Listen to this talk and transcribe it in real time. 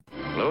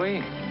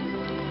Louis,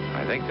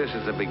 I think this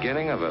is the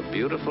beginning of a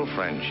beautiful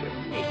friendship.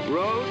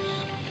 Roads?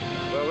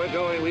 Where we're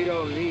going, we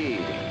don't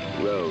need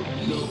roads.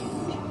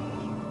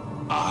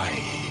 No.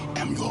 I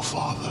am your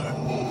father.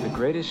 The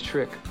greatest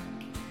trick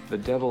the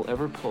devil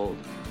ever pulled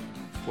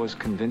was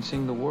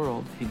convincing the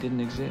world he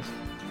didn't exist.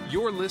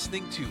 You're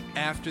listening to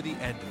After the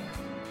Ending,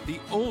 the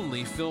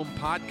only film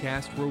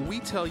podcast where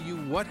we tell you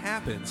what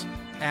happens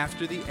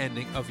after the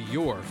ending of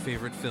your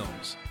favorite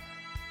films.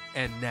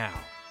 And now,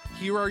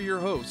 here are your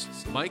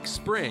hosts, Mike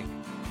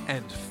Spring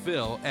and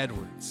Phil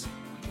Edwards.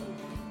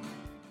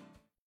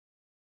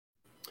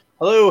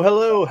 Hello,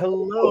 hello,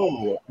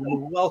 hello,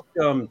 and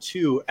welcome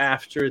to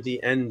After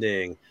the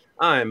Ending.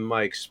 I'm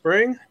Mike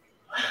Spring.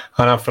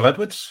 And I'm Phil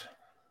Edwards.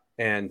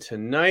 And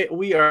tonight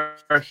we are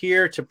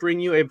here to bring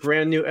you a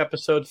brand new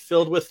episode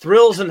filled with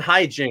thrills and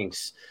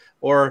hijinks,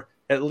 or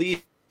at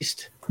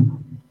least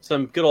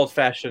some good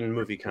old-fashioned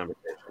movie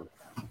conversation.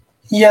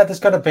 Yeah,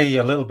 there's got to be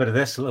a little bit of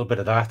this, a little bit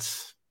of that,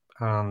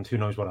 and who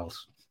knows what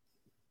else.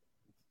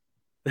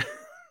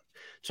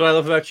 So what I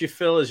love about you,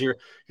 Phil, is your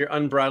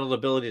unbridled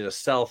ability to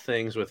sell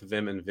things with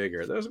vim and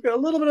vigor. There's a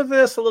little bit of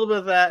this, a little bit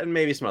of that, and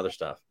maybe some other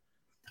stuff.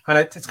 And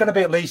it's going to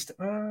be at least...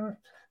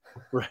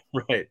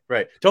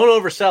 Right.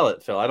 Don't oversell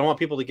it, Phil. I don't want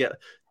people to get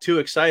too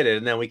excited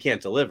and then we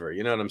can't deliver.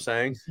 You know what I'm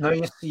saying? No,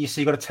 you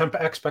see, you got to temper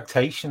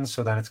expectations.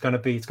 So then it's going to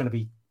be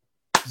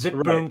zip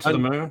boom to the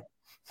moon.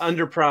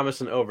 Under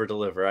promise and over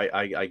deliver.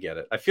 I get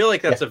it. I feel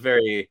like that's a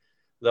very,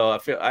 though.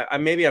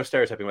 Maybe I'm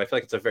stereotyping, but I feel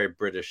like it's a very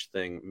British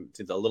thing.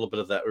 A little bit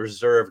of that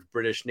reserved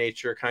British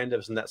nature, kind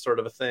of, isn't that sort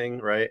of a thing,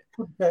 right?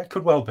 Yeah, it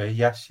could well be.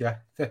 Yes, yeah.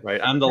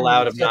 Right. I'm the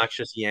loud,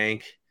 obnoxious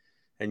Yank.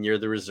 And you're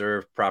the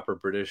reserved, proper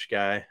British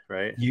guy,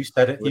 right? You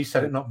said it. You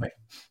said it, not me.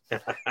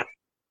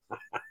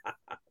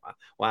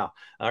 Wow.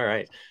 All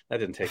right. That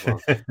didn't take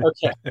long.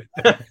 Okay.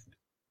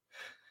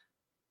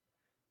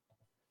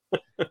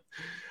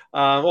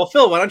 Well,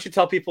 Phil, why don't you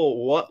tell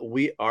people what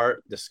we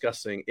are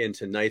discussing in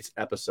tonight's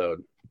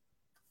episode?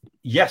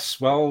 Yes.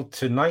 Well,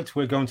 tonight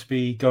we're going to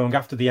be going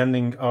after the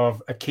ending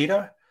of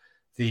Akira,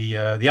 the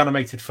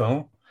animated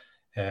film.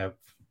 As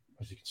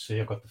you can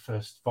see, I've got the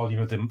first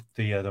volume of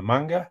the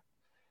manga.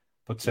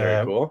 But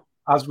very cool.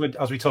 As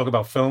we talk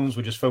about films,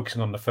 we're just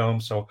focusing on the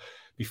film. So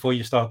before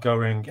you start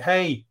going,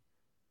 hey,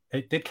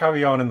 it did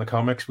carry on in the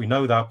comics, we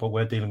know that, but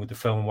we're dealing with the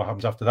film and what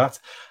happens after that.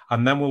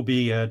 And then we'll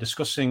be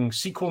discussing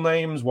sequel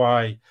names,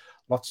 why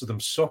lots of them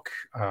suck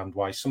and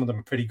why some of them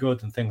are pretty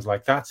good and things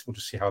like that. We'll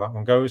just see how that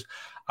one goes.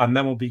 And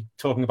then we'll be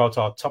talking about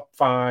our top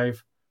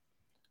 5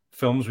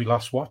 films we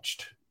last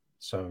watched.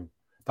 So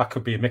that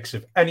could be a mix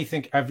of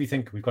anything,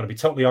 everything. We've got to be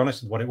totally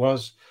honest with what it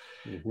was.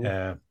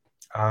 Mm-hmm.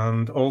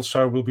 And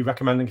also, we'll be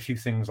recommending a few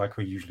things like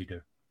we usually do.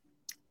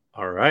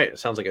 All right. It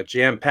sounds like a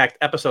jam-packed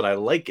episode. I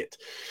like it.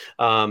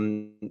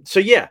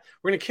 So, yeah,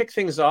 we're going to kick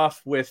things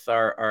off with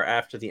our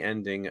After the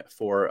Ending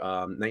for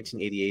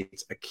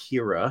 1988's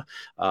Akira,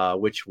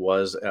 which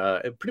was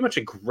pretty much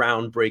a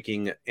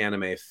groundbreaking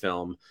anime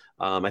film.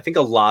 I think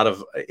a lot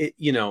of,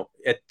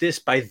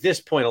 by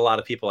this point, a lot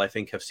of people, I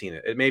think, have seen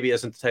it. It maybe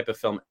isn't the type of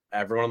film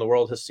everyone in the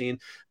world has seen,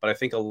 but I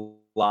think a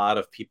lot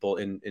of people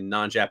in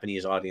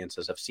non-Japanese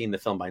audiences have seen the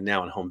film by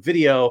now in home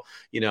video,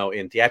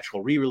 in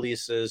theatrical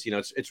re-releases.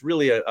 It's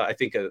really, I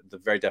think, the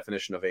very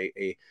definition of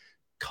a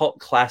cult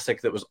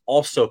classic that was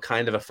also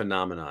kind of a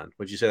phenomenon.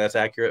 Would you say that's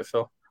accurate,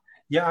 Phil?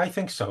 Yeah, I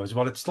think so as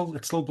well. It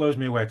still blows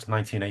me away. It's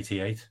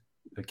 1988.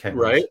 It came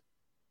right. Out.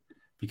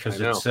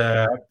 Because it's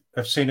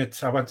I've seen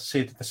it. I went to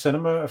see it at the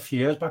cinema a few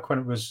years back when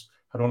it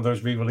had one of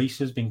those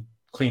re-releases, been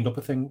cleaned up,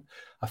 I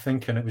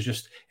think, and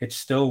it's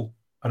still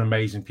an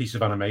amazing piece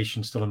of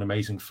animation, still an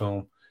amazing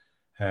film.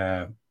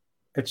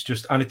 It's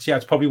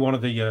probably one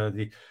of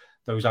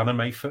those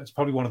anime. It's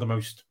probably one of the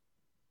most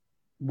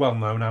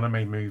well-known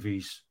anime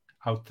movies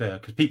out there,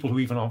 because people who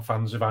even aren't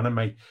fans of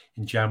anime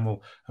in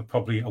general are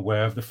probably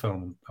aware of the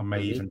film and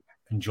may even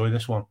enjoy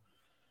this one.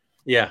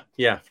 Yeah,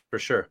 for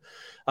sure.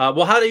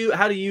 Well, how do you?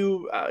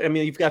 I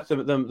mean, you've got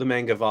the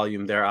manga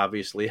volume there,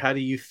 obviously. How do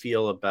you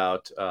feel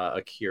about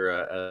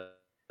Akira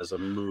as a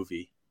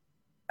movie?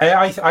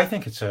 I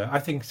think it's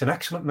an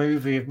excellent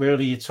movie.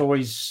 Really, it's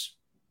always.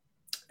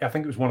 I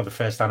think it was one of the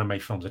first anime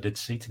films I did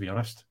see, to be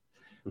honest.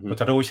 Mm-hmm.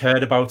 But I'd always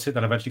heard about it,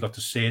 and eventually got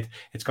to see it.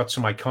 It's got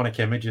some iconic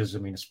images. I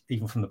mean, it's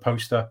even from the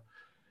poster,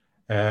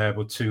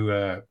 but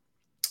to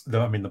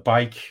the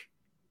bike.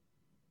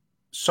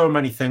 So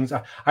many things.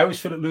 I always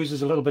feel it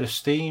loses a little bit of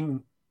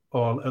steam,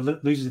 or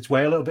loses its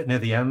way a little bit near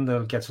the end.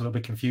 It gets a little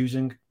bit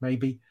confusing,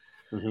 maybe.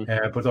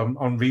 Mm-hmm. But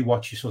on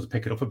rewatch, you sort of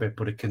pick it up a bit.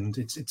 But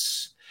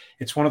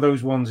it's one of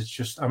those ones. It's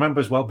just, I remember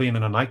as well being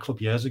in a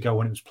nightclub years ago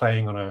when it was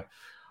playing on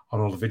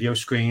all the video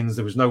screens.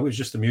 It was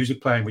just the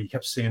music playing, but you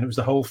kept seeing it was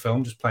the whole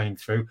film just playing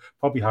through.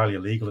 Probably highly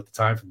illegal at the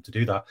time for them to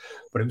do that.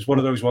 But it was one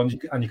of those ones,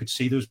 and you could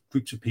see those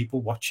groups of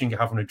people watching,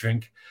 having a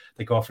drink.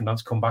 They go off and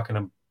dance, come back,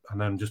 and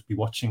then just be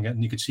watching it,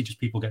 and you could see just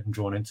people getting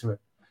drawn into it.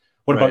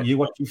 What about you?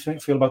 What do you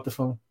feel about the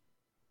film?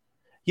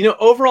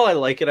 Overall, I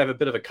like it. I have a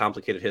bit of a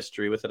complicated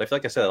history with it. I feel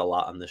like I said it a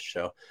lot on this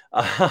show.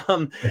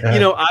 I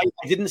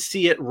didn't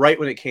see it right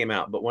when it came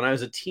out, but when I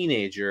was a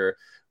teenager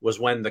was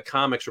when the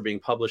comics were being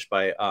published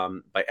by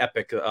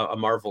Epic, a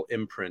Marvel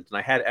imprint, and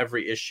I had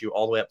every issue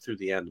all the way up through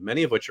the end,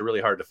 many of which are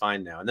really hard to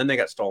find now. And then they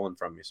got stolen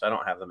from me, so I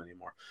don't have them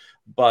anymore.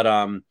 But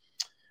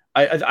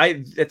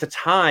I at the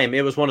time,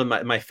 it was one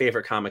of my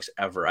favorite comics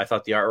ever. I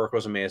thought the artwork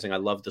was amazing. I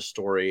loved the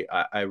story.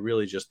 I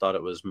really just thought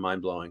it was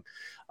mind blowing.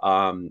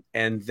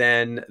 And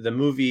then the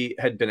movie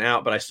had been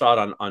out, but I saw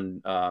it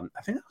on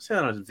I think I saw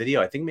it on a video.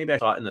 I think maybe I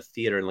saw it in the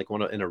theater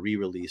in a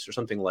re-release or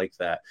something like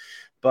that.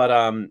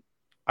 But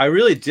I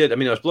really did. I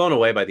mean, I was blown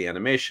away by the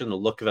animation, the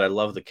look of it. I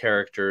love the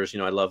characters.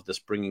 I love this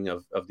bringing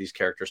of these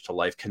characters to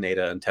life,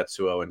 Kaneda and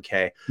Tetsuo and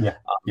Kei, that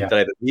I've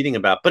been reading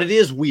about. But it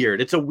is weird.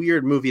 It's a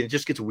weird movie. And it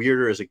just gets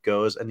weirder as it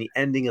goes. And the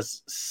ending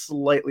is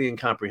slightly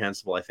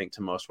incomprehensible, I think,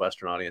 to most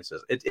Western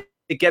audiences.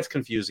 It gets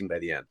confusing by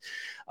the end.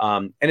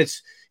 And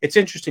it's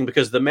interesting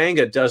because the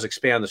manga does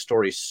expand the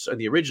story. In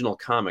the original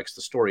comics,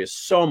 the story is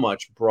so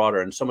much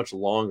broader and so much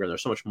longer, and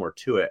there's so much more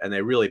to it. And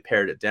they really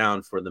pared it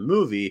down for the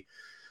movie.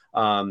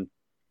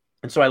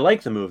 And so I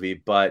liked the movie,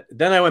 but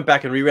then I went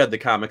back and reread the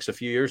comics a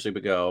few years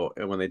ago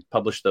when they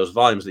published those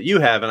volumes that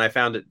you have, and I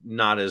found it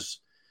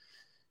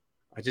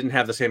I didn't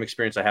have the same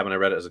experience I had when I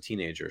read it as a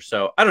teenager.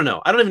 So I don't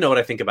know. I don't even know what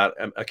I think about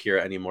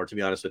Akira anymore, to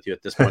be honest with you,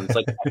 at this point. It's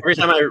like every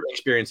time I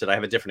experience it, I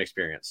have a different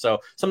experience. So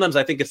sometimes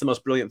I think it's the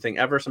most brilliant thing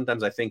ever.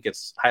 Sometimes I think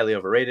it's highly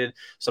overrated.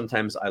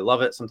 Sometimes I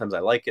love it. Sometimes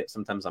I like it.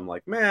 Sometimes I'm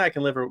like, man, I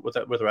can live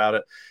without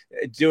it.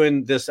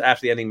 Doing this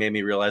after the ending made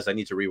me realize I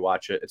need to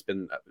rewatch it. It's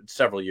been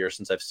several years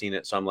since I've seen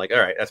it. So I'm like, all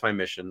right, that's my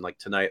mission. Like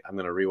tonight, I'm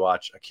going to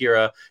rewatch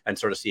Akira and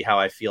sort of see how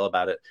I feel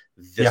about it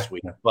this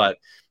week. Yeah. But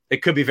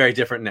it could be very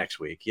different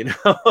next week,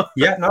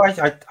 Yeah, no,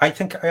 I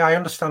think I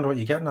understand what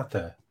you're getting at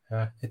there.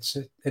 It's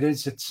at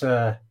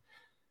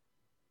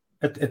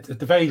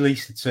the very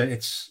least,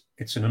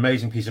 it's an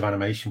amazing piece of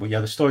animation. But yeah,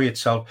 the story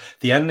itself,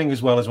 the ending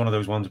as well, is one of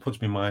those ones that puts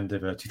me in mind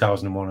of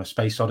 2001: A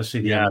Space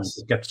Odyssey.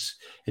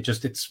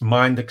 It's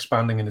mind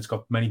expanding, and it's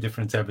got many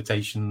different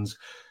interpretations.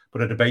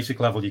 But at a basic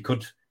level, you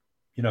could,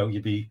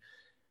 it'd be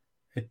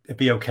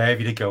okay if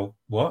you did go,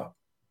 what?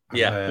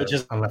 Yeah, which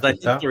is I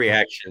think the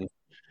reaction.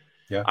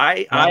 Yeah,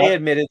 I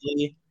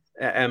admittedly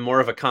am more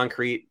of a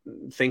concrete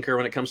thinker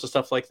when it comes to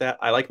stuff like that.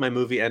 I like my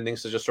movie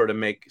endings to just sort of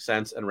make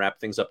sense and wrap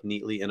things up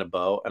neatly in a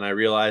bow. And I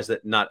realize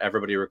that not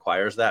everybody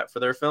requires that for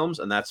their films,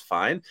 and that's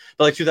fine.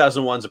 But like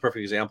 2001 is a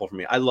perfect example for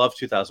me. I love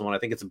 2001. I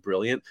think it's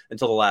brilliant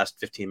until the last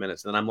 15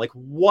 minutes. And then I'm like,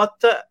 what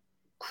the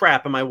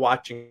crap am I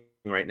watching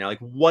right now? Like,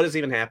 what is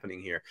even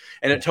happening here?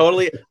 And it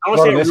totally, I don't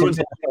want to say it ruins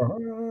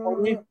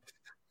it.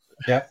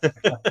 Yeah.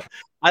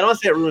 I don't want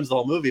to say it ruins the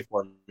whole movie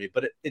for me,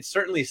 but it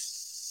certainly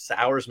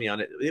sours me on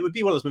it. It would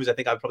be one of those movies I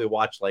think I'd probably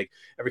watch like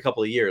every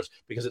couple of years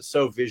because it's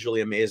so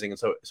visually amazing and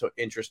so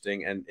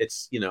interesting, and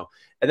it's and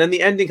then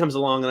the ending comes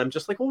along and I'm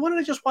just like, well, what did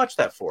I just watch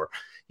that for?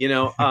 And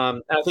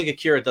I think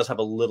Akira does have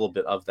a little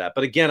bit of that,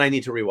 but again, I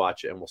need to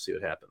rewatch it and we'll see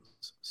what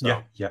happens.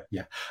 So.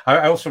 Yeah.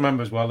 I also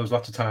remember as well, there's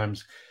lots of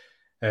times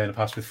in the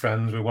past with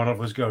friends where one of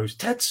us goes,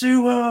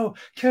 Tetsuo,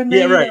 Kaneda,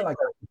 yeah, right. Like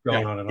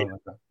going on and on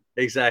like that.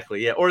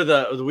 Exactly, yeah. Or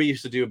we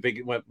used to do a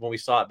big when we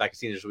saw it back in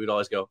teenagers, we'd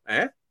always go,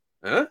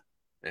 because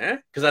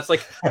that's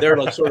like they're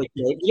like sort of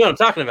you know what I'm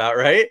talking about,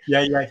 right?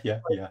 Yeah.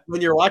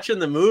 When you're watching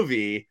the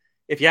movie,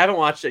 if you haven't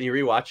watched it and you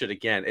rewatch it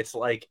again, it's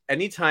like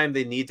anytime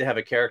they need to have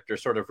a character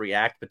sort of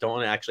react but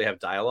don't actually have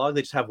dialogue,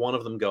 they just have one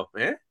of them go,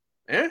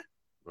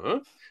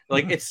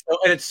 like it's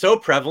so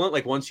prevalent.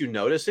 Like once you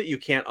notice it, you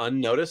can't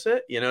unnotice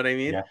it. You know what I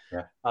mean?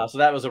 Yeah. So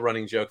that was a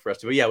running joke for us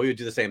too. But yeah, we would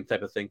do the same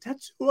type of thing.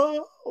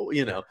 Tetsuo,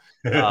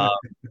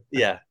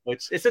 yeah.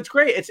 Which it's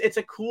great. It's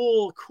a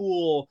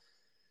cool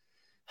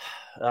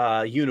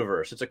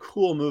universe. It's a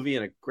cool movie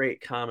and a great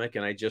comic.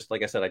 And I just,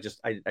 like I said,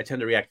 I tend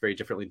to react very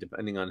differently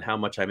depending on how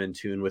much I'm in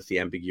tune with the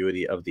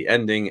ambiguity of the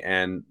ending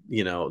and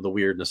the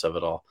weirdness of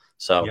it all.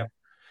 So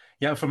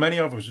yeah. For many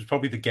of us, it's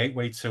probably the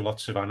gateway to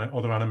lots of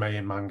other anime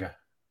and manga.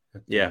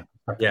 Yeah.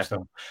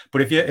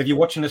 But if you're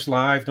watching this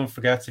live, don't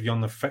forget, if you're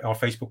on our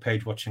Facebook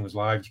page watching us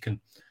live, you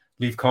can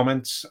leave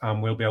comments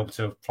and we'll be able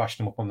to flash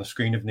them up on the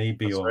screen if need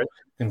be.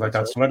 Things like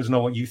that. So let us know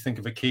what you think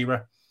of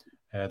Akira,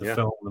 the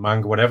film, the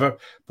manga, whatever.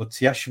 But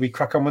yeah, should we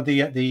crack on with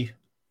the ending?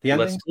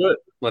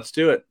 Let's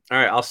do it. All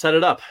right, I'll set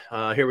it up.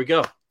 Here we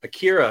go.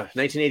 Akira,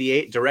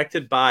 1988,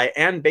 directed by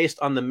and based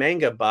on the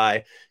manga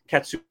by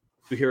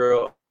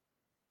Katsuhiro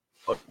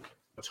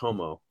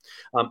Otomo.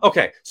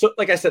 Okay, so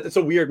like I said, it's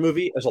a weird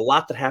movie. There's a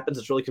lot that happens.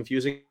 It's really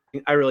confusing.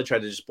 I really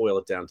tried to just boil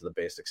it down to the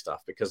basic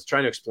stuff because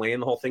trying to explain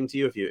the whole thing to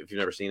you if you've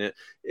never seen it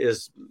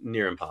is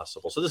near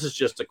impossible. So this is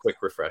just a quick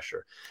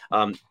refresher.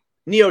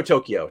 Neo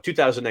Tokyo,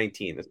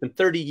 2019. It's been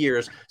 30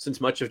 years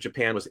since much of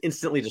Japan was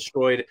instantly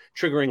destroyed,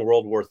 triggering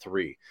World War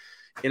III.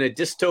 In a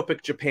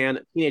dystopic Japan,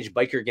 teenage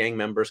biker gang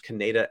members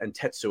Kaneda and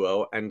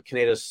Tetsuo and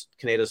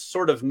Kaneda's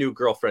sort of new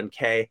girlfriend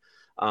Kei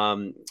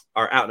are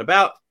out and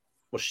about.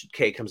 Well,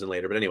 Kei comes in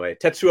later, but anyway,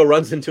 Tetsuo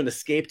runs into an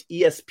escaped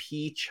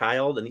ESP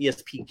child, an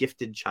ESP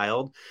gifted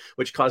child,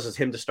 which causes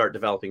him to start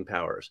developing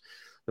powers.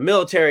 The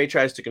military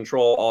tries to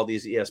control all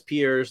these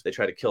ESPers. They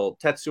try to kill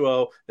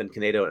Tetsuo. Then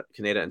Kaneda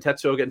and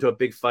Tetsuo get into a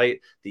big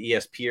fight. The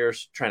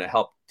ESPers trying to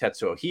help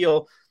Tetsuo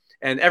heal.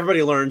 And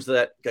everybody learns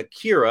that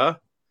Akira,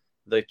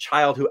 the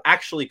child who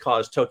actually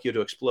caused Tokyo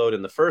to explode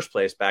in the first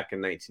place back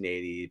in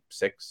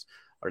 1986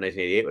 or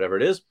 1988, whatever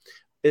it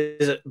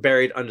is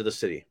buried under the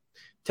city.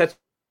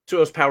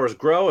 Tetsuo's powers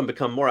grow and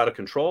become more out of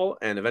control,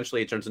 and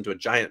eventually he turns into a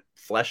giant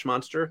flesh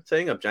monster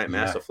thing, a giant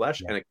mass of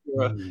flesh, and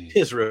Akira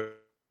is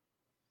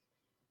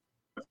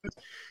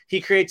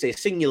he creates a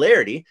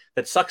singularity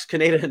that sucks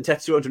Kaneda and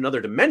Tetsuo into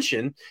another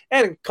dimension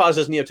and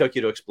causes Neo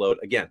Tokyo to explode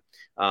again.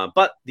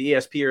 But the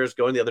ESPers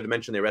go in the other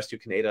dimension. They rescue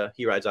Kaneda.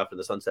 He rides off into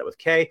the sunset with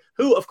Kei,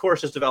 who, of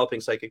course, is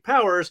developing psychic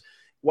powers,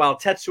 while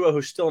Tetsuo,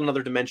 who's still in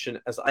another dimension,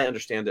 as I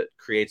understand it,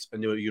 creates a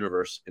new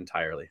universe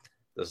entirely.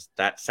 Does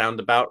that sound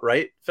about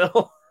right,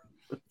 Phil?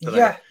 Did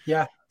I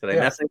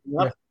mess anything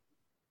up?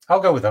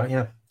 I'll go with that.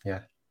 Yeah.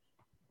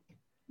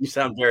 You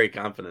sound very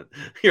confident.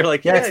 You're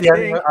like, it's the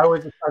ending. I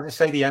would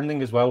say the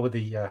ending as well with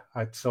the.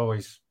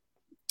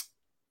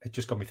 It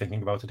just got me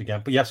thinking about it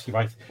again. But yes, you're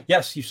right.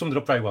 Yes, you summed it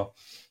up very well.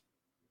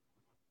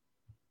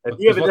 If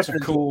you have a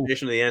different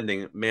interpretation of the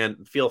ending,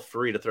 man, feel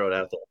free to throw it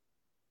out there.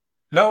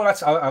 No, I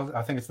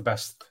think it's the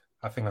best.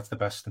 I think that's the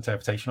best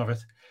interpretation of it.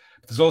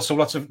 But there's also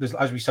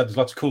as we said, there's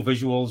lots of cool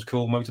visuals,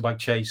 cool motorbike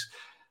chase,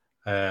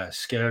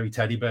 scary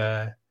teddy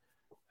bear,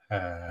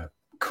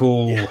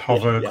 cool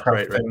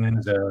hovercraft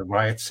things,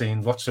 riot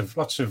scene, lots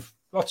of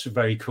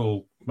very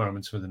cool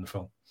moments within the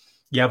film.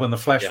 Yeah, when the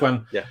flesh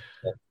when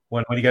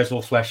he gets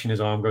all flesh and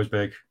his arm goes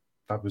big,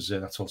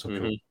 that's also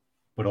cool.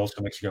 But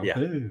also makes you go,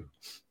 ooh.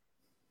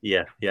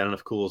 Yeah, I don't know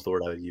if cool is the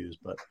word I would use,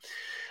 but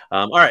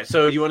all right.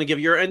 So you want to give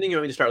your ending? Or you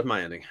want me to start with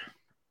my ending?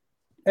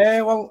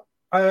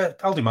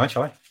 I'll do mine,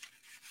 shall I?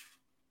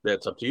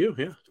 That's up to you.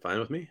 Yeah, fine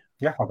with me.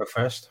 Yeah, I'll go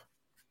first.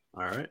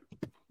 All right.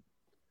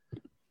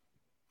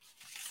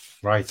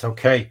 Right,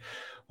 okay.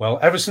 Well,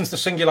 ever since the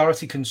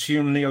singularity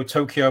consumed Neo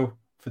Tokyo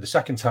for the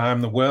second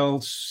time, the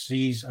world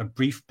sees a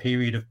brief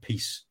period of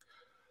peace.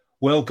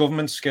 World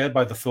governments, scared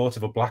by the thought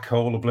of a black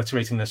hole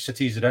obliterating their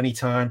cities at any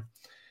time,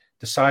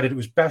 decided it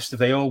was best if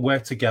they all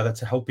worked together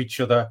to help each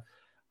other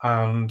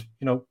and,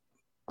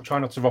 try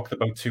not to rock the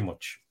boat too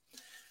much.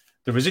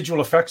 The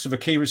residual effects of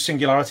Akira's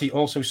singularity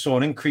also saw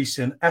an increase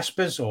in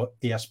ESPers, or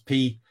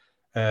ESP,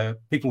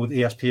 people with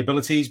ESP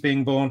abilities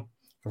being born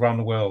around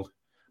the world.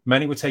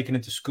 Many were taken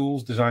into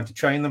schools designed to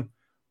train them,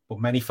 but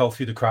many fell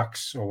through the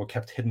cracks or were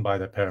kept hidden by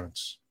their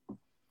parents.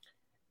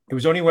 It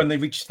was only when they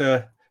reached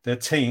their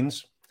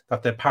teens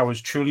that their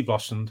powers truly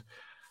blossomed,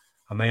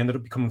 and they ended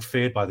up becoming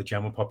feared by the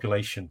general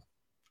population,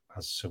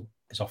 as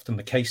is often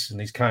the case in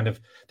these kind of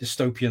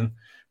dystopian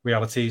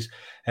realities.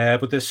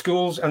 But their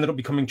schools ended up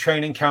becoming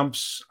training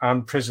camps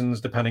and prisons,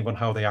 depending on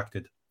how they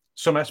acted.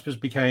 Some espers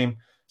became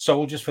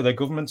soldiers for their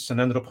governments and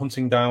ended up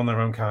hunting down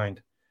their own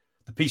kind.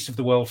 The peace of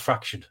the world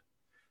fractured.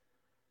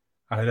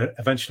 And it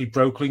eventually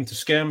broke into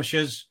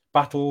skirmishes,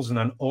 battles, and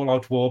an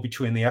all-out war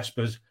between the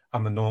espers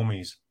and the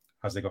normies,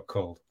 as they got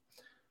called.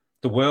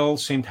 The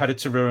world seemed headed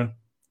to ruin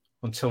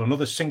until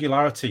another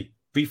singularity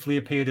briefly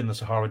appeared in the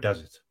Sahara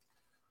Desert.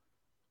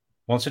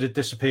 Once it had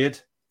disappeared,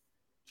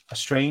 a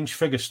strange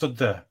figure stood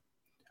there,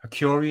 a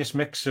curious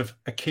mix of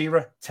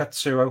Akira,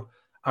 Tetsuo,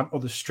 and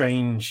other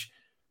strange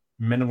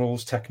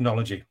minerals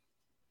technology.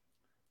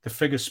 The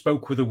figure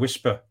spoke with a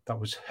whisper that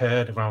was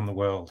heard around the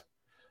world.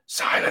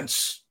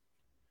 Silence!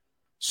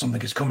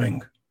 Something is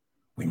coming.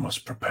 We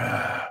must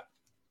prepare.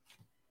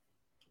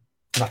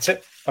 And that's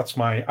it. That's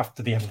my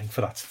after the ending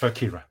for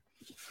Akira.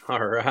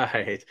 All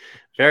right.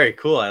 Very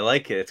cool. I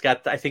like it.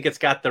 I think it's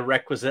got the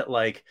requisite,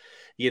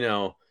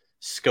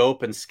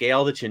 scope and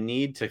scale that you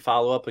need to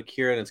follow up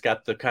Akira, and it's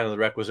got the kind of the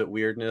requisite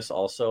weirdness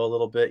also a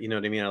little bit. You know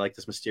what I mean? I like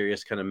this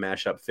mysterious kind of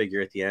mashup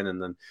figure at the end,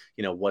 and then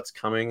what's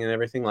coming and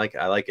everything.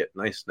 I like it.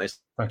 Nice.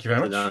 Thank you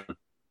very much. Done.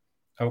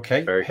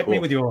 Okay. Very Hit cool. me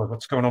with yours.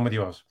 What's going on with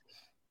yours?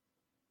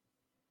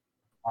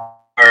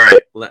 All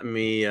right, let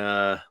me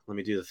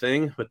do the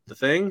thing with the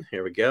thing.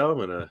 Here we go. I'm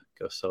gonna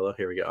go solo.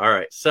 Here we go. All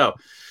right, so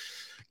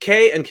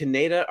Kei and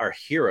Kaneda are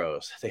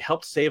heroes. They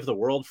helped save the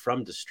world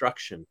from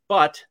destruction,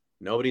 but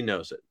nobody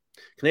knows it.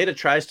 Kaneda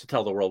tries to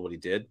tell the world what he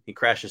did. He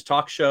crashes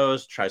talk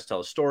shows, tries to tell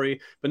a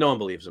story, but no one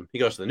believes him. He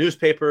goes to the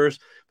newspapers,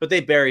 but they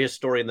bury his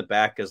story in the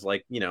back as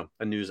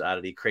a news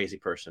oddity, crazy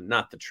person,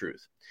 not the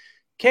truth.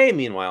 Kei,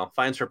 meanwhile,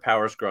 finds her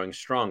powers growing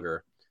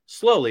stronger,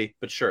 slowly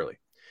but surely.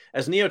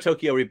 As Neo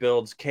Tokyo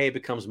rebuilds, Kei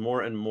becomes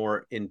more and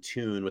more in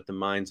tune with the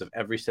minds of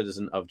every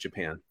citizen of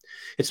Japan.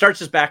 It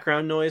starts as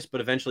background noise,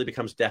 but eventually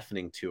becomes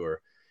deafening to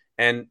her.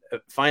 And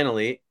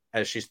finally,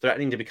 as she's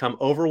threatening to become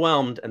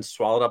overwhelmed and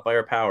swallowed up by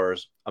her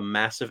powers, a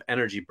massive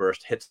energy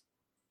burst hits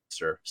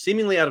her,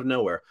 seemingly out of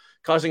nowhere,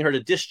 causing her to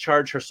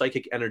discharge her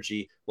psychic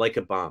energy like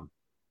a bomb.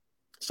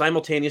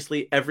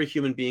 Simultaneously, every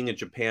human being in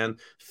Japan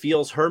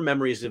feels her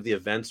memories of the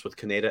events with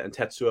Kaneda and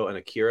Tetsuo and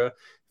Akira,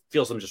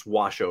 feels them just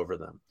wash over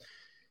them.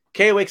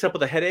 Kei wakes up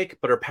with a headache,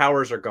 but her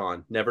powers are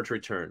gone, never to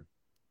return.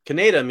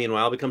 Kaneda,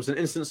 meanwhile, becomes an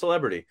instant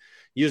celebrity,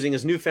 using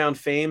his newfound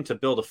fame to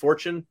build a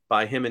fortune,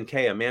 buy him and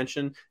Kei a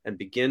mansion, and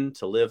begin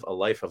to live a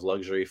life of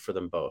luxury for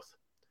them both.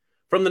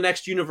 From the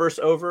next universe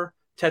over,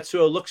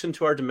 Tetsuo looks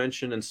into our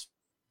dimension and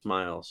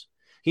smiles.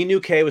 He knew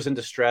Kei was in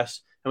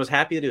distress and was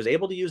happy that he was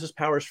able to use his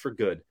powers for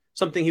good,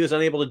 something he was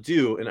unable to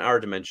do in our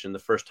dimension the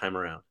first time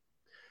around.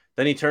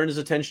 Then he turned his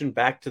attention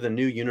back to the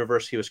new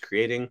universe he was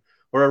creating,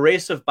 where a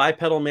race of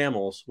bipedal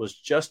mammals was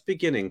just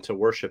beginning to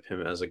worship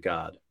him as a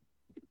god.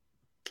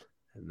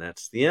 And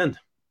that's the end.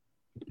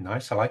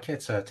 Nice. I like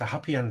it. It's a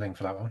happy ending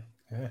for that one.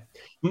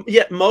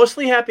 Yeah,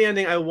 mostly happy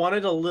ending. I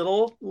wanted a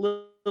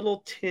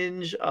little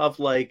tinge of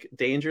like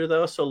danger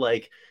though. So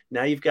like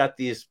now you've got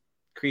these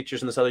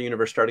creatures in this other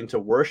universe starting to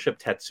worship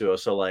Tetsuo.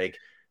 So like,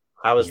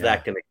 how is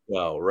that going to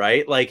go?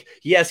 Right? Like,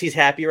 yes, he's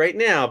happy right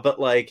now, but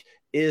like,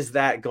 is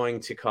that going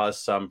to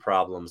cause some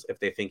problems if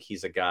they think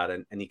he's a god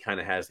and he kind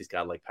of has these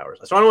godlike powers?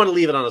 So I don't want to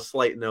leave it on a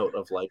slight note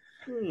of like,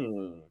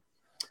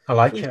 I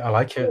like it. I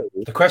like it.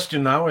 The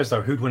question now is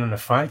though, who'd win in a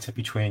fight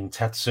between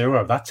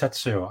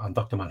Tetsuo, and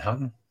Dr.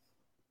 Manhattan?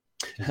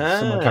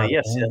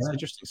 Yes, that's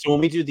interesting. So when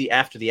we do the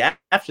after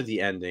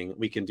the ending,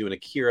 we can do an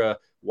Akira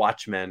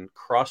Watchmen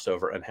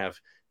crossover and have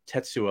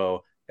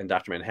Tetsuo and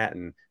Dr.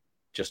 Manhattan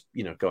just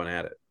going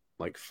at it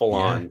like full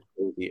on,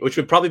 which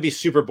would probably be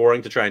super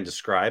boring to try and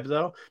describe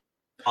though.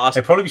 Awesome.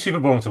 It'd probably be super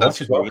boring to watch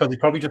as well because they'd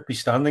probably just be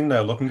standing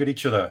there looking at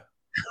each other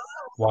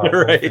while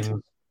right.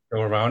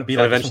 Go around. It'd be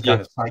like some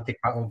kind of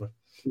psychic battle. But...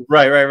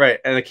 Right.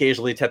 And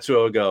occasionally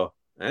Tetsuo would go,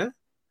 eh?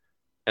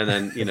 And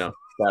then, that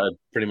would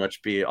pretty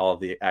much be all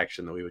the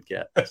action that we would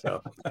get.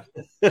 So,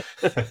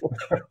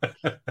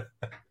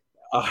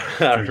 all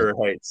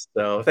right.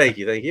 So, thank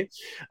you.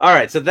 All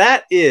right. So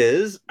that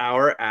is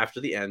our after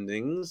the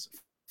endings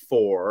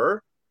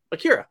for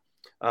Akira.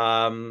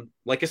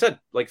 Like I said,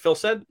 like Phil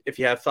said, if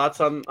you have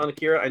thoughts on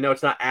Akira, I know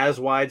it's not as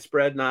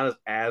widespread, not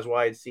as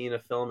wide seen a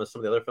film as some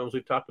of the other films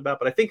we've talked about,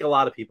 but I think a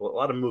lot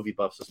of movie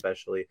buffs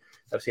especially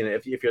have seen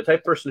it. If you're the type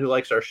of person who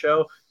likes our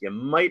show, you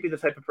might be the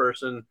type of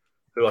person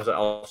who has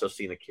also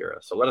seen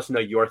Akira. So let us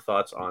know your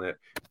thoughts on it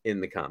in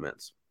the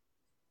comments.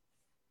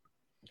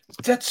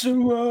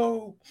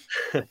 Tetsuo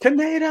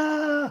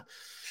Kaneda.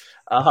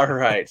 All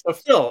right. So,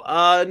 Phil,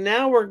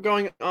 now we're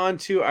going on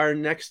to our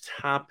next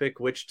topic,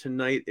 which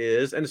tonight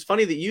is, and it's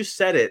funny that you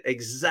said it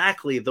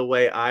exactly the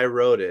way I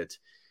wrote it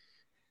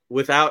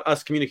without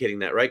us communicating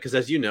that, right? Because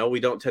as you know,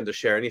 we don't tend to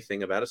share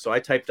anything about it. So I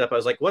typed up, I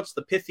was like, what's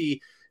the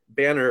pithy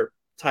banner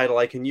title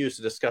I can use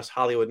to discuss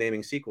Hollywood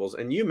naming sequels?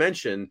 And you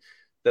mentioned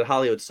that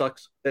Hollywood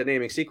sucks at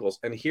naming sequels.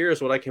 And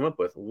here's what I came up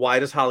with. Why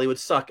does Hollywood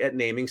suck at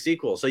naming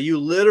sequels? So you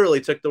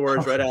literally took the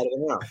words right out of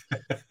the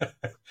mouth.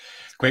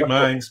 Great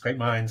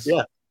minds.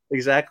 Yeah.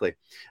 Exactly.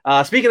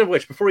 Speaking of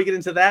which, before we get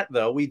into that,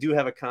 though, we do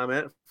have a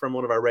comment from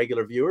one of our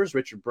regular viewers,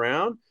 Richard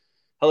Brown.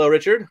 Hello,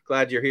 Richard.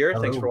 Glad you're here.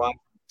 Hello. Thanks for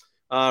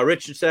watching.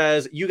 Richard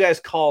says, you guys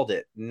called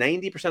it.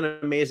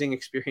 90% amazing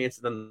experience,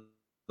 and then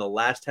the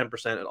last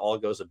 10%, it all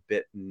goes a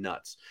bit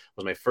nuts.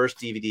 Was my first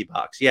DVD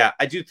box. Yeah,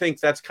 I do think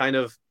that's kind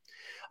of...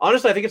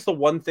 Honestly, I think it's the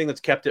one thing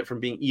that's kept it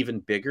from being even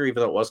bigger, even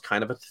though it was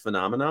kind of a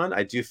phenomenon.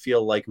 I do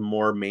feel like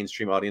more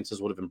mainstream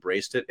audiences would have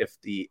embraced it if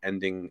the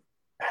ending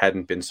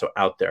hadn't been so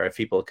out there. If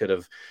people could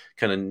have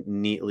kind of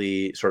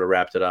neatly sort of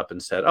wrapped it up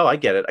and said, oh, I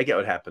get it. I get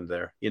what happened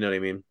there. You know what I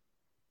mean?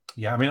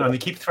 Yeah, I mean, and they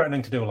keep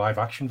threatening to do a live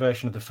action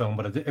version of the film,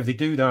 but if they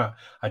do that,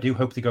 I do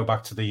hope they go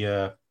back to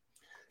the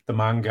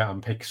manga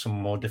and pick some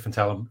more different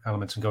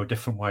elements and go a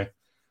different way.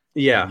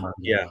 Yeah,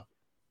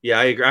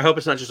 I agree. I hope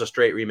it's not just a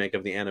straight remake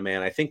of the anime.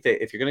 And I think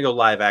that if you're going to go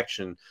live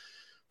action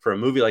for a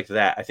movie like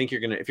that, I think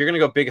if you're gonna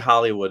go big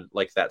Hollywood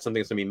like that,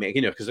 something's gonna be made,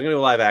 because they're gonna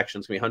go live action.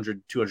 It's gonna be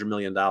 $100-200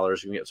 million. You're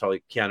gonna get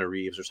probably Keanu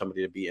Reeves or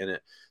somebody to be in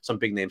it, some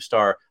big name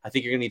star. I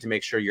think you're gonna need to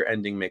make sure your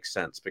ending makes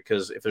sense,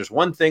 because if there's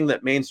one thing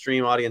that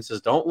mainstream audiences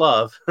don't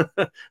love,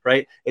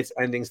 right, it's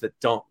endings that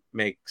don't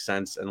make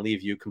sense and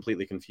leave you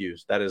completely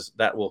confused.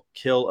 That will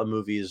kill a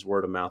movie's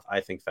word of mouth, I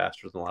think,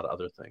 faster than a lot of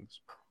other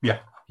things. Yeah.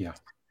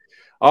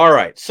 All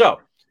right, so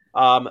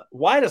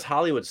why does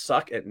Hollywood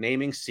suck at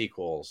naming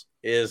sequels?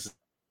 Is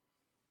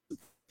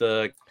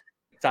the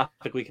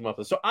topic we came up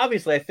with. So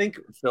obviously, I think,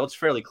 Phil, it's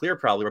fairly clear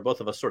probably where both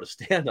of us sort of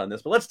stand on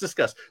this, but let's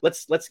discuss.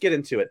 Let's get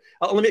into it.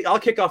 I'll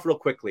kick off real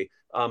quickly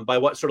by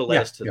what sort of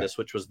led us to this,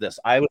 which was this.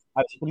 I was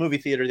at the movie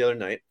theater the other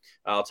night.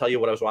 I'll tell you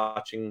what I was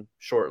watching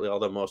shortly,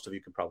 although most of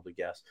you can probably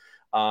guess.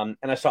 And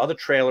I saw the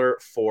trailer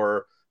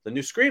for the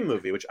new Scream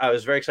movie, which I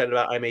was very excited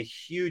about. I'm a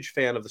huge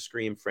fan of the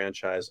Scream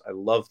franchise. I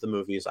love the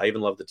movies. I even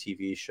love the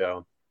TV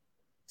show.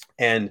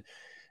 And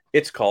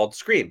it's called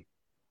Scream.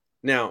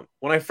 Now,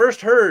 when I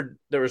first heard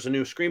there was a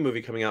new Scream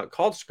movie coming out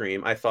called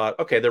Scream, I thought,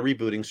 okay, they're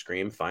rebooting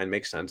Scream. Fine,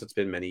 makes sense. It's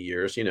been many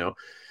years,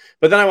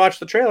 But then I watched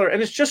the trailer,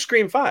 and it's just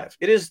Scream 5.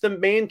 It is the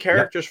main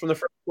characters from the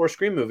first 4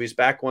 Scream movies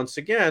back once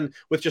again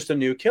with just a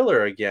new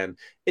killer again.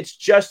 It's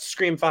just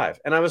Scream 5.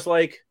 And I was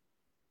like,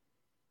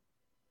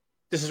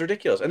 this is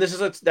ridiculous. And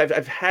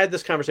I've had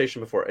this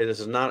conversation before.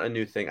 This is not a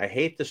new thing. I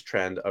hate this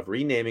trend of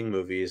renaming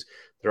movies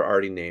that are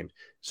already named.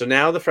 So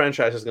now the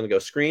franchise is going to go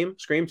Scream,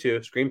 Scream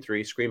 2, Scream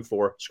 3, Scream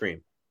 4,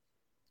 Scream.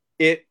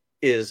 It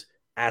is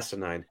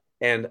asinine,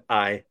 and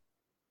I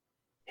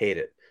hate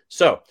it.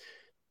 So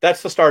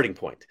that's the starting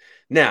point.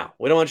 Now,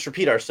 we don't want to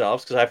repeat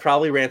ourselves because I've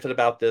probably ranted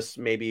about this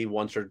maybe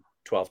once or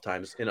 12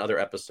 times in other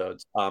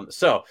episodes.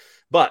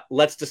 But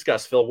let's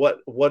discuss, Phil,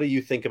 what do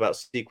you think about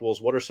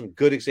sequels? What are some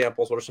good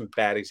examples? What are some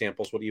bad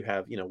examples? What do you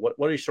have?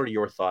 What are sort of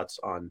your thoughts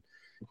on,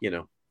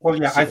 Well,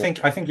 yeah, I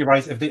think you're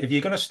right. If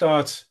you're going to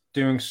start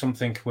doing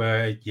something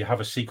where you have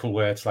a sequel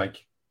where it's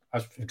like,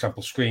 as for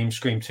example, Scream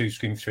 2,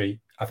 Scream 3,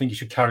 I think you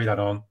should carry that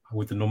on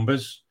with the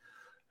numbers.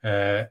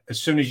 As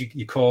soon as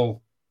you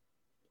call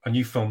a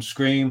new film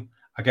Scream,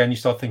 again, you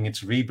start thinking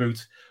it's a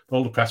reboot. But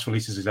all the press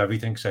releases is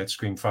everything said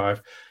Scream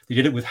 5. They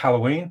did it with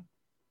Halloween,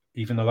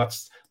 even though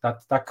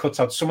that cuts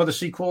out some of the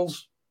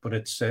sequels, but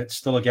it's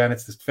still, again,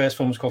 it's the first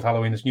film was called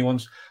Halloween. There's new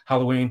ones,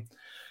 Halloween.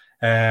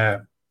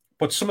 But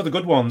some of the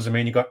good ones, I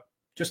mean, you got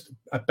just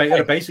at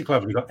a basic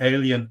level, you got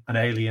Alien and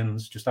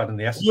Aliens, just adding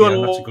the S.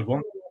 That's a good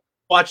one.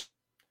 Watch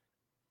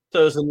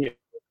those in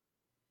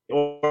the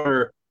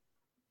order.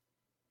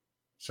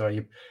 So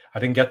I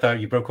didn't get that.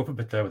 You broke up a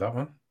bit there with that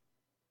one.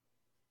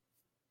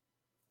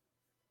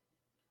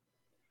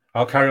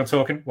 I'll carry on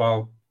talking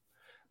while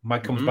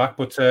Mike comes back.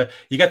 But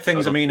you get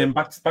things. I mean, in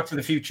Back to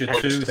the Future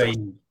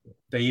 2,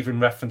 they even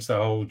reference the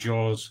whole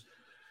Jaws,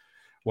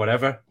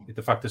 whatever.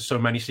 The fact there's so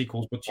many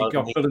sequels. But you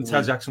got Bill and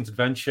Ted's Excellent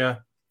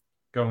Adventure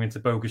going into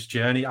Bogus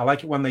Journey. I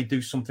like it when they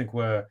do something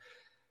where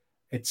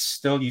you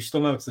still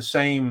know it's the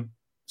same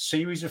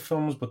series of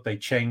films, but they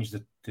change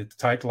the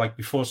title. Like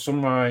Before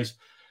Sunrise,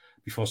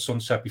 Before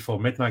Sunset, Before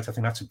Midnight. I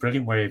think that's a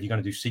brilliant way if you're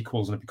going to do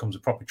sequels and it becomes a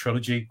proper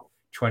trilogy.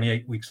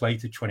 28 weeks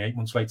later, 28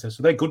 months later.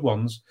 So they're good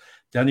ones.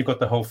 Then you've got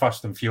the whole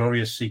Fast and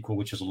Furious sequel,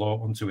 which is a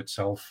law unto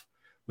itself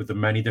with the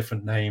many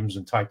different names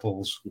and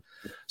titles.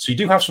 So you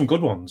do have some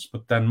good ones,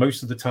 but then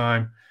most of the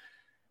time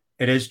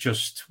it is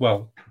just,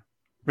 well,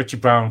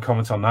 Richard Brown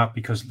comments on that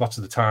because lots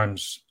of the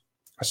times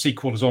a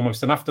sequel is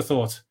almost an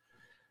afterthought.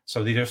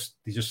 So they just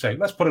say,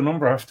 let's put a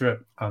number after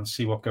it and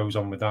see what goes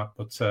on with that.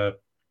 But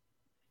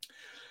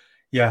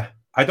yeah,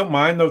 I don't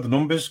mind though the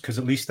numbers because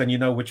at least then you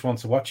know which one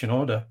to watch in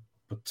order.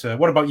 But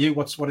what about you?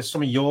 What is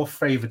some of your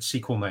favorite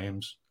sequel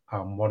names?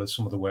 What are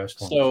some of the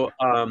worst ones?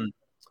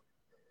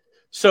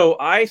 So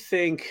I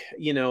think,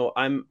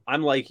 I'm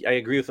like, I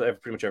agree with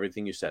pretty much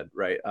everything you said,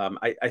 right?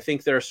 I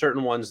think there are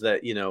certain ones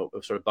that,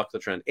 sort of buck the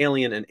trend.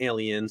 Alien and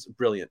Aliens,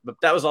 brilliant. But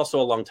that was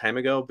also a long time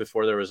ago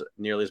before there was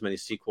nearly as many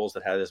sequels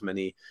that had as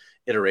many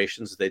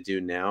iterations as they do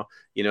now.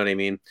 You know what I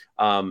mean?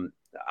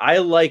 I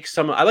like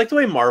the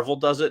way Marvel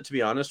does it, to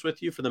be honest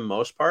with you, for the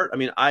most part. I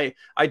mean, I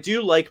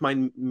do like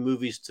my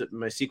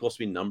sequels to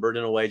be numbered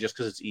in a way just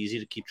because it's easy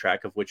to keep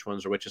track of which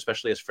ones are which,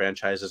 especially as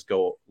franchises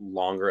go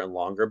longer and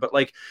longer. But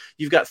like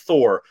you've got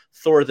Thor,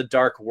 The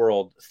Dark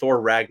World, Thor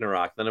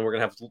Ragnarok. Then we're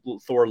going to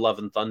have Thor Love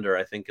and Thunder,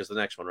 I think is the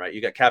next one, right?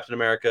 You got Captain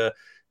America,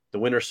 The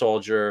Winter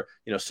Soldier,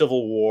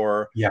 Civil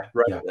War,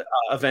 right? Yeah.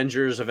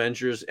 Avengers,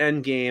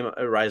 Endgame,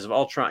 Rise of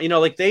Ultron.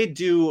 Like they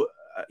do...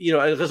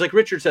 because like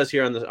Richard says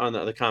here on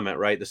the comment,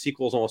 right? The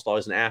sequel is almost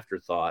always an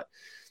afterthought,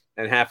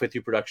 and halfway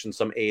through production,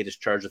 some aide is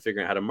charged with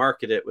figuring out how to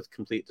market it with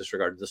complete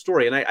disregard to the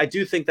story. And I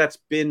do think that's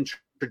been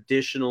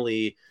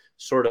traditionally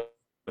sort of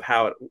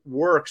how it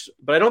works,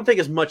 but I don't think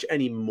as much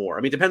anymore.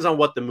 I mean, it depends on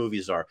what the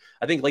movies are.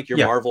 I think like your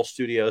Marvel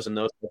Studios and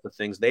those types of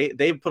things,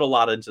 they put a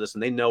lot into this,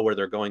 and they know where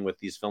they're going with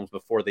these films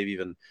before they've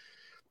even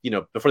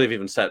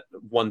set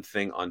one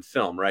thing on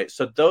film, right?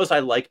 So those I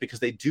like because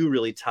they do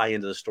really tie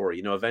into the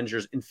story.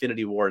 Avengers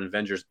Infinity War and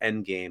Avengers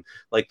Endgame,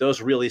 like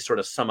those really sort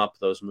of sum up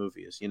those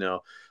movies,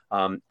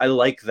 I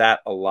like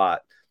that a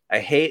lot. I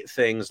hate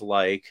things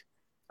like,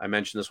 I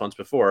mentioned this once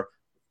before,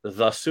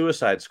 The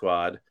Suicide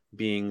Squad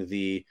being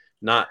the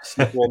not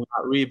sequel,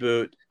 not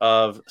reboot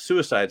of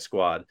Suicide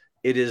Squad.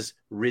 It is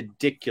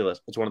ridiculous.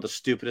 It's one of the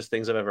stupidest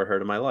things I've ever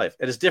heard in my life.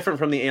 It is different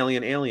from the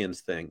Aliens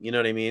thing. You know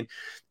what I mean?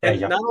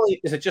 And not only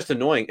is it just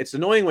annoying, it's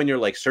annoying when you're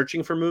like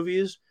searching for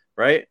movies,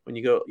 right? When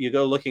you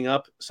go looking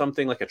up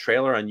something like a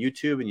trailer on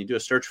YouTube and you do a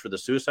search for the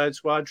Suicide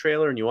Squad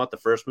trailer and you want the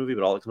first movie,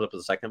 but all that comes up is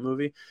the second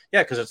movie.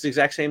 Yeah, because it's the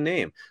exact same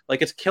name.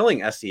 Like it's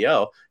killing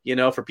SEO,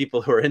 for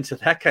people who are into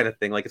that kind of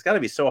thing. Like it's got to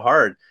be so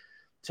hard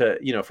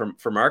to,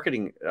 for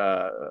marketing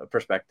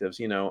perspectives,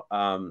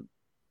 Hellboy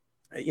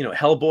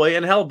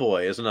and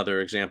Hellboy is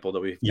another example that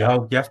we've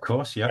got. Yeah, of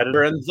course, yeah.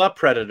 Predator and The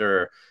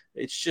Predator.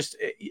 It's just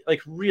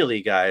like,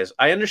 really, guys.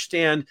 I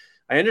understand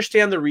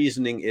the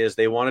reasoning is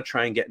they want to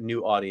try and get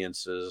new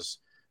audiences,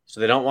 so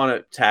they don't want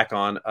to tack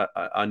on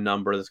a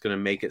number that's going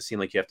to make it seem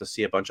like you have to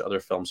see a bunch of other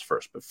films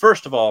first. But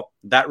first of all,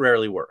 that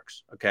rarely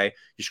works. Okay,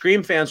 your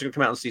Scream fans are going to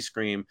come out and see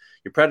Scream.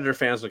 Your Predator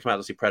fans are going to come out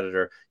and see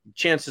Predator.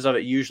 Chances of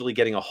it usually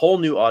getting a whole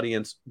new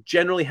audience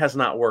generally has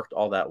not worked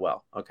all that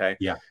well. Okay,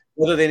 yeah.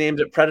 Whether they named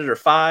it Predator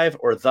 5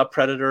 or The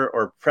Predator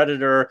or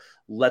Predator,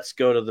 let's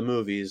go to the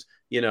movies,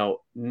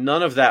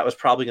 none of that was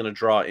probably going to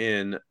draw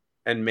in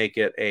and make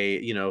it a,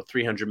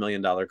 $300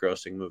 million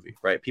grossing movie,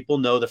 right? People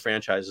know the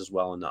franchises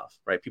well enough,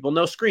 right? People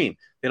know Scream.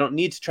 They don't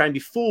need to try and be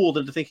fooled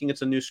into thinking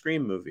it's a new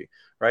Scream movie,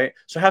 right?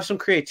 So have some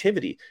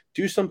creativity,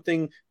 do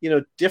something,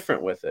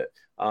 different with it.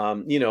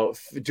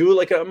 Do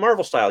like a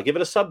Marvel style, give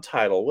it a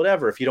subtitle,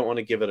 whatever, if you don't want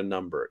to give it a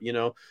number,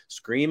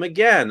 Scream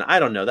again. I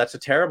don't know. That's a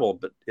terrible,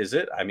 but is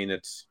it? I mean,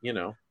 it's,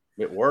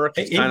 it works.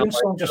 It's even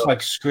something just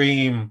like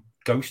Scream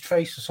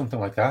Ghostface or something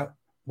like that.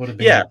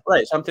 Yeah,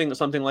 right. Something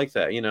like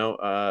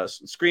that.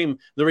 Scream.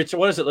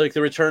 What is it like?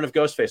 The Return of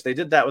Ghostface. They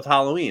did that with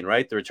Halloween,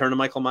 right? The Return of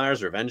Michael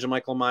Myers, Revenge of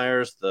Michael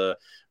Myers, the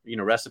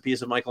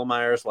Recipes of Michael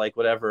Myers, like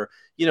whatever.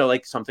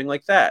 Like something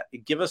like that.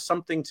 Give us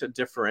something to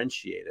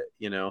differentiate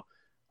it.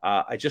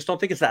 I just don't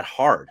think it's that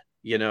hard.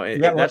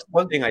 That's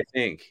one thing I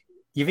think.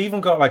 You've even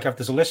got like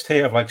there's a list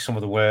here of like some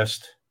of the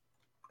worst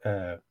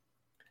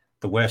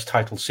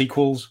titled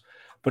sequels,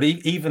 but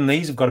even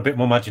these have got a bit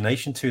more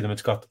imagination to them.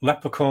 It's got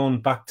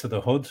Leprechaun Back to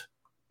the Hood.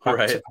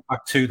 Back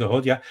to the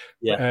Hood, yeah.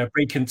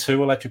 Breaking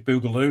 2, Electric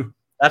Boogaloo.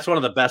 That's one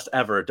of the best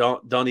ever.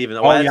 Don't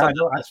even.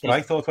 That's what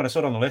I thought when I saw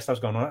it on the list. I was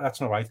going, that's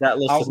not right. That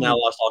list has now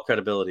lost all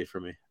credibility for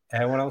me.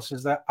 What else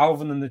is that?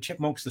 Alvin and the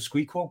Chipmunks, the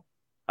Squeakquel.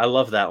 I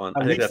love that one.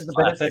 I think that's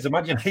there's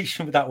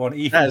imagination with that one.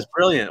 That is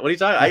brilliant. What are you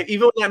talking?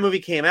 Even when that movie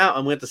came out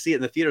and went to see it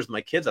in the theaters with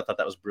my kids, I thought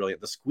that was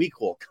brilliant. The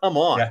Squeakquel. Come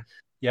on.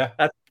 Yeah.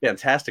 That's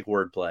fantastic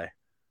wordplay.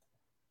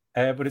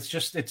 But it's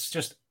just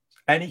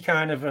any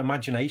kind of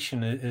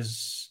imagination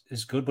is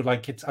good, but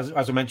like it's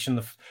as I mentioned,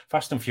 the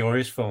Fast and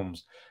Furious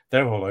films,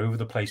 they're all over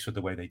the place with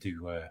the way they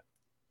do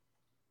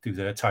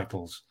their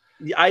titles.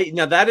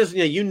 Now that is,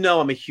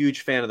 I'm a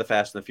huge fan of the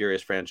Fast and the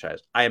Furious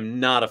franchise. I am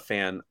not a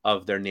fan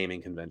of their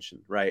naming convention,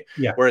 right?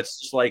 Yeah. Where it's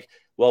just like,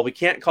 well, we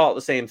can't call it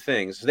the same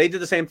thing. So they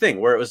did the same thing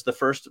where it was the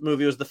first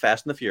movie was the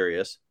Fast and the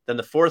Furious, then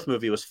the fourth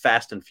movie was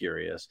Fast and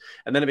Furious,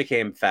 and then it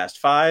became Fast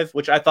 5,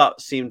 which I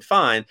thought seemed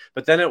fine,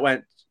 but then it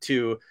went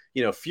to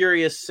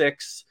Furious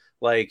 6,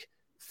 like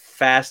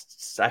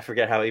Fast, I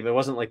forget how, even it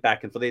wasn't like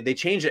back and forth. They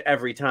change it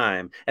every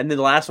time, and then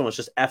the last one was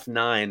just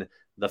F9,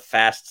 the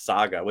Fast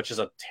Saga, which is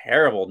a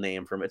terrible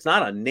name for it's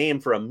not a name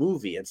for a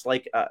movie. It's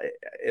like a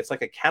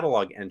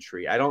catalog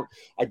entry. I don't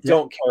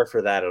care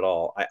for that at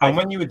all.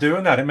 When you were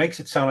doing that, it makes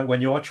it sound like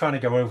when you're trying to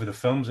go over the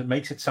films, it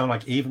makes it sound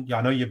like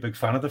I know you're a big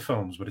fan of the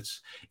films, but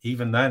it's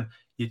even then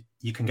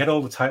you can get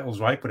all the titles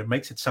right, but it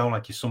makes it sound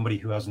like you're somebody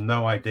who has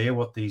no idea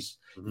what these.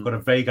 You've got a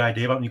vague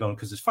idea about them. You're going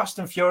because there's Fast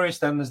and Furious,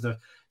 then there's the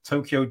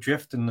Tokyo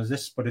Drift, and there's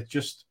this, but it's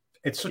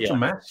such a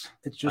mess.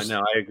 It's just. I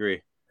know. I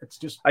agree. It's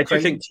just. I do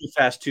think Too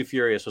Fast, Too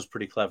Furious was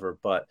pretty clever,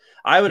 but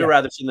I would have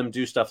rather seen them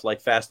do stuff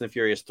like Fast and the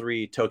Furious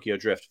 3, Tokyo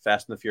Drift,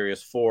 Fast and the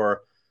Furious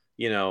 4,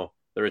 the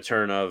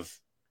return of,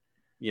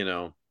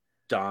 Dom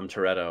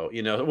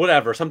Toretto,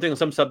 whatever,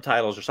 some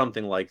subtitles or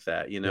something like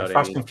that.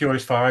 Fast and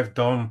Furious 5,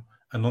 Dom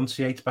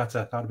enunciates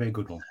better. That'd be a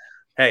good one.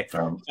 Hey,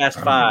 Fast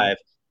 5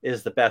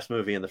 is the best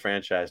movie in the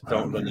franchise.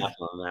 Don't go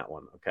knocking on that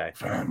one, okay?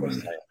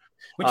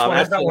 Which one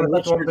is that one?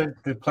 That's one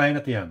they're playing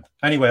at the end.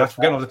 Anyway, let's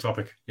forget on the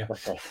topic. Yeah.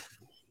 Okay.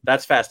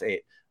 That's Fast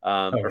 8,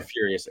 or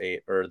Furious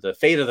 8, or the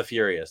Fate of the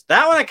Furious.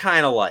 That one I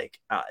kind of like.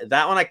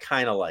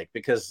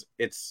 Because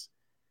it's,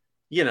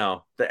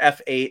 the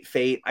F8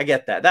 Fate. I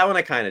get that. That one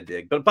I kind of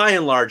dig. But by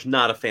and large,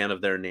 not a fan of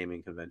their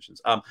naming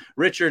conventions.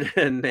 Richard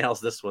nails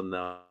this one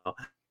though.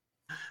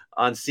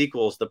 On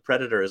sequels, The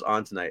Predator is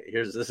on tonight.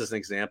 This is an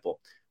example.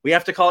 We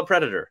have to call it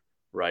Predator,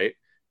 right?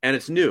 And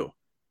it's new,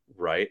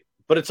 right?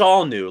 But it's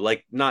all new,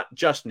 like not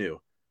just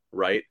new,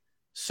 right?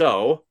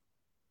 So,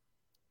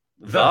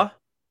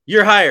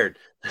 you're hired.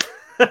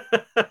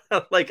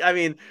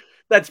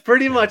 That's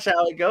pretty much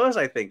how it goes,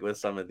 I think, with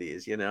some of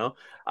these, And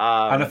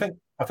I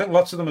think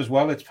lots of them as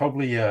well. It's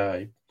probably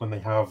when they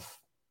have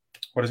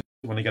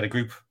when they get a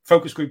group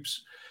focus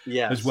groups.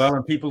 Yes. As well,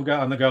 and people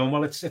go and they're going,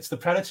 well, it's the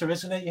Predator,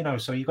 isn't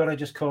it? So you got to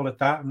just call it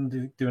that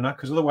and doing that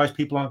because otherwise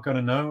people aren't going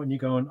to know. And you're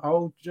going,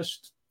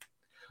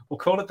 we'll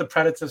call it the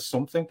Predator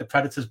something. The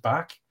Predator's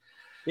back.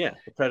 Yeah,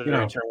 the Predator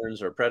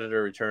returns, or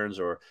Predator returns,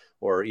 or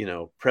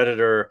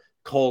Predator :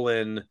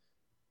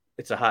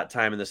 It's a Hot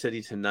Time in the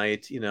City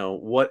Tonight.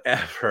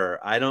 Whatever.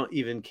 I don't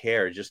even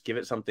care. Just give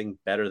it something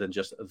better than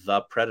just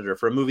The Predator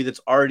for a movie that's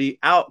already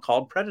out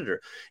called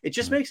Predator. It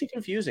just makes it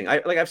confusing.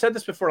 I've said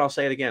this before and I'll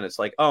say it again. It's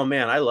like, oh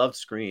man, I loved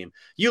Scream.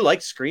 You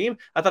liked Scream?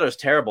 I thought it was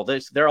terrible.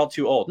 They're all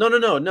too old.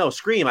 No.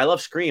 Scream. I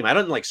love Scream. I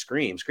didn't like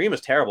Scream. Scream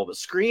is terrible, but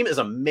Scream is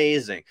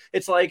amazing.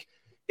 It's like,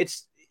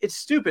 it's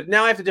stupid.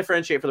 Now I have to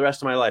differentiate for the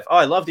rest of my life. Oh,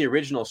 I love the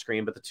original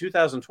Scream, but the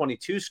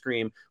 2022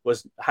 Scream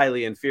was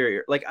highly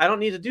inferior. Like, I don't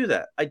need to do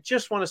that. I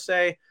just want to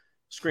say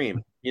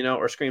Scream,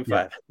 or Scream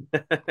 5.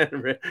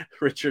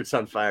 Richard's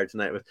on fire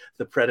tonight with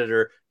The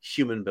Predator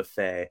Human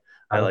Buffet.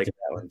 I like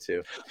that one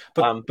too.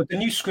 But the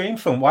new Scream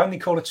film, why don't they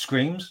call it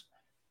Screams?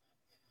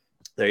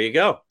 There you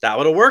go. That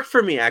would have worked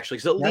for me, actually,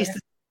 because at least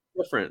it's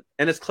different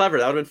and it's clever.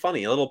 That would have been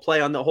funny. A little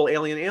play on the whole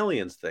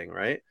aliens thing,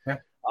 right? Yeah.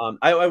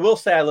 I will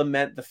say I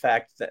lament the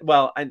fact that,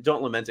 well, I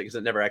don't lament it because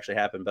it never actually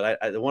happened, but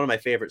one of my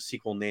favorite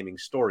sequel naming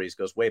stories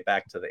goes way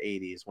back to the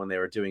 80s when they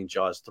were doing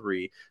Jaws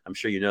 3. I'm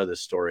sure you know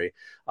this story.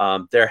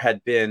 There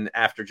had been,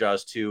 after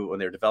Jaws 2, when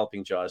they were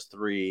developing Jaws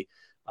 3,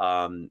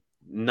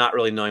 not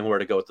really knowing where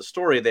to go with the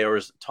story, there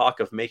was talk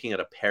of making it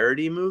a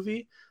parody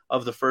movie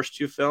of the first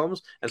two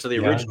films. And so the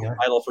original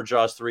title for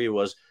Jaws 3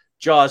 was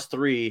Jaws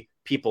 3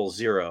 People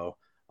Zero.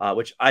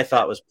 Which I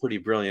thought was pretty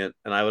brilliant,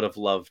 and I would have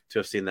loved to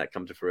have seen that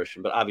come to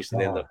fruition. But obviously,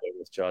 they ended up going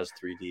with Jaws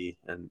 3D,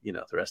 and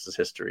the rest is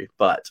history.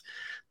 But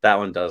that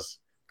one does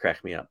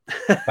crack me up.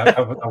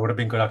 that would have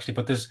been good, actually.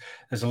 But there's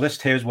a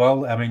list here as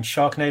well. I mean,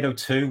 Sharknado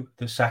 2,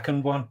 the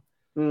second one.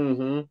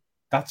 Mm-hmm.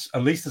 That's,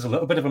 at least there's a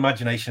little bit of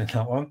imagination in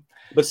that one.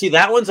 But see,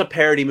 that one's a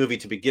parody movie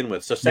to begin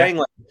with. So saying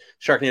like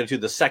Sharknado 2,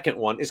 the second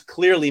one, is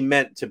clearly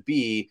meant to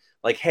be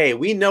like, hey,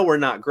 we know we're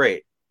not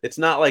great. It's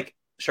not like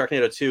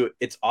Sharknado 2,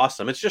 it's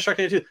awesome. It's just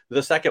Sharknado 2,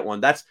 the second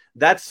one. That's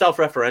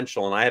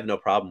self-referential, and I have no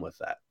problem with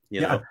that.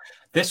 You know?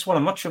 This one,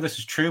 I'm not sure this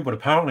is true, but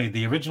apparently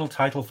the original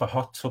title for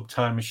Hot Tub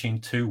Time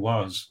Machine 2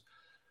 was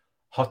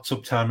Hot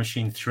Tub Time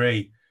Machine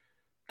 3,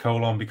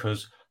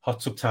 because Hot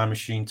Tub Time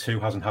Machine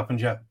 2 hasn't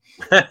happened yet.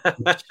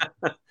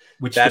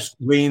 Which just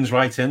leans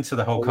right into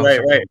the whole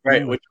concept.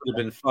 Right. Which would have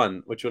been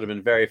fun. Which would have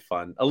been very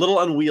fun. A little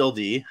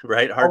unwieldy,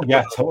 right? Hard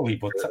to totally.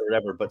 But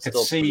whatever. But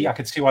I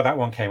could see why that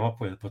one came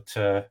up with.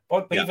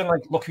 But even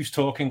like Look Who's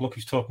Talking, Look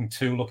Who's Talking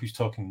 2, Look Who's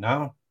Talking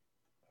Now.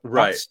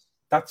 Right.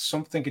 That's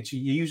something. It's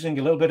using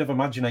a little bit of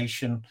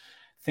imagination,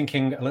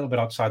 thinking a little bit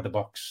outside the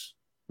box.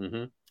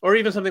 Mm-hmm. Or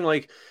even something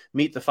like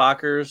Meet the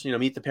Fockers,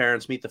 Meet the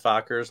Parents, Meet the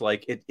Fockers.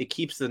 Like it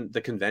keeps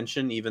the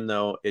convention, even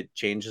though it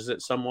changes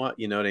it somewhat.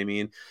 You know what I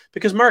mean?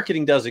 Because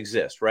marketing does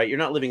exist, right? You're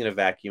not living in a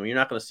vacuum. You're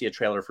not going to see a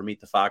trailer for Meet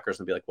the Fockers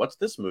and be like, what's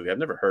this movie? I've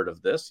never heard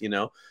of this,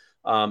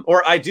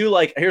 Or I do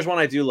like, here's one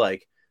I do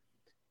like.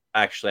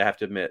 Actually, I have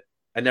to admit,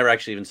 I never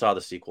actually even saw the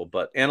sequel,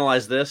 but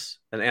Analyze This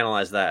and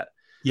Analyze That.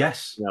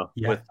 Yes.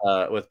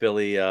 With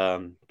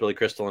Billy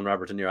Crystal and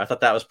Robert De Niro. I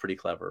thought that was pretty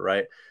clever,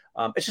 right?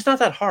 It's just not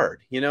that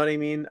hard, you know what I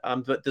mean?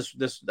 But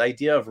this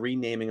idea of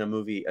renaming a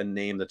movie a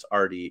name that's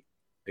already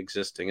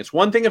existing. It's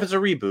one thing if it's a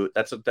reboot.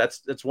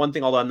 That's one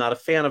thing, although I'm not a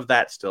fan of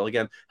that still.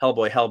 Again,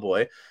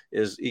 Hellboy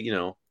is,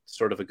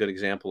 sort of a good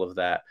example of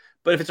that.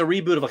 But if it's a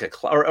reboot of like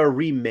a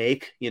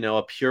remake,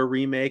 a pure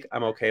remake,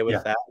 I'm okay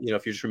with that.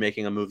 If you're just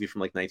remaking a movie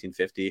from like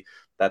 1950,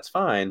 that's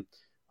fine.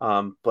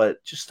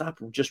 But just stop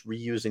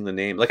reusing the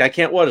name. Like, I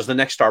can't, what is the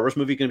next Star Wars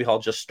movie going to be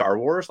called just Star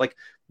Wars? Like,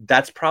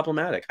 that's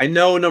problematic. I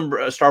know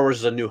Star Wars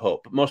is A New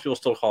Hope, but most people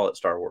still call it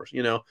Star Wars,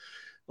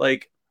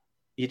 like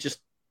you just,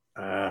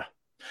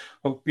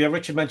 Well, yeah,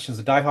 Richard mentions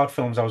the Die Hard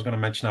films. I was going to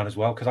mention that as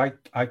well, because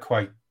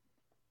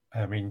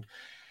I mean,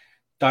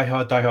 Die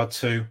Hard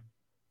 2,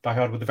 Die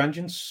Hard with a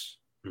Vengeance.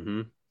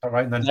 Mm-hmm. All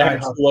right, and then Die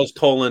Hard was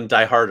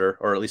Die Harder,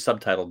 or at least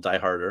subtitled Die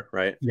Harder,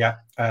 right? Yeah,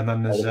 and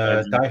then there's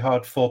Die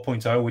Hard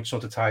 4.0, which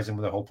sort of ties in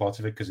with the whole plot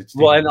of it, because it's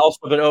and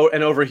also,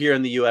 and over here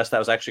in the US, that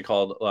was actually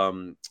called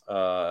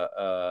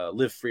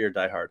Live Free or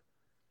Die Hard.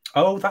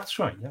 Oh, that's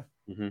right. Yeah,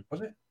 mm-hmm. Was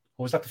it?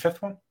 Or was that the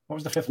fifth one? What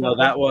was the fifth one? No,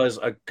 that was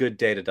A Good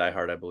Day to Die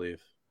Hard, I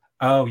believe.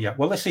 Oh yeah.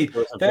 Well, let's see.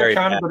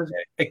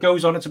 It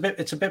goes on. It's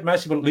a bit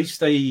messy, but at least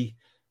they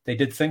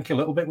did think a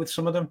little bit with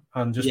some of them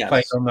and just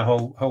played on the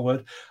whole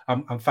word.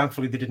 And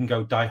thankfully they didn't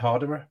go Die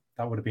Harder.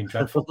 That would have been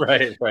dreadful.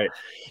 Right.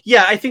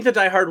 Yeah, I think the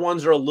Die Hard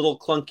ones are a little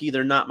clunky.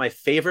 They're not my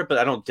favorite, but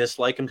I don't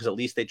dislike them because at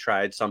least they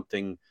tried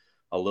something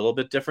a little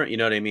bit different. You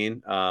know what I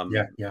mean?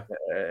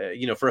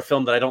 For a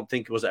film that I don't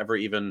think was ever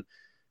even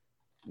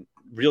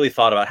really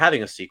thought about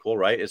having a sequel,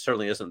 right? It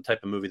certainly isn't the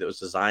type of movie that was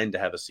designed to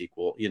have a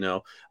sequel,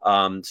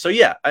 So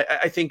yeah,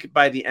 I think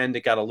by the end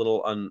it got a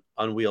little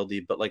unwieldy,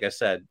 but like I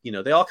said,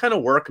 they all kind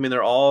of work. I mean,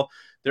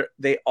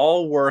 they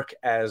all work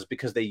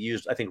because they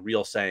used, I think,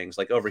 real sayings.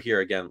 Like over here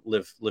again,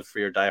 live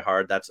free or die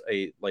hard. That's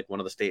one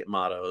of the state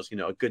mottos.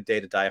 A good day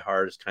to die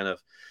hard is kind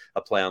of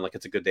a play on like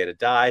it's a good day to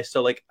die.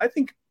 So like I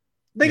think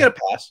they get a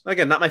pass.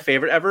 Again, not my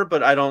favorite ever,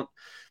 but I don't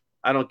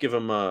give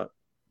them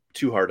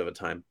too hard of a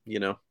time,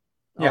 Yeah.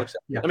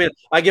 I mean,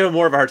 I give him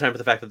more of a hard time for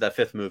the fact that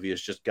fifth movie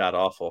is just god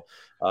awful.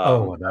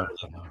 No.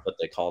 But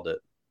they called it.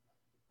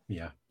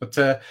 Yeah, but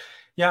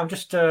I'm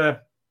just and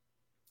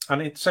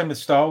it's same with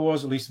Star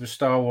Wars. At least with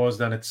Star Wars,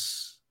 then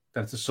it's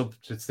got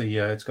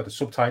the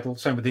subtitle.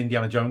 Same with the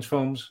Indiana Jones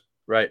films,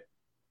 right?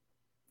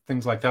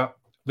 Things like that,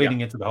 leading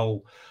into the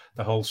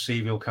whole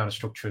serial kind of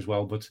structure as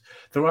well. But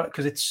there are,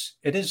 because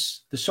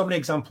there's so many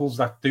examples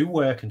that do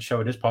work and show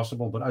it is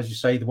possible. But as you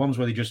say, the ones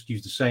where they just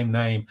use the same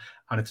name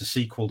and it's a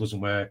sequel doesn't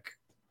work.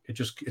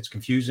 It's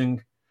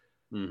confusing.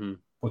 Mm-hmm.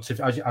 But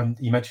and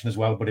you mentioned as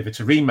well, but if it's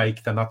a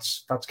remake, then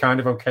that's kind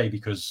of okay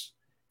because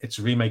it's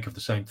a remake of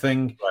the same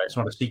thing. Right. It's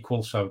not a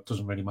sequel, so it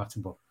doesn't really matter.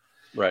 But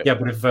right, yeah.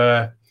 But if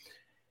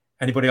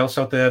anybody else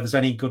out there's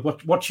any good,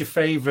 what's your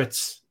favorite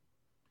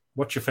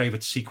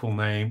sequel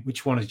name?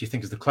 Which one do you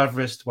think is the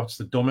cleverest? What's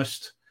the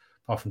dumbest?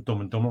 Apart from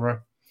Dumb and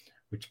Dumberer,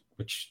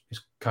 which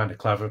is kind of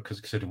clever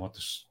because considering what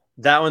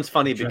That one's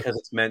funny because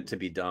it's meant to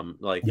be dumb.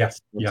 Like Yeah,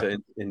 it's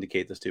meant to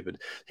indicate the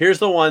stupid. Here's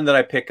the one that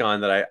I pick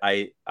on that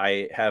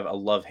I have a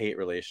love-hate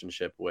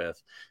relationship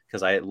with,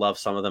 because I love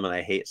some of them and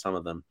I hate some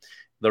of them.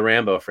 The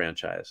Rambo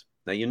franchise.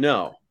 Now you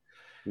know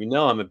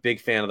I'm a big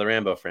fan of the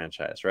Rambo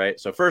franchise, right?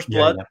 So First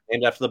Blood,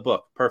 named after the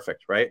book.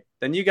 Perfect, right?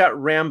 Then you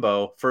got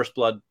Rambo, First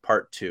Blood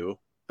Part 2,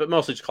 but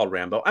mostly just called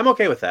Rambo. I'm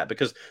okay with that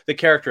because the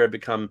character had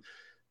become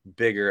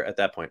bigger at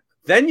that point.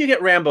 Then you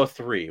get Rambo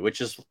 3,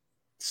 which is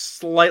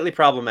slightly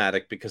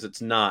problematic because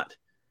it's not,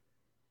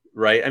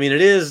 right? I mean,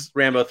 it is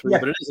Rambo 3,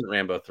 but it isn't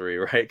Rambo 3,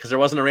 right? Because there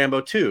wasn't a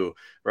Rambo 2,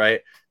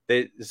 right?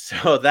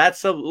 So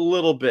that's a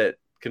little bit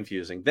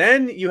confusing.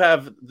 Then you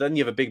have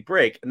a big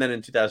break, and then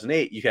in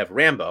 2008 you have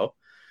Rambo,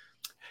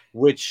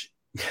 which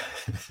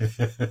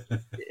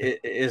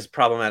is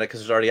problematic because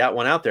there's already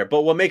one out there.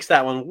 But what makes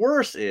that one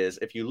worse is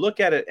if you look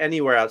at it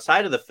anywhere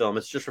outside of the film,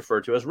 it's just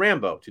referred to as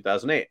Rambo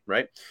 2008,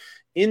 right?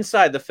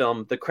 Inside the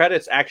film, the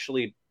credits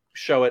actually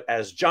show it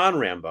as John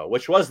Rambo,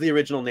 which was the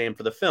original name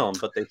for the film,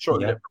 but they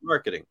shortened it for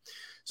marketing.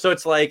 So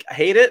it's like, I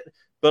hate it,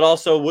 but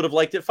also would have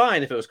liked it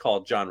fine if it was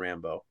called John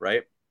Rambo,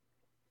 right?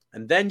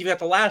 And then you got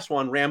the last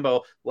one,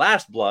 Rambo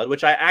Last Blood,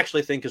 which I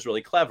actually think is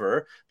really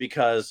clever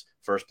because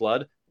First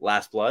Blood,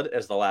 Last Blood,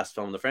 as the last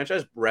film in the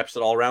franchise, reps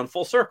it all around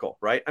full circle,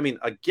 right? I mean,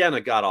 again, a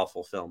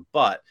god-awful film,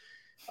 but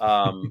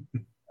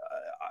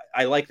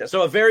I like that.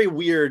 So a very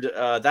weird,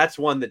 that's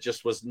one that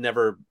just was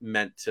never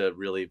meant to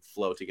really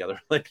flow together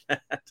like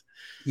that.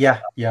 Yeah,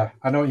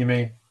 I know what you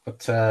mean.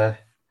 But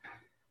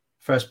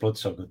First Blood's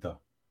so good, though.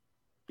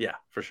 Yeah,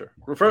 for sure.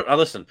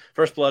 Listen,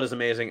 First Blood is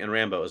amazing, and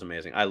Rambo is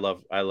amazing. I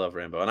love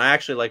Rambo, and I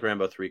actually like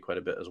Rambo 3 quite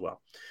a bit as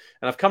well.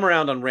 And I've come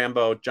around on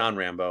Rambo, John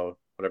Rambo,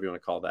 whatever you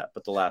want to call that,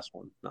 but the last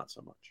one, not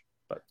so much.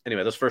 But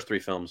anyway, those first 3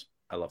 films,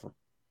 I love them.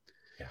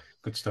 Yeah,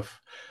 good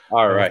stuff.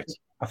 All right.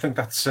 I think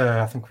that's.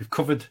 I think we've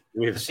covered.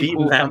 We've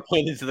beaten that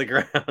point into the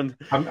ground.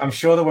 I'm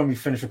sure that when we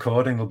finish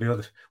recording,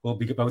 we'll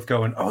be both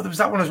going, "Oh, there was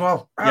that one as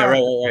well." Yeah,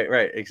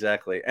 right,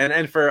 exactly.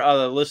 And for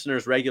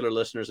listeners, regular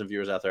listeners and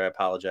viewers out there, I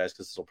apologize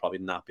because this will probably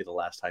not be the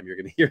last time you're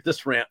going to hear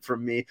this rant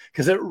from me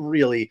because it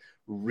really,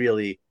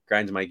 really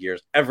grinds my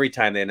gears every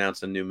time they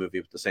announce a new movie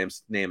with the same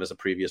name as a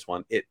previous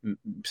one. It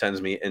sends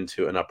me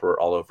into an uproar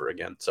all over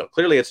again. So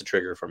clearly, it's a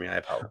trigger for me. I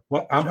apologize.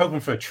 Well, I'm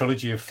hoping for a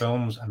trilogy of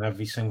films, and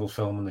every single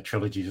film in the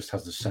trilogy just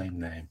has the same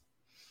name.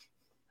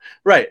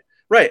 Right,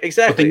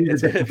 exactly.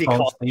 These are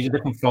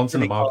different fonts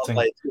in the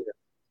marketing.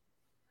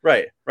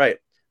 Right.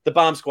 The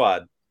Bomb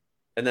Squad,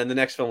 and then the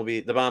next film will be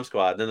The Bomb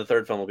Squad, and then the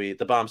third film will be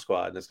The Bomb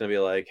Squad, and it's going to be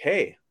like,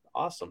 hey,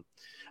 awesome.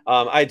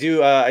 I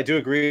do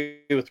agree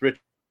with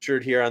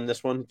Richard here on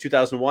this one.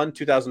 2001,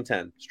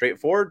 2010,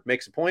 straightforward,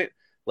 makes a point,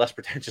 less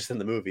pretentious than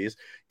the movies,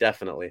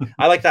 definitely.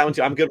 I like that one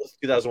too. I'm good with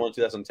 2001,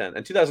 2010,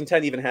 and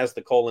 2010 even has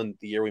the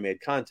year we made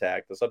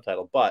contact, the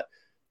subtitle. But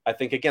I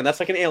think again,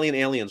 that's like an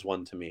Aliens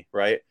one to me,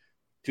 right?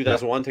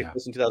 2001 takes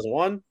place in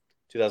 2001,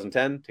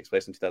 2010 takes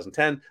place in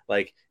 2010.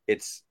 Like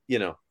it's,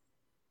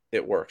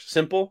 it works.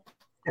 Simple.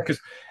 Because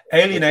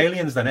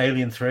Aliens, then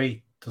Alien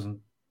 3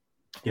 doesn't.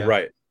 Yeah.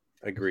 Right.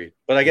 Agreed.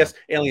 But I guess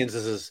Aliens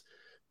is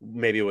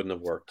maybe it wouldn't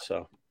have worked.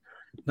 So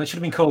that should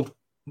have been called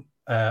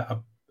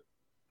Less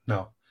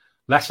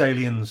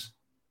Aliens.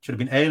 Should have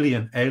been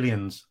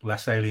Aliens,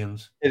 Less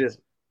Aliens. It is.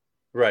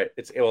 Right.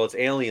 It's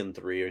Alien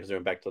 3 because they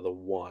went back to the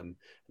 1 and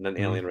then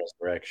Alien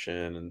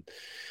Resurrection and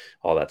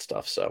all that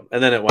stuff. So,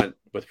 and then it went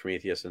with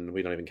Prometheus and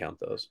we don't even count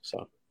those.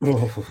 So,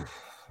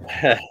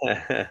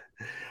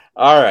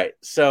 all right.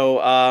 So,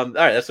 all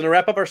right, that's going to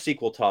wrap up our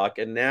sequel talk.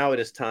 And now it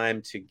is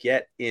time to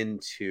get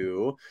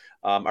into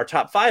our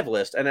top 5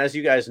 list. And as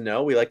you guys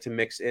know, we like to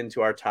mix into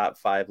our top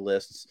 5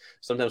 lists.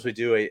 Sometimes we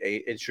do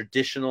a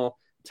traditional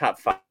top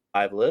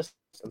 5 list.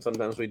 And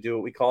sometimes we do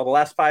what we call the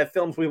last 5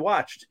 films we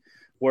watched,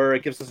 where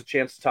it gives us a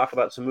chance to talk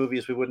about some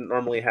movies we wouldn't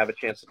normally have a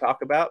chance to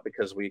talk about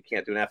because we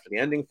can't do an after the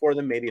ending for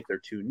them. Maybe if they're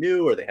too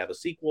new or they have a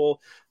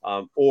sequel,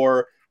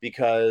 or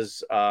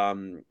because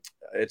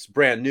it's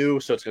brand new.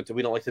 So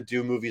we don't like to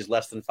do movies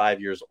less than 5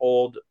 years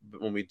old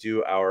when we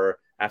do our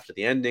after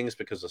the endings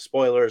because of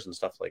spoilers and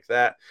stuff like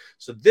that.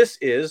 So this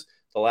is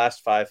the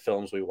last 5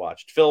 films we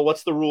watched. Phil,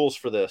 what's the rules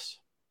for this?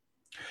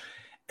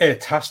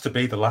 It has to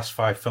be the last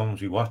 5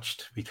 films we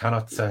watched. We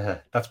cannot.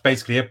 That's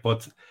basically it.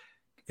 But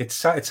it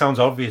sounds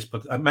obvious,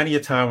 but many a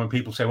time when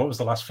people say, what was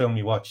the last film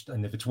you watched?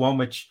 And if it's one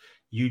which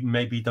you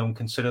maybe don't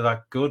consider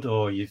that good,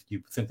 or you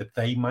think that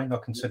they might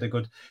not consider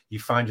good, you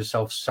find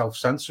yourself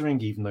self-censoring,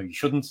 even though you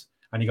shouldn't.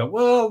 And you go,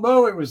 well,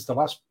 no, it was it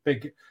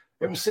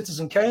was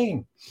Citizen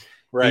Kane.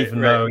 Right.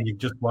 Even though you've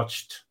just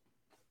watched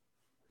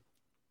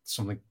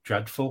something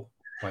dreadful.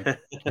 Like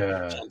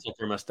John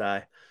Tucker Must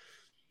Die.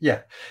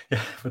 Yeah.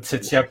 But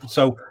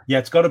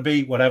it's got to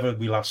be whatever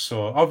we last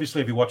saw.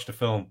 Obviously, if you watched a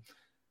film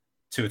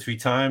 2 or 3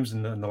 times,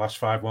 and the last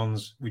 5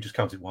 ones we just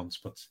counted once.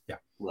 But yeah,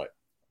 right.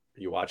 Are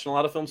you watching a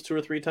lot of films 2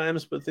 or 3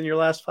 times within your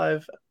last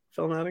 5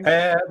 film outings?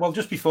 Well,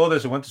 just before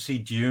this, I went to see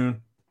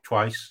Dune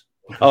twice.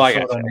 Oh, I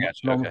got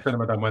you. Okay.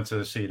 Cinema, then went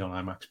to see it on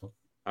IMAX. But...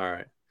 All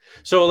right.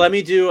 So let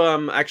me do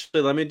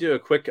let me do a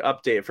quick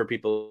update for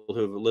people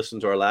who've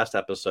listened to our last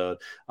episode.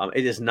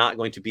 It is not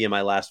going to be in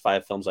my last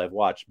 5 films I've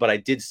watched, but I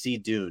did see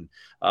Dune.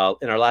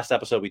 In our last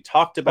episode, we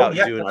talked about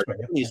Dune, our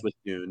journeys with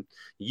Dune.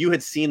 You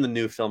had seen the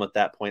new film at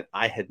that point.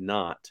 I had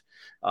not.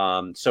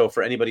 So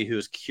for anybody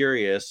who's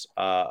curious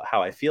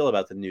how I feel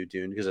about the new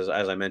Dune, because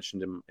as I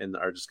mentioned in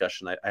our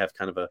discussion, I have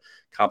kind of a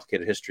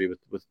complicated history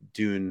with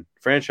Dune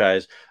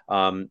franchise.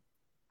 I'm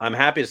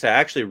happy to say I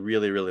actually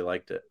really, really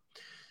liked it.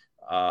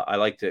 I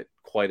liked it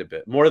quite a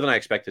bit, more than I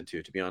expected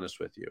to be honest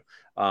with you.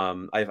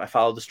 I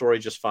followed the story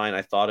just fine.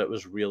 I thought it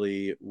was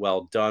really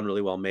well done,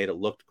 really well made. It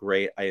looked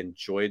great. I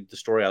enjoyed the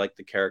story. I liked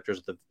the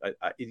characters.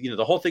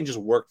 The whole thing just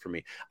worked for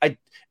me.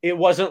 It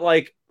wasn't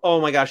like, oh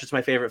my gosh, it's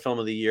my favorite film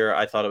of the year.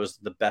 I thought it was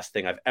the best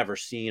thing I've ever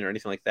seen or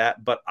anything like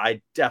that, but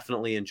I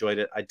definitely enjoyed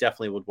it. I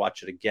definitely would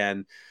watch it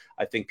again.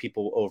 I think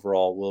people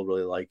overall will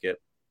really like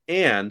it.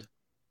 And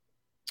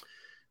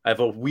I have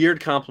a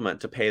weird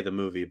compliment to pay the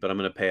movie, but I'm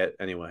going to pay it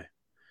anyway.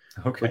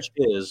 Okay. Which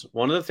is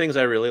one of the things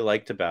I really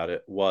liked about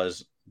it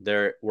was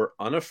they were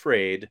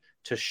unafraid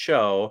to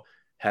show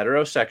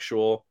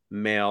heterosexual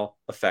male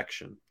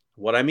affection.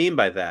 What I mean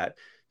by that,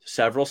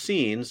 several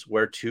scenes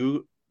where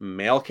 2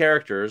 male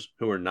characters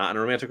who are not in a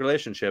romantic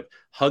relationship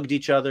hugged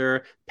each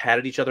other,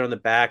 patted each other on the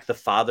back. The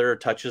father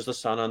touches the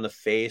son on the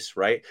face,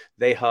 right?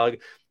 They hug.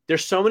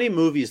 There's so many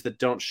movies that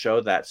don't show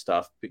that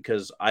stuff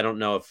because I don't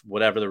know if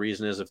whatever the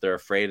reason is, if they're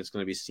afraid it's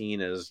going to be seen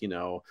as,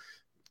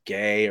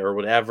 gay or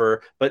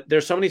whatever, but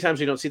there's so many times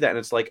you don't see that, and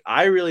it's like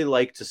I really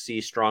like to see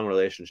strong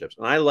relationships,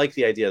 and I like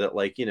the idea that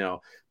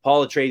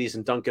Paul Atreides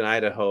and Duncan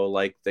Idaho,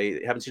 like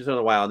they haven't seen each other in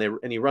a while,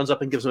 and he runs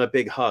up and gives him a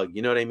big hug.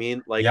 You know what I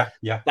mean? Like,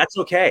 yeah, that's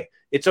okay.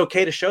 It's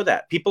okay to show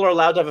that people are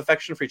allowed to have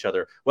affection for each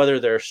other, whether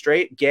they're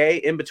straight, gay,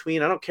 in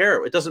between. I don't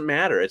care. It doesn't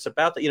matter. It's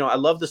about that. I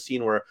love the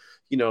scene where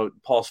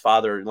Paul's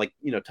father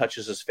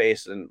touches his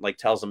face and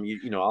tells him,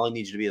 all I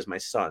need you to be is my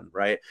son,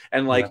 right?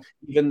 And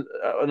even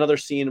another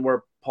scene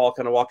where Paul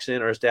kind of walks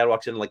in, or his dad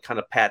walks in, and kind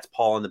of pats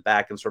Paul on the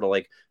back and sort of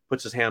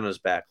puts his hand on his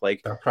back,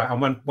 that's right.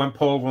 And when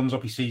Paul runs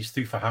up, he sees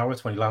Thufir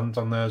Hawat when he lands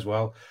on there as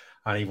well,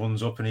 and he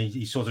runs up and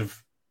he sort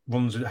of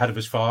runs ahead of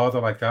his father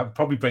like that,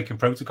 probably breaking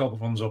protocol,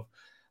 but runs up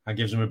and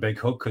gives him a big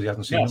hug because he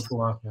hasn't seen him for a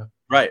while.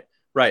 Yeah,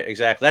 right,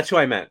 exactly. That's who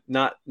I meant,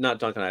 not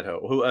Duncan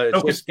Idaho. Who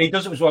he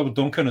does it as well with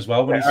Duncan as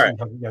well. When so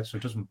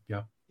it doesn't.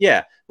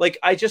 Yeah.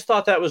 I just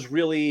thought that was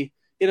really,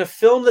 in a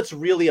film that's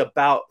really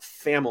about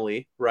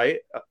family, right?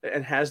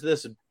 And has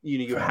this,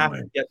 you have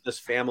to get this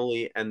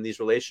family and these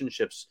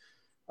relationships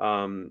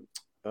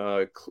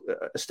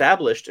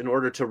established in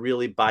order to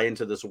really buy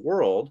into this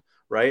world,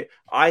 right?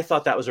 I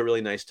thought that was a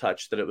really nice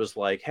touch, that it was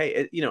like,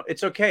 hey,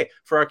 it's okay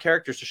for our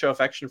characters to show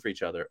affection for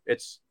each other.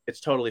 It's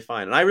totally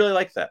fine. And I really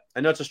like that.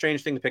 I know it's a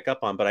strange thing to pick up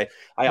on, but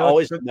I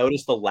always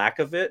noticed the lack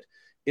of it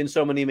in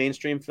so many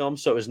mainstream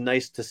films. So it was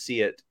nice to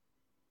see it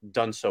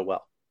done so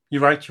well.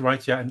 You're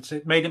right. Yeah. And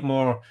it made it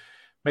more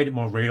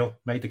real,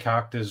 made the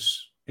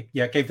characters,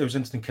 gave those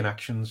instant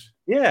connections.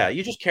 Yeah,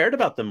 you just cared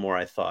about them more,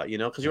 I thought,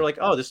 because you're like,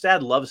 oh, this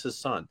dad loves his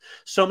son.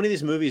 So many of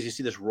these movies, you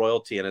see this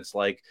royalty, and it's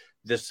like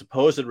this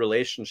supposed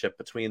relationship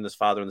between this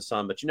father and the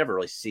son, but you never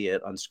really see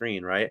it on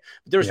screen, right?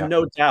 But there's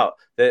no doubt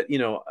that,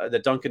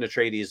 that Duncan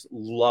Atreides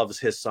loves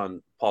his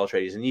son, Paul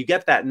Atreides. And you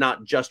get that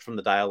not just from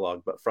the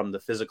dialogue, but from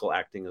the physical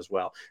acting as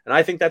well. And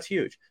I think that's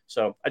huge.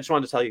 So I just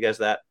wanted to tell you guys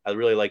that. I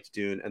really liked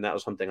Dune, and that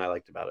was something I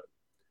liked about it.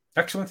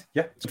 Excellent.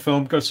 Yeah, it's a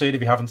film. Go see it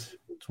if you haven't.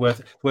 It's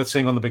worth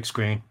seeing on the big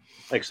screen.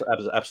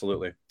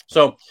 Absolutely.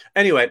 So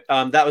anyway,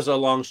 that was a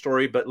long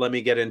story, but let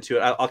me get into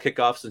it. I'll kick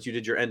off since you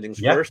did your endings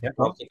first.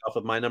 I'll kick off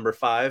with my number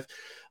 5.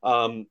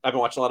 I've been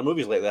watching a lot of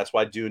movies lately. That's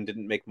why Dune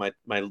didn't make my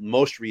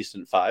most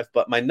recent 5.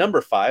 But my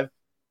number 5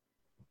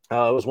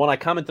 was one I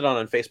commented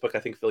on Facebook. I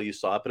think, Phil, you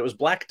saw it, but it was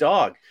Black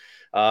Dog.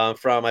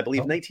 From, I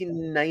believe,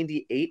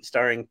 1998,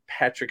 starring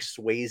Patrick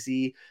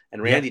Swayze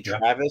and Randy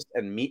Travis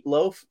and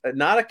Meatloaf.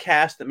 Not a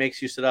cast that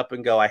makes you sit up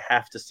and go, I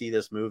have to see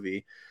this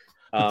movie.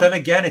 But then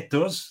again, it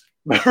does.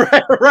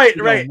 Right.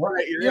 You're right.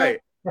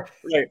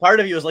 Right. Part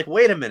of you is like,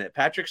 wait a minute,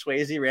 Patrick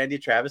Swayze, Randy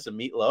Travis, and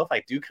Meatloaf.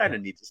 I do kind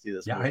of need to see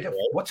this movie. I know. Right?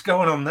 What's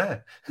going on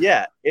there?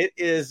 Yeah, it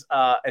is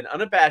an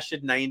unabashed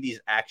 90s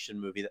action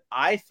movie that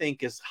I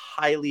think is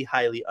highly,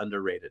 highly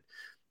underrated.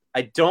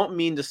 I don't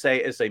mean to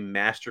say it's a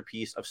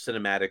masterpiece of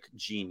cinematic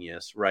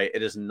genius, right?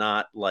 It is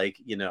not like,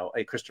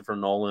 a Christopher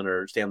Nolan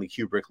or Stanley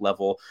Kubrick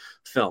level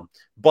film.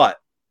 But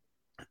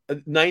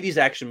 90s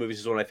action movies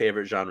is one of my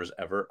favorite genres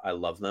ever. I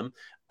love them.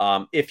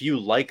 If you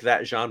like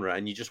that genre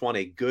and you just want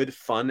a good,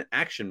 fun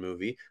action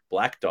movie,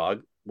 Black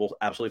Dog will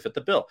absolutely fit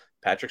the bill.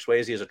 Patrick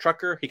Swayze is a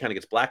trucker. He kind of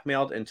gets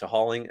blackmailed into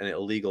hauling an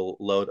illegal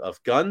load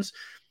of guns.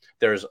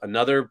 There's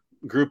another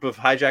group of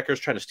hijackers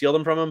trying to steal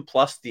them from him,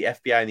 plus the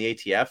FBI and the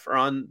ATF are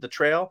on the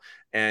trail,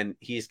 and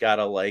he's got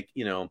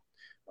to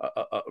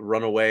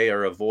run away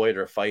or avoid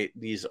or fight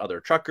these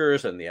other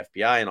truckers and the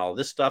FBI and all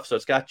this stuff. So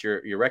it's got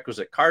your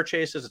requisite car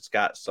chases. It's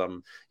got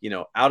some,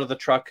 out of the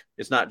truck.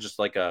 It's not just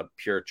like a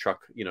pure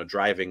truck,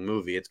 driving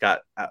movie. It's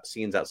got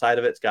scenes outside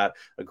of it. It's got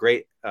a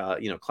great,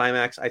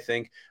 climax, I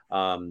think.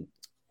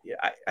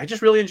 I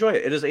just really enjoy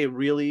it. It is a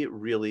really,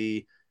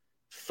 really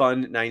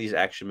fun 90s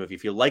action movie.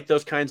 If you like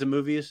those kinds of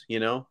movies,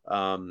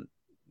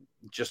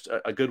 just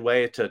a good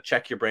way to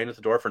check your brain at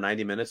the door for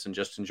 90 minutes and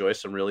just enjoy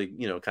some really,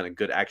 kind of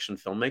good action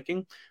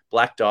filmmaking.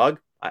 Black Dog,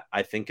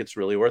 I think it's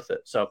really worth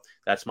it. So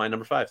that's my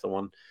number 5, the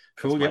one.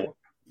 Cool.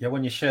 Yeah.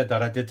 When you shared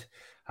that,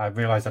 I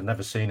realized I'd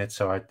never seen it.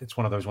 So it's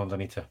one of those ones I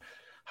need to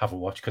have a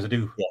watch, because I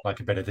do like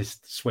a bit of this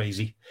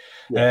Swayze.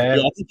 I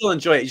think you'll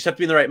enjoy it. You just have to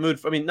be in the right mood.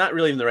 Not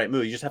really in the right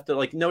mood. You just have to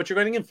know what you're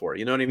going in for.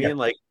 You know what I mean?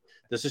 Yeah.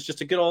 This is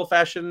just a good old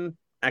fashioned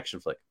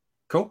action flick.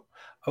 Cool.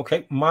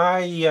 Okay.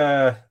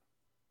 My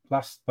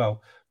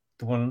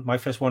my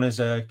first one is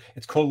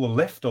it's called The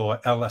Lift, or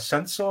El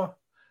Ascensor.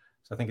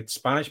 So I think it's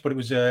Spanish, but it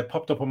was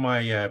popped up on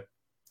my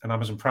on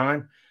Amazon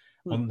Prime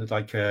on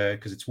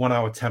because it's 1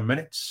 hour 10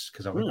 minutes,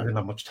 because I didn't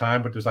have much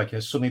time, but it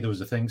was suddenly there was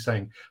a thing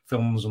saying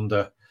films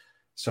under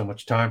so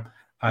much time,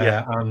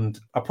 and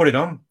I put it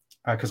on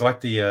because I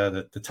like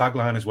the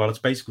tagline as well. It's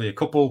basically a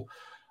couple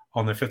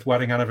on their 5th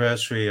wedding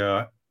anniversary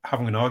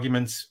having an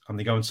argument, and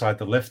they go inside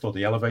the lift or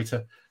the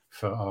elevator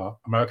for our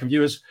American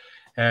viewers,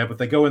 but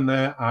they go in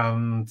there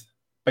and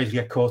basically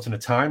get caught in a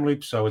time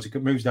loop. So as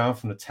it moves down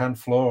from the 10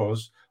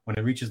 floors, when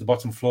it reaches the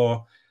bottom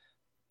floor,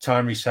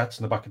 time resets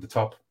in the back at the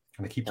top,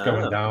 and it keeps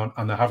going down,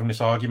 and they're having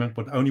this argument,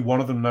 but only one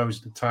of them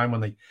knows the time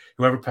when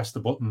whoever pressed the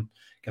button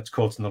gets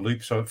caught in the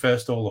loop. So at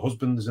first, all the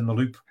husband is in the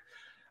loop,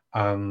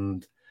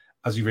 and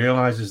as he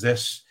realizes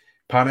this,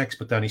 panics,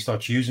 but then he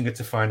starts using it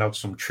to find out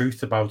some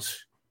truth about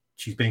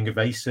she's being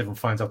evasive, and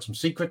finds out some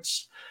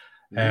secrets.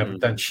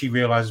 But then she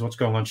realizes what's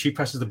going on. She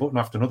presses the button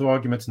after another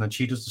argument, and then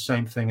she does the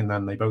same thing, and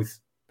then they both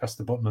press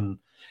the button.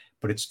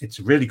 But it's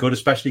really good,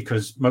 especially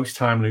because most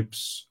time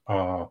loops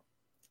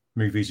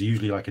movies are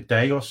usually like a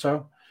day or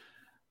so.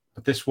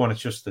 But this one,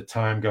 it's just the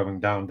time going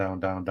down, down,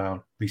 down,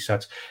 down,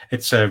 resets.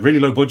 It's a really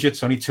low budget.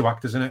 It's only 2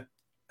 actors in it,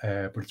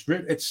 but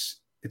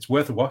it's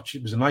worth a watch.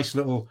 It was a nice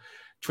little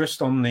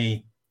twist on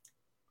the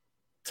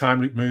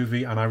time loop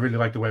movie, and I really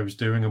like the way it was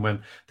doing. And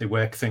when they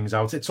work things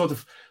out, it sort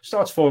of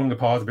starts falling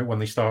apart a bit when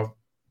they start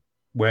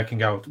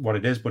working out what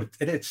it is, but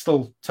it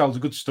still tells a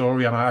good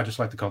story, and I just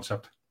like the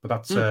concept. But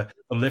that's The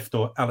Lift,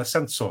 or El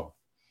Ascensor.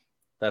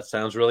 That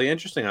sounds really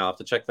interesting. I'll have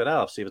to check that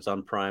out. See if it's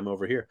on Prime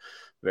over here.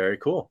 Very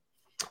cool.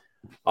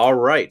 All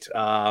right.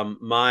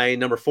 My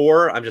number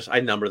 4, I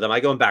number them. I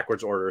go in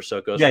backwards order, so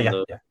it goes from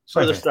the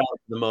furthest out to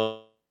the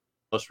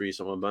most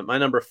recent one. But my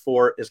number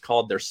 4 is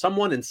called There's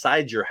Someone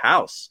Inside Your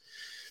House.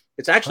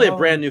 It's actually a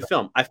brand new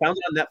film. I found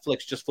it on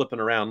Netflix just flipping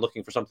around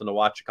looking for something to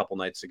watch a couple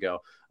nights ago.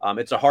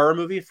 It's a horror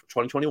movie for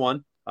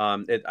 2021.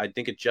 I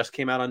think it just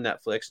came out on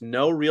Netflix.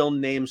 No real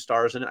name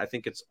stars in it. I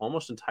think it's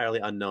almost entirely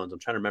unknowns. I'm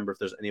trying to remember if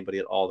there's anybody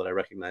at all that I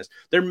recognize.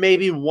 There may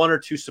be 1 or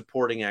 2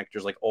 supporting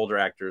actors, like older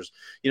actors.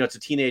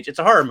 It's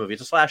a horror movie.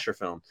 It's a slasher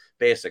film,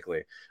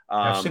 basically.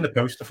 I've seen the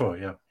poster for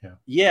it. Yeah.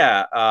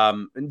 Yeah.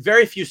 And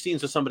very few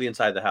scenes with somebody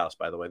inside the house,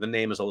 by the way. The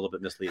name is a little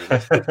bit misleading.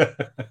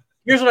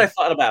 Here's what I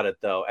thought about it,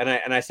 though,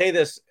 and I say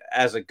this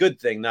as a good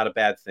thing, not a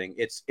bad thing.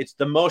 It's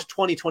the most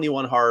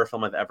 2021 horror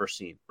film I've ever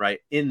seen, right?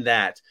 In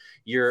that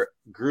your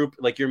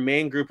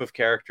main group of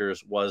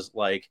characters was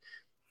like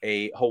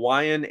a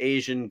Hawaiian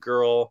Asian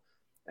girl,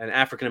 an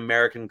African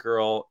American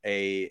girl,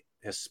 a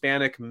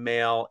Hispanic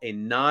male, a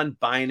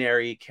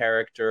non-binary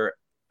character,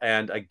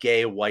 and a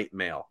gay white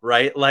male,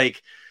 right?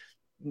 Like,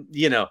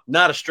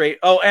 not a straight,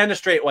 and a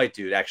straight white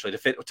dude, actually,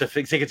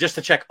 just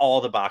to check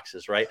all the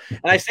boxes, right?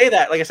 And I say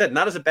that, like I said,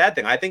 not as a bad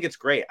thing. I think it's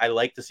great. I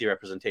like to see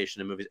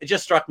representation in movies. It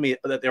just struck me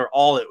that they were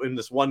all in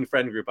this one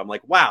friend group. I'm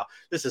like, wow,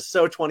 this is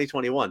so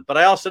 2021. But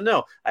I also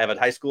know I have a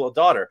high school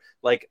daughter.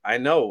 Like, I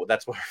know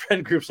that's what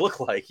friend groups look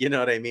like. You know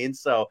what I mean?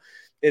 So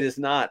it is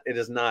not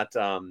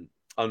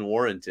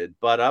unwarranted.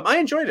 But I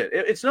enjoyed it.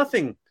 It's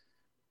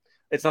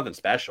nothing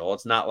special.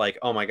 It's not like,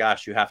 oh my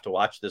gosh, you have to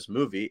watch this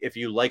movie. If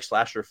you like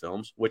slasher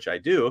films, which I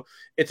do,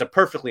 it's a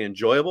perfectly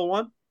enjoyable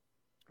one.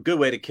 Good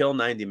way to kill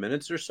 90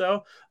 minutes or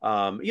so.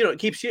 I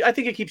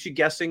think it keeps you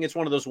guessing. It's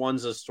one of those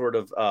ones as sort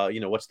of,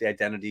 what's the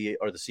identity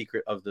or the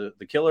secret of the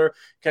killer.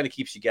 Kind of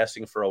keeps you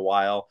guessing for a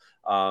while.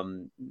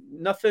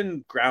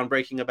 Nothing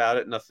groundbreaking about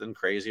it, nothing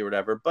crazy or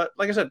whatever. But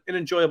like I said,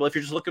 enjoyable. If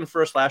you're just looking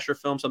for a slasher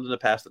film, something to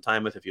pass the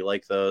time with, if you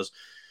like those,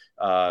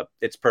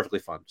 it's perfectly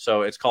fun.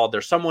 So it's called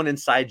There's Someone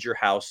Inside Your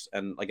House.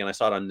 And again, I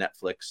saw it on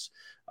Netflix.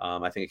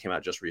 I think it came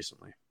out just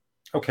recently.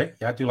 Okay.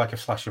 Yeah, I do like a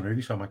slasher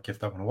movie, so I might give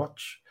that one a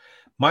watch.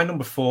 My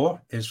number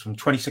 4 is from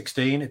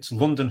 2016. It's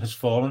London Has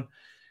Fallen.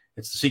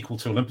 It's the sequel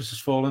to Olympus Has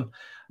Fallen.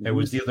 It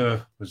was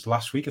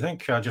last week, I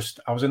think. It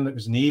was in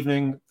the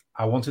evening.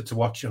 I wanted to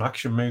watch an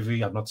action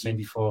movie I've not seen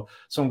before.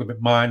 Something a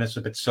bit mindless,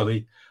 a bit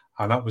silly.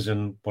 And that was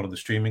in one of the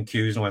streaming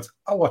queues. And I went,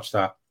 I'll watch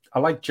that. I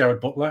like Jared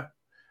Butler.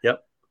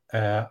 Yep.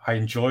 I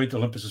enjoyed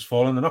Olympus Has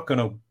Fallen. They're not going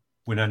to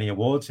win any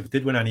awards. If it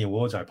did win any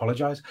awards, I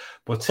apologize.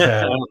 But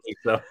I don't think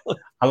so.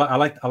 I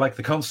like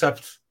the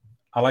concept.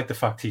 I like the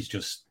fact he's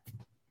just,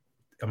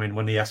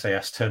 when the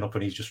SAS turn up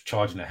and he's just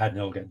charging ahead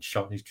and he'll get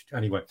shot.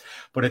 Anyway,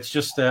 but it's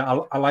just,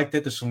 I liked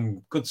it. There's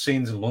some good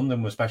scenes in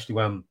London, especially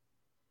when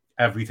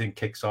everything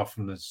kicks off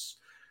and there's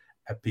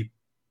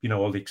you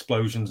know, all the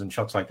explosions and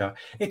shots like that.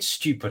 It's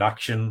stupid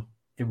action.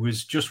 It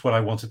was just what I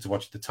wanted to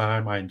watch at the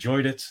time. I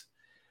enjoyed it.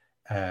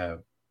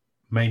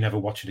 May never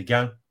watch it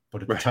again,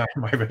 but at the time,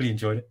 I really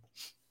enjoyed it.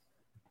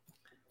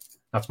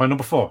 That's my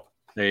number 4.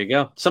 There you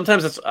go.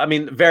 Sometimes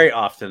very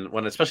often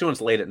especially when it's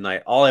late at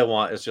night, all I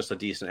want is just a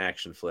decent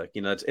action flick.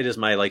 You know, it is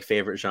my like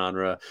favorite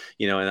genre,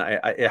 you know, and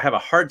I have a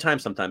hard time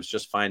sometimes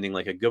just finding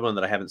like a good one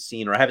that I haven't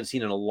seen or I haven't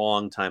seen in a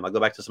long time. I'll go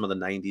back to some of the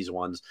 90s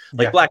ones,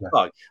 like Black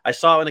Dog. I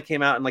saw it when it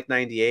came out in like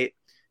 98.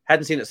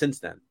 Hadn't seen it since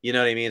then. You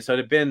know what I mean? So it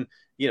had been,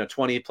 you know,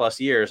 20 plus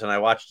years, and I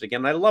watched it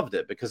again and I loved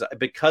it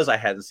because I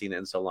hadn't seen it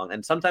in so long.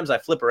 And sometimes I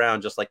flip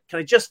around just like, can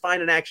I just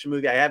find an action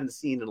movie I haven't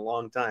seen in a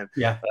long time?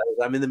 Yeah.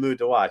 I'm in the mood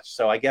to watch.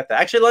 So I get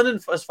that. Actually, London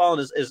Has Fallen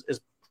is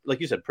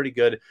like you said, pretty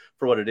good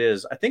for what it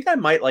is. I think I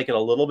might like it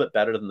a little bit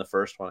better than the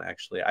first one,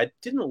 actually. I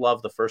didn't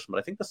love the first one, but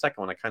I think the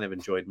second one I kind of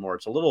enjoyed more.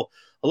 It's a little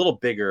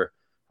bigger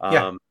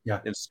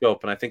in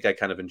scope, and I think I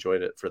kind of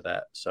enjoyed it for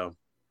that. So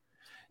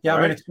yeah,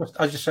 I mean, it's just,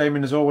 as you say, I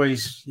mean, you're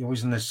always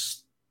in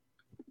this.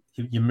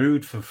 Your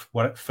mood for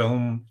what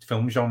film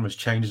genres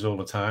changes all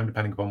the time,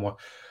 depending upon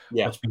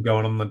what's been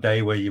going on the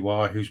day, where you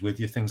are, who's with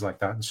you, things like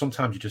that. And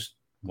sometimes you just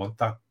want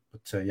that.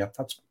 But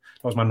that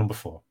was my number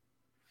 4.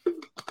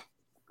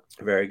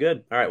 Very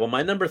good. All right. Well,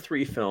 my number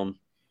 3 film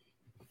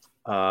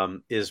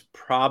is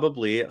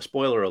probably,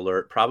 spoiler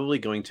alert, probably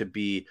going to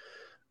be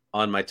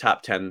on my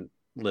top 10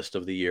 list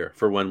of the year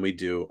for when we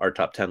do our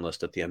top 10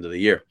 list at the end of the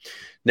year.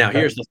 Now,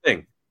 here's the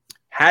thing.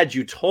 Had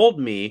you told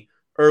me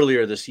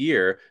earlier this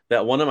year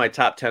that one of my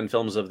top 10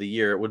 films of the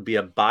year would be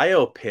a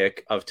biopic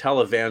of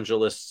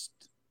televangelists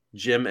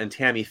Jim and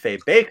Tammy Faye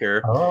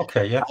Bakker,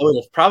 I would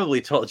have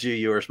probably told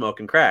you were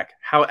smoking crack.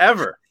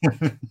 However,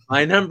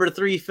 my number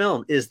 3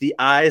 film is The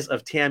Eyes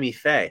of Tammy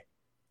Faye,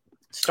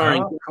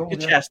 starring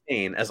Jessica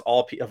Chastain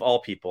of all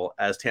people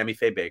as Tammy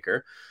Faye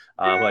Bakker,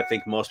 who I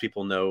think most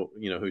people know,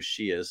 you know, who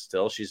she is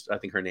still. I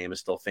think her name is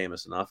still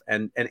famous enough.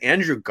 And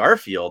Andrew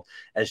Garfield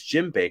as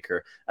Jim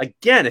Bakker.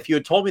 Again, if you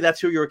had told me that's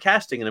who you were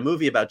casting in a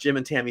movie about Jim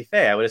and Tammy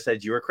Faye, I would have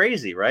said you were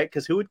crazy, right?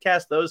 Because who would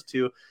cast those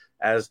two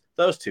as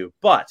those two?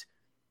 But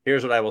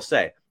here's what I will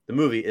say. The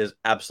movie is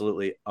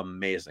absolutely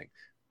amazing.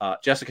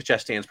 Jessica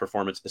Chastain's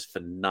performance is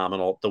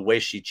phenomenal. The way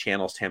she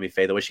channels Tammy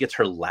Faye, the way she gets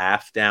her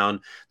laugh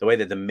down, the way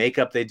that the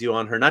makeup they do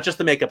on her, not just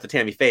the makeup, the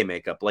Tammy Faye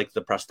makeup, like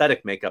the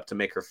prosthetic makeup to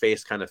make her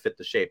face kind of fit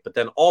the shape, but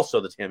then also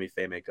the Tammy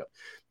Faye makeup.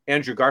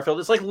 Andrew Garfield,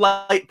 it's like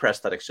light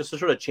prosthetics just to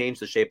sort of change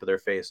the shape of their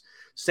face.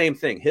 Same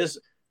thing. His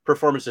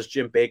performance as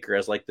Jim Bakker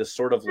as like this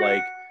sort of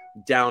like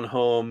down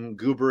home,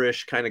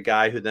 gooberish kind of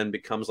guy who then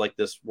becomes like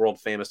this world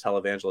famous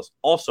televangelist.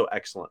 Also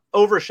excellent.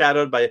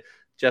 Overshadowed by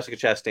Jessica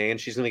Chastain.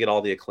 She's going to get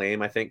all the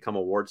acclaim, I think, come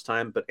awards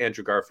time. But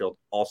Andrew Garfield,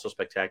 also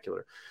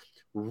spectacular.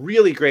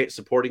 Really great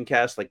supporting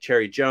cast like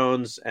Cherry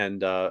Jones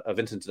and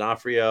Vincent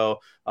D'Onofrio,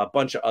 a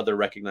bunch of other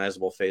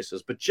recognizable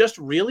faces. But just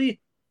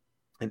really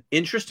an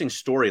interesting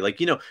story. Like,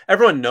 you know,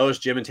 everyone knows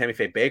Jim and Tammy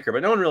Faye Bakker,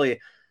 but no one really...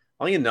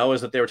 All you know is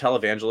that they were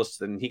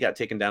televangelists and he got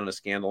taken down in a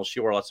scandal. She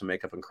wore lots of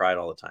makeup and cried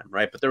all the time,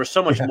 right? But there was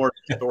so much more to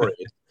the story.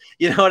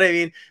 You know what I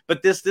mean?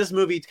 But this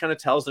movie kind of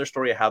tells their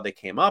story of how they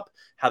came up,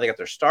 how they got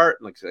their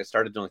start. Like they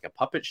started doing like a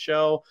puppet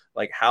show,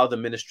 like how the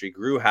ministry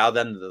grew, how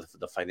then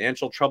the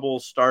financial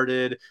troubles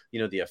started, you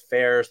know, the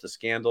affairs, the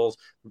scandals.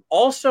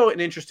 Also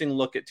an interesting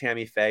look at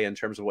Tammy Faye in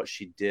terms of what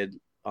she did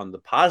on the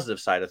positive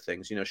side of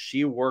things. You know,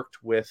 she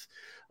worked with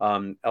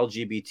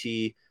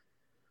LGBT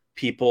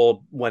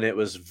people when it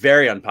was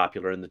very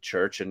unpopular in the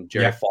church, and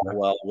Jerry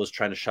Falwell was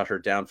trying to shut her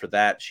down for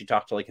that. She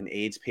talked to like an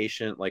AIDS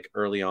patient, like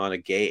early on, a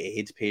gay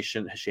AIDS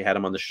patient. She had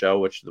him on the show,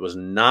 which was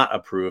not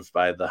approved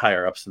by the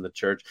higher ups in the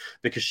church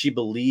because she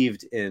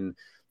believed in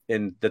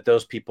that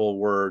those people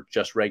were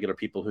just regular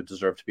people who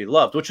deserve to be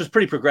loved, which was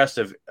pretty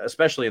progressive,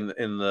 especially in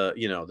the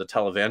you know, the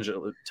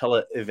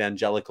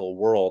televangelical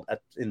world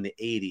in the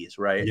 80s,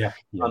 right?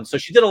 So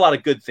she did a lot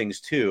of good things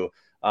too.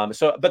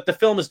 But the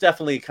film is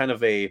definitely kind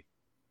of a,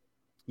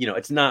 you know,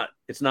 it's not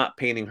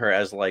painting her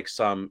as like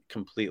some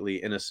completely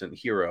innocent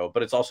hero,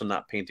 but it's also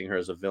not painting her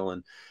as a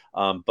villain.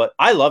 But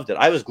I loved it.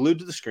 I was glued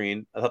to the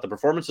screen. I thought the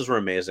performances were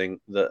amazing.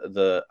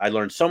 I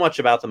learned so much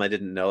about them I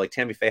didn't know. Like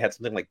Tammy Faye had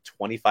something like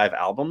 25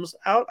 albums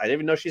out. I didn't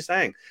even know she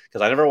sang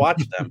because I never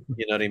watched them.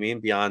 You know what I mean?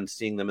 Beyond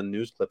seeing them in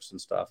news clips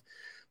and stuff.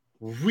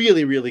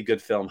 Really, really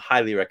good film.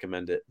 Highly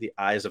recommend it. The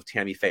Eyes of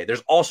Tammy Faye.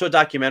 There's also a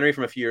documentary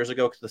from a few years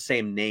ago with the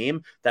same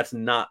name. That's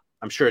not,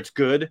 I'm sure it's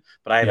good,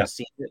 but I haven't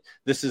seen it.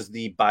 This is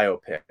the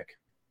biopic.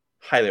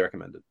 Highly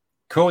recommended.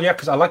 Cool, yeah,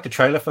 because I like the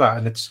trailer for that.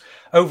 And it's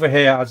over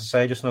here, as I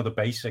say, just know the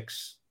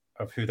basics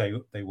of who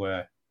they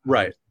were.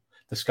 Right.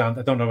 I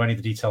don't know any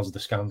of the details of the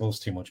scandals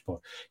too much, but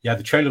yeah,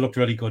 the trailer looked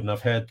really good, and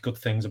I've heard good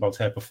things about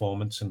her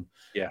performance and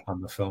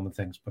the film and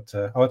things. But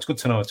it's good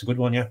to know. It's a good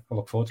one, yeah. I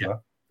look forward to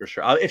that. For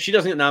sure. If she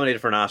doesn't get nominated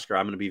for an Oscar,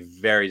 I'm going to be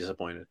very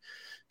disappointed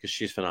because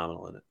she's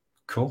phenomenal in it.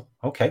 Cool.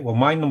 Okay. Well,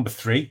 my number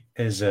 3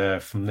 is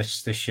from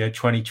this year,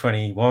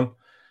 2021.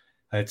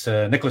 It's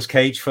a Nicolas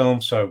Cage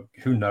film, so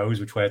who knows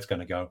which way it's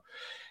going to go.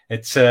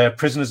 It's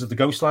Prisoners of the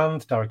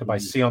Ghostland, directed by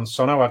Sion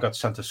Sono. I got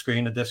sent a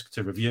screener disc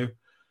to review.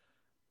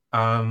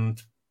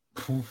 And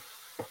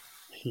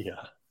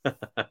Yeah.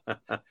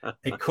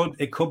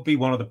 It could be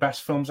one of the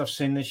best films I've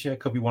seen this year. It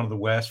could be one of the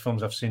worst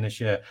films I've seen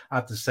this year.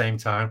 At the same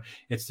time,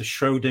 it's the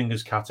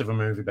Schrodinger's cat of a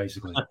movie,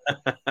 basically.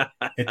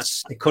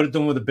 It could have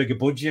done with a bigger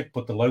budget,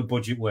 but the low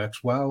budget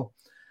works well.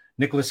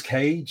 Nicolas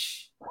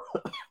Cage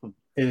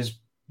is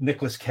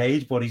Nicolas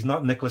Cage, but he's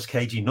not Nicolas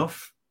Cage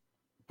enough.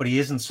 But he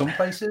is in some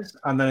places.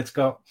 And then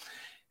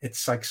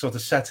it's like sort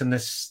of set in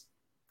this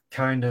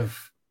kind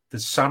of,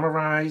 there's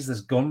samurais,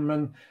 there's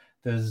gunmen,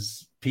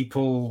 there's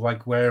people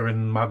like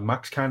wearing Mad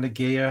Max kind of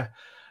gear.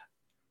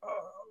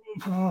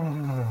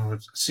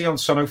 Sion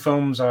Sono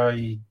films are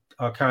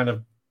kind of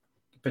a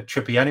bit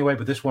trippy anyway,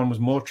 but this one was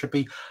more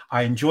trippy.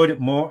 I enjoyed it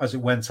more as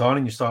it went on,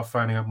 and you start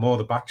finding out more of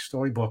the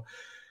backstory. But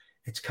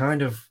it's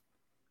kind of,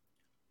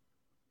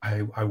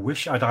 I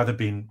wish I'd either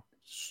been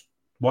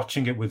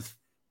watching it with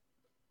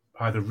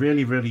either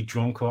really, really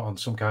drunk or on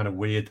some kind of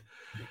weird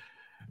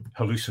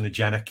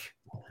hallucinogenic.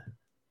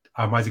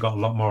 I might have got a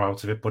lot more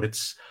out of it, but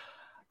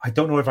I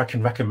don't know if I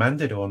can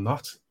recommend it or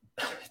not.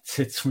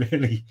 It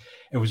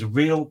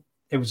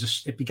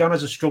began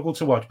as a struggle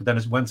to watch, but then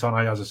as it went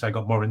on, as I say, I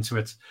got more into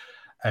it.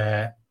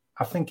 I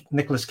think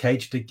Nicolas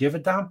Cage did give a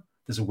damn.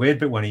 There's a weird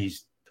bit when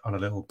he's on a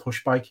little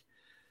push bike.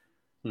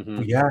 Mm-hmm.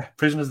 But yeah,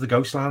 Prisoners of the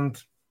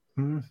Ghostland.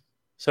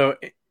 So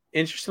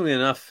interestingly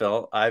enough,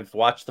 Phil, I've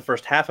watched the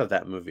first half of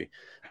that movie.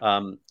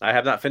 I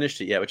have not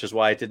finished it yet, which is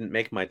why it didn't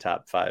make my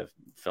top 5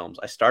 films.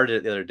 I started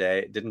it the other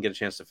day, didn't get a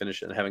chance to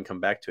finish it, and haven't come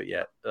back to it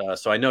yet.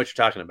 So I know what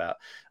you're talking about.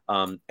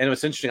 And it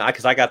was interesting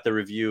because I got the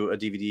review, a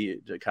DVD,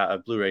 a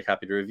Blu-ray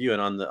copy to review,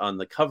 and on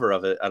the cover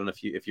of it, I don't know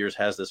if yours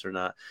has this or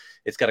not.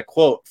 It's got a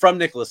quote from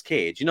Nicolas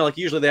Cage. You know, like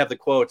usually they have the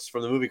quotes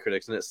from the movie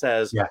critics, and it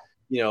says, yeah,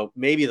 you know,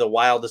 maybe the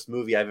wildest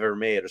movie I've ever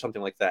made, or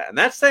something like that. And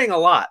that's saying a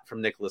lot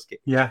from Nicolas Cage.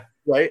 Yeah,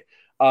 right.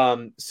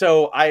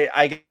 So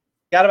I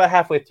got about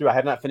halfway through. I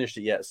have not finished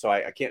it yet, so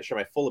I can't share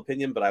my full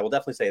opinion, but I will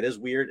definitely say it is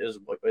weird. It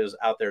is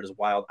out there. It is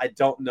wild. I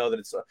don't know that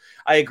it's.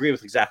 I agree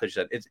with exactly what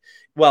you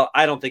said.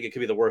 I don't think it could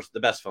be the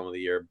best film of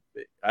the year.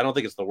 I don't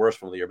think it's the worst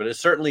film of the year, but it's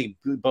certainly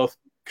both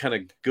kind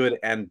of good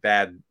and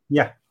bad.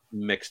 Yeah,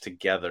 mixed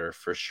together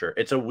for sure.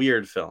 It's a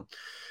weird film,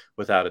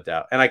 without a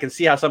doubt, and I can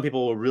see how some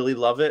people will really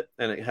love it,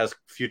 and it has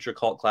future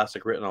cult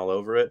classic written all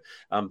over it.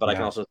 But I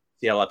can also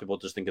see how a lot of people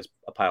just think it's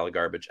a pile of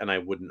garbage, and I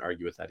wouldn't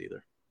argue with that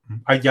either.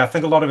 I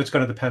think a lot of it's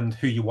going to depend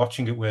who you're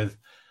watching it with,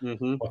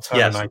 what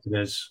time of night it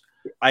is.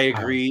 I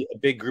agree. A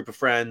big group of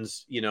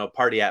friends,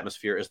 party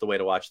atmosphere is the way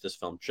to watch this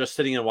film. Just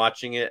sitting and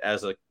watching it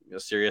as a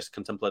serious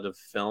contemplative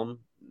film,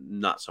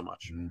 not so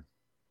much.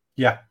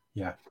 Yeah.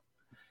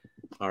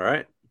 All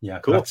right. Yeah,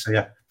 cool.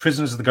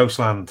 Prisoners of the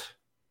Ghostland.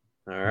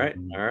 All right.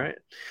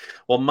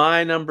 Well,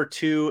 my number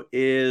 2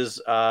 is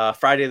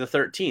Friday the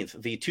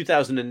 13th, the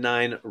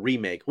 2009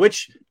 remake,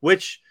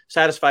 which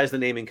satisfies the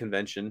naming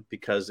convention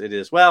because it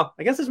is, I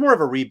guess it's more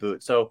of a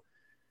reboot. So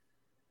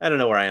I don't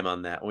know where I am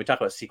on that. When we talk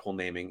about sequel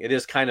naming, it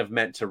is kind of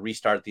meant to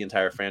restart the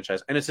entire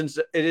franchise. And it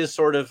is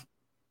sort of,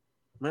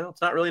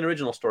 it's not really an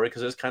original story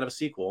because it is kind of a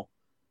sequel.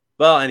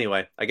 Well,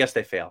 anyway, I guess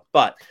they fail.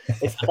 But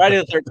it's Friday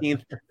the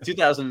 13th,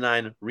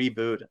 2009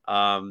 reboot.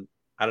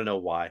 I don't know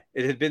why.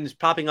 It had been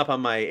popping up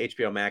on my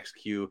HBO Max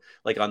queue,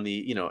 like on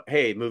the,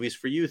 hey, movies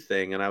for you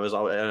thing. And I was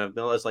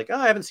like,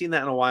 I haven't seen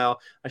that in a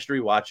while. I should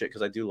rewatch it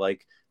because I do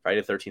like Friday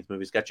the 13th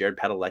movies. It's got Jared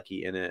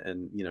Padalecki in it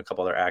and, a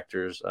couple other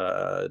actors.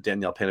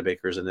 Danielle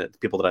Panabaker's in it,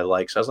 people that I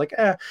like. So I was like,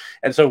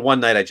 And so one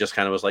night I just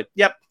kind of was like,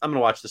 yep, I'm going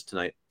to watch this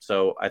tonight.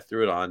 So I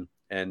threw it on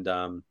and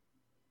I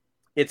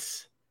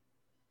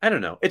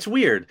don't know. It's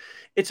weird.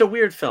 It's a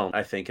weird film,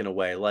 I think, in a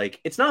way.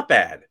 Like, it's not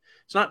bad.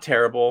 It's not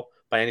terrible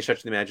by any stretch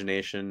of the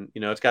imagination.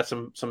 It's got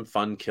some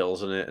fun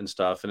kills in it and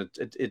stuff, and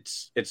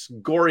it's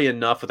gory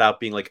enough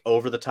without being like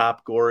over the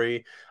top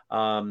gory.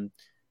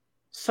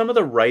 Some of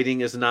the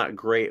writing is not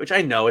great, which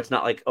I know it's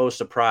not like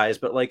surprise,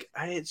 but like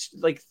it's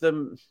like I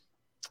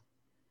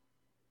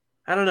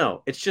don't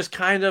know. It's just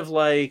kind of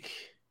like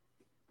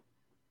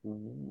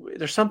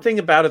there's something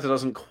about it that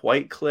doesn't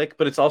quite click,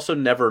 but it's also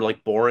never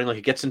like boring. Like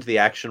it gets into the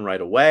action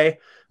right away.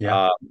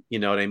 Yeah. You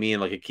know what I mean?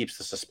 Like it keeps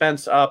the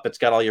suspense up. It's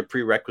got all your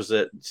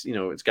prerequisites,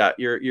 it's got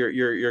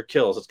your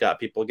kills. It's got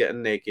people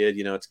getting naked,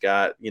 it's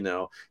got,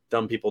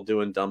 dumb people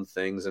doing dumb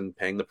things and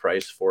paying the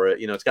price for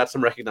it. It's got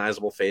some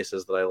recognizable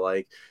faces that I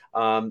like.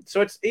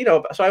 So it's,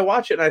 so I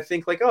watch it and I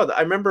think like,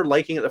 I remember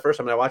liking it the first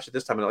time and I watched it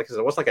this time. And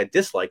it wasn't like I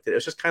disliked it. It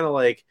was just kind of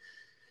like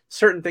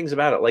certain things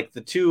about it. Like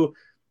the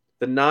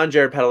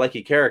non-Jared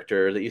Padalecki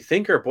character that you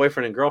think are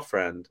boyfriend and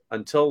girlfriend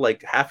until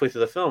like halfway through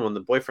the film when the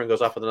boyfriend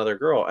goes off with another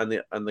girl and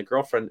the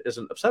girlfriend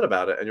isn't upset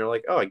about it. And you're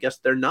like, I guess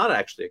they're not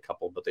actually a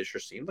couple, but they sure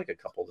seemed like a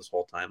couple this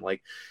whole time.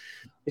 Like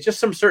it's just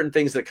some certain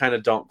things that kind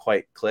of don't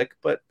quite click,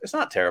 but it's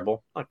not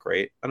terrible. Not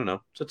great. I don't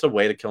know. So it's a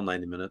way to kill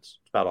 90 minutes.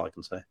 It's about all I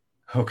can say.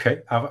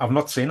 Okay. I've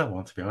not seen that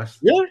one, to be honest.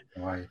 Really?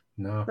 Why?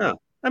 No.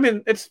 I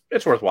mean, it's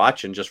worth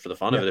watching just for the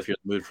fun of it if you're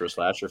in the mood for a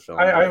slasher film.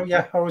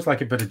 I always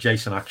like a bit of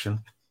Jason action.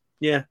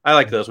 Yeah, I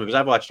like those movies.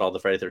 I've watched all the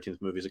Friday the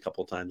 13th movies a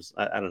couple of times.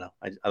 I don't know.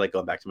 I like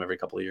going back to them every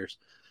couple of years.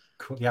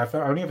 Cool. Yeah, I've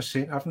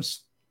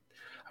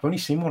only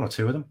seen one or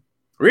two of them.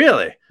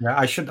 Really? Yeah,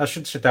 I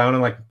should sit down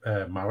and like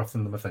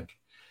marathon them, I think.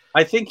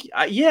 I think,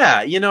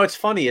 yeah, it's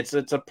funny. It's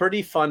a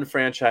pretty fun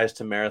franchise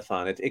to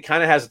marathon. It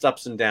kind of has its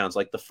ups and downs.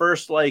 Like the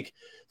first like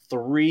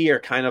 3 are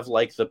kind of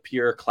like the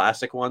pure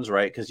classic ones,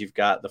 right? Because you've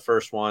got the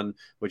first one,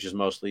 which is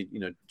mostly,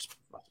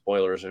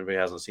 spoilers. Everybody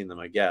hasn't seen them,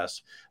 I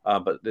guess.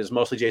 But there's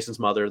mostly Jason's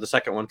mother. The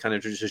second one kind of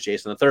introduces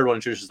Jason. The third one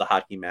introduces the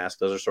hockey mask.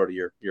 Those are sort of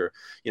your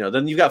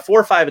Then you've got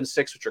 4, 5, and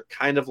 6, which are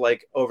kind of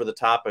like over the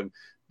top.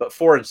 But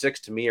 4 and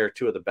 6 to me are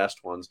 2 of the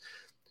best ones.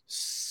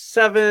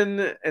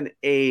 7 and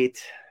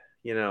 8,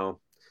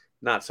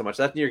 not so much.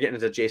 That you're getting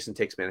into Jason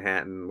Takes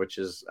Manhattan, which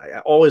is I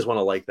always want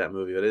to like that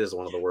movie, but it is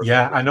one of the worst.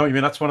 Yeah, movies. I know what you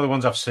mean. That's one of the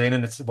ones I've seen,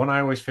 and it's the one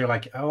I always feel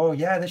like, oh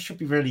yeah, this should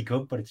be really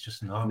good, but it's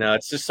just not. No,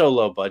 it's just so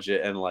low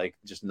budget and like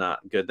just not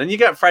good. Then you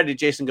got Friday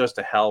Jason Goes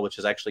to Hell, which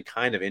is actually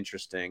kind of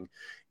interesting.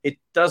 It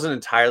doesn't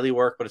entirely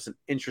work, but it's an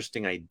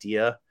interesting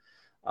idea.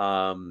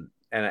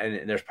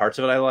 And there's parts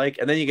of it I like.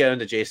 And then you get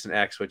into Jason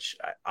X, which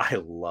I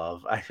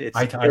love. I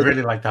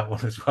really like that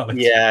one as well.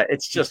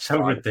 It's just so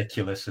fun.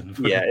 ridiculous.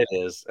 Yeah, it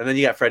is. And then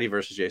you got Freddy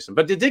versus Jason.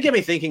 But it did get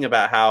me thinking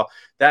about how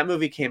that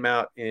movie came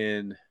out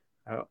in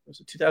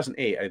was it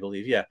 2008, I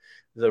believe. Yeah,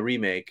 the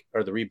remake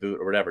or the reboot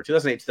or whatever.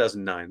 2008,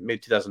 2009, maybe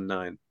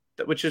 2009.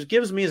 Which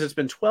gives me it's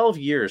been 12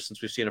 years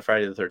since we've seen a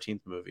Friday the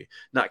 13th movie,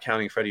 not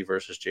counting Freddy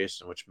versus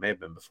Jason, which may have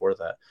been before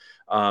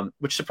that,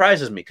 which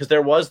surprises me because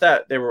there was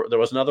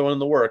another one in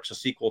the works, a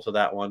sequel to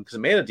that one, because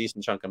it made a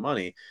decent chunk of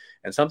money,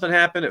 and something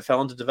happened, it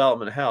fell into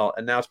development hell,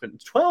 and now it's been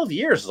 12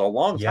 years is a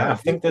long time. Yeah, I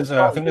think there's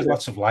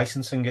lots of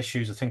licensing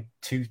issues. I think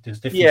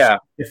there's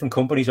different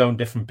companies own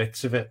different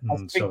bits of it. I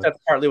think that's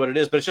partly what it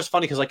is, but it's just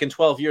funny because like in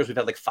 12 years we've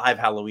had like 5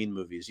 Halloween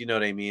movies. You know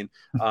what I mean?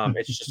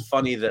 It's just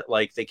funny that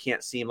like they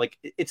can't seem like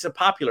it's a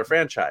popular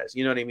franchise.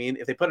 You know what I mean?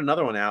 If they put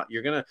another one out,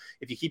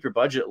 if you keep your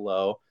budget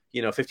low,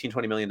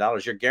 $15-20 million,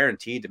 you're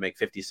guaranteed to make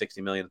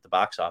 50-60 million at the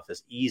box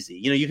office easy.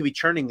 You could be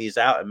churning these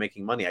out and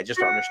making money. I just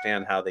don't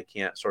understand how they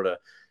can't sort of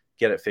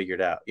get it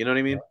figured out. You know what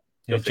I mean?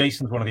 Yeah,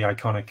 Jason's one of the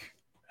iconic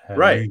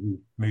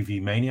movie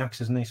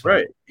maniacs, isn't he? So.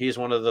 Right. He's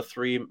one of the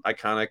 3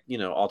 iconic,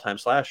 all-time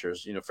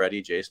slashers,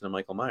 Freddy, Jason, and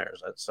Michael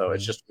Myers. So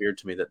It's just weird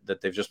to me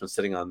that they've just been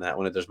sitting on that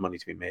when there's money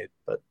to be made.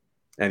 But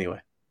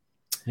anyway.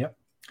 Yep.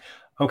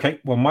 Okay.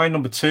 Well, my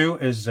number 2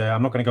 is,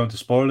 I'm not going to go into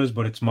spoilers,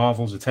 but it's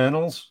Marvel's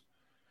Eternals.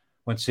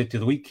 Went to see it the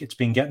other week. It's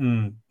been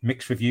getting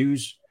mixed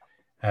reviews.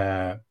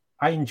 I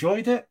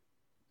enjoyed it,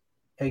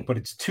 but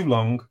it's too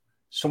long.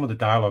 Some of the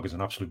dialogue is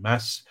an absolute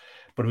mess.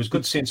 But it was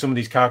good seeing some of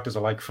these characters I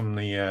like from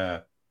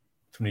the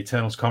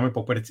Eternals comic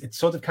book. But it's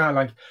sort of kind of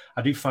like,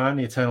 I do find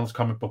the Eternals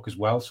comic book as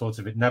well. Sort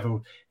of, it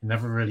never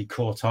really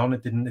caught on.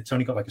 It's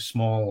only got like a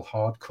small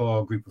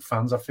hardcore group of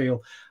fans, I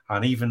feel.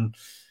 And even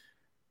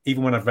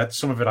when I've read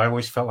some of it, I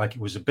always felt like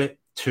it was a bit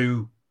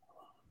too.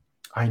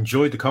 I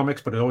enjoyed the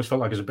comics, but it always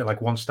felt like it was a bit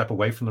like one step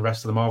away from the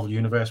rest of the Marvel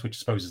universe, which I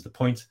suppose is the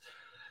point.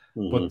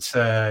 Mm-hmm.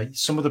 But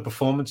some of the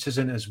performances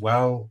in it as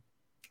well,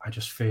 I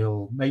just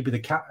feel maybe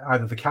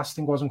either the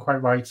casting wasn't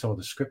quite right or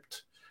the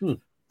script.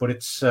 But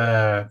it's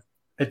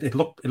it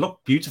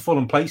looked beautiful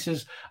in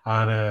places,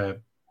 and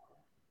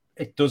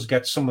it does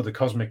get some of the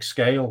cosmic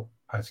scale.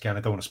 Again, I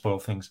don't want to spoil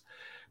things,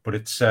 but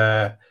it's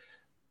I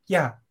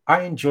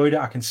enjoyed it.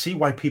 I can see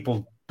why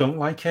people don't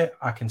like it.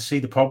 I can see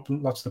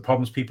lots of the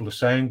problems people are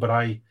saying, but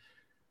I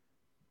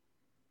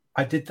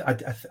think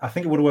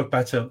it would have worked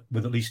better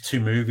with at least 2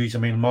 movies. I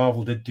mean,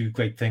 Marvel did do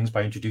great things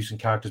by introducing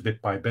characters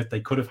bit by bit. They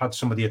could have had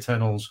some of the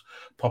Eternals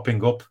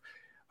popping up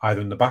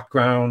either in the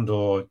background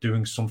or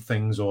doing some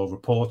things or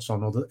reports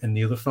in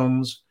the other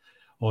films,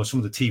 or some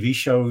of the TV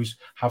shows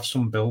have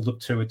some build up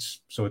to it.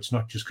 So it's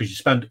not just because you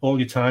spend all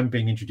your time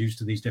being introduced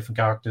to these different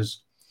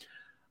characters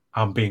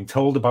and being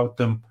told about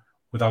them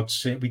without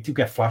seeing. We do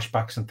get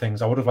flashbacks and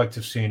things. I would have liked to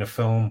have seen a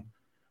film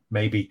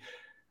maybe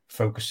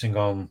focusing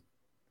on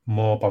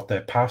more about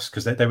their past,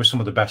 because they were some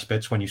of the best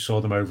bits when you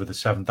saw them over the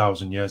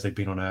 7,000 years they've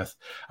been on Earth.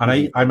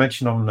 And I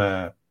mentioned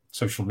on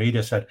social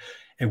media, said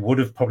it would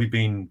have probably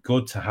been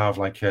good to have,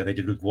 like they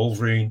did with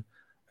Wolverine,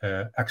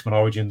 X-Men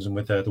Origins, and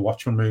with the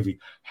Watchmen movie,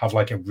 have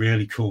like a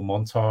really cool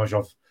montage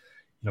of,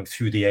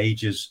 through the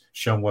ages,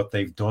 showing what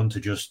they've done.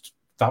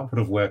 That would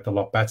have worked a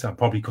lot better and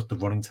probably cut the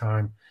running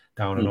time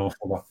down an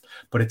awful lot.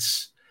 But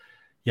it's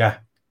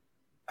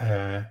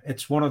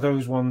one of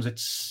those ones.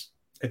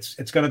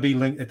 It's going to be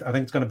linked. I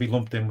think it's going to be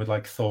lumped in with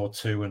like Thor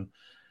 2 and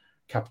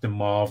Captain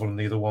Marvel and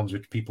the other ones,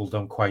 which people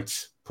don't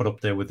quite put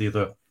up there with the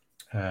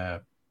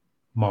other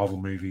Marvel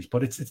movies.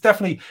 But it's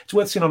definitely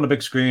worth seeing on the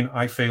big screen,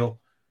 I feel,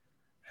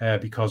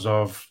 because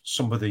of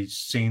some of the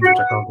scenes which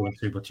I can't go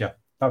into. But yeah,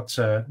 that's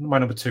my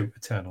number 2,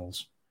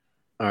 Eternals.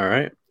 All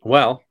right.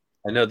 Well,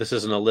 I know this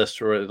isn't a list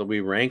where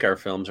we rank our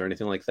films or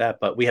anything like that,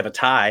 but we have a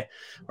tie,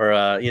 or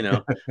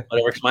whatever.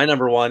 My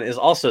number 1 is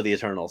also The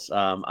Eternals.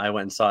 I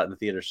went and saw it in the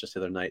theaters just the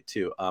other night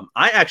too.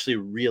 I actually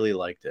really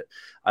liked it.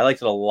 I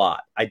liked it a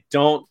lot.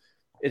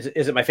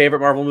 Is it my favorite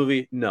Marvel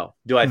movie? No.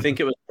 Do I think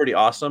it was pretty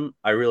awesome?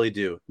 I really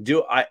do.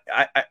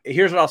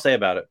 Here's what I'll say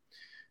about it.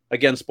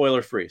 Again,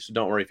 spoiler free, so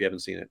don't worry if you haven't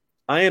seen it.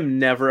 I am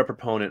never a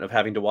proponent of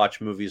having to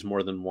watch movies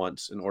more than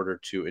once in order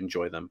to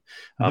enjoy them.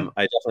 I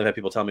definitely have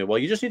people tell me, well,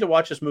 you just need to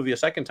watch this movie a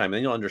second time, and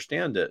then you'll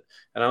understand it.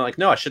 And I'm like,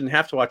 no, I shouldn't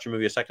have to watch a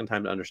movie a second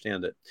time to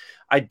understand it.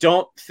 I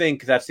don't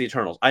think that's the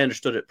Eternals. I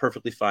understood it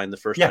perfectly fine the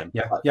first time.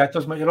 Yeah, it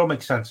does. It all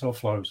makes sense. It all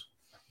flows.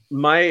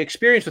 My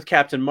experience with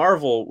Captain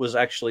Marvel was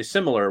actually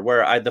similar,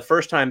 where the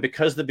first time,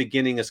 because the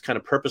beginning is kind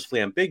of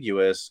purposefully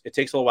ambiguous, it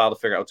takes a little while to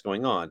figure out what's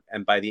going on.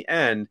 And by the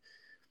end,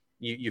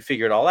 you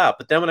figure it all out.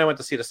 But then when I went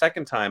to see it a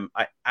second time,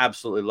 I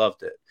absolutely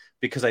loved it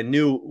because I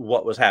knew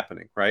what was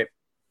happening, right?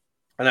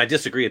 And I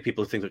disagree with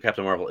people who think that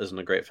Captain Marvel isn't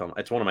a great film.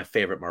 It's one of my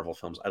favorite Marvel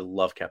films. I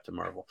love Captain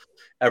Marvel.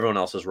 Everyone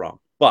else is wrong.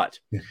 But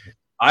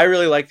I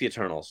really like The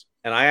Eternals,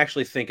 and I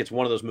actually think it's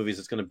one of those movies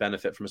that's going to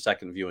benefit from a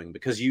second viewing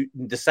because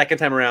the second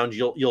time around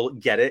you'll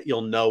get it,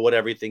 you'll know what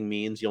everything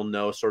means, you'll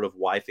know sort of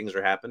why things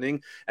are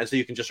happening, and so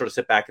you can just sort of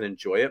sit back and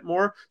enjoy it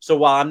more. So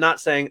while I'm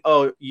not saying,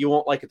 oh, you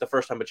won't like it the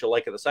first time, but you'll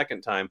like it the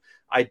second time,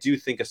 I do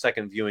think a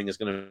second viewing is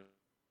going to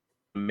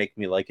make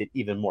me like it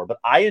even more. But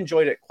I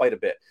enjoyed it quite a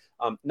bit.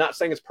 Not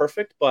saying it's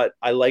perfect, but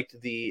I liked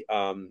the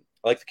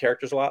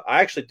characters a lot. I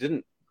actually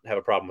didn't have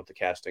a problem with the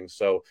casting,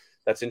 so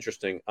that's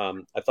interesting.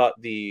 I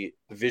thought the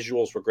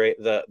visuals were great.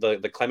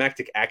 The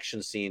climactic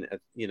action scene at,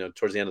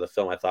 towards the end of the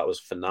film, I thought was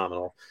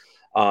phenomenal.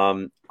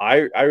 I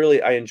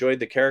enjoyed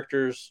the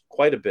characters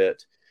quite a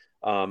bit.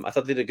 I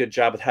thought they did a good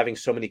job with having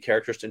so many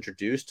characters to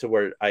introduce to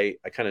where I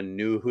kind of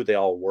knew who they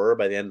all were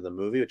by the end of the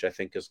movie, which I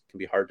think can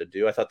be hard to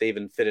do. I thought they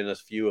even fit in a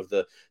few of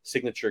the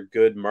signature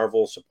good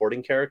Marvel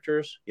supporting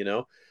characters,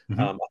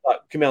 I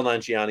thought Kumail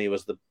Nanjiani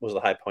was the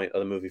high point of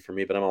the movie for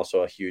me, but I'm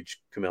also a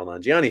huge Kumail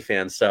Nanjiani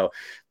fan, so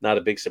not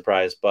a big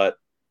surprise. But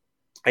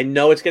I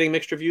know it's getting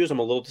mixed reviews. I'm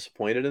a little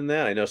disappointed in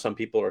that. I know some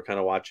people are kind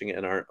of watching it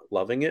and aren't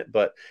loving it,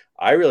 but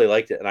I really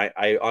liked it, and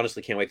I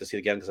honestly can't wait to see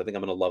it again because I think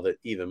I'm going to love it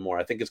even more.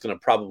 I think it's going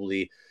to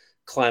probably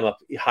climb up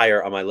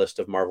higher on my list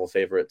of Marvel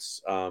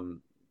favorites,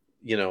 when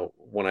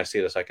I see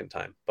it a second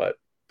time.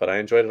 But I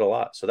enjoyed it a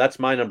lot. So that's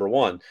my number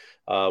one,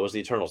 was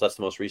The Eternals. That's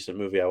the most recent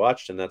movie I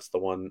watched, and that's the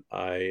one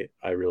I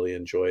really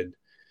enjoyed.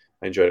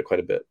 I enjoyed it quite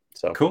a bit.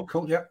 So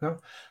cool. Yeah, no,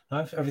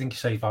 everything you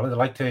say, valid.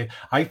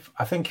 I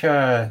think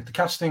the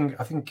casting.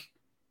 I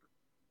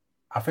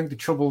think the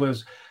trouble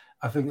is,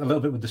 I think a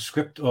little bit with the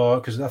script, or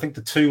because I think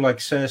the two, like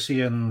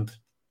Cersei and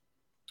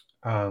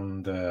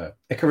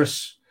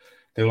Icarus,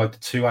 they were like the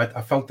two.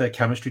 I felt their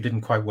chemistry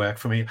didn't quite work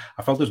for me.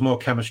 I felt there's more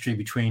chemistry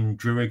between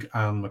Druig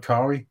and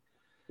Makkari.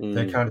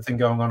 That kind of thing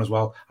going on as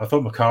well. I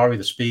thought Makkari,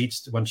 the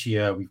speeds when she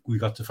we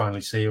got to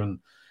finally see her and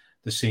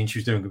the scene she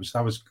was doing,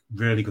 that was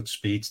really good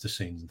speeds, the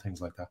scenes and things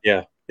like that.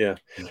 Yeah.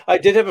 I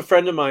did have a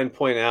friend of mine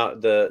point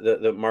out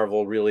the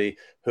Marvel really,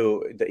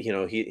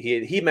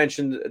 he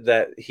mentioned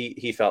that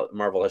he felt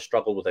Marvel has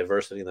struggled with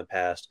diversity in the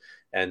past,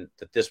 and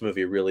that this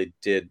movie really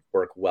did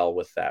work well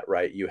with that.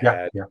 Right? You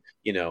had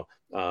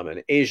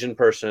an Asian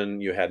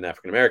person, you had an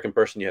African American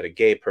person, you had a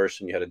gay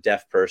person, you had a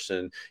deaf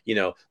person.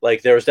 There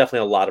was definitely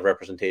a lot of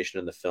representation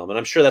in the film, and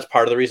I'm sure that's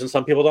part of the reason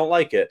some people don't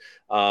like it.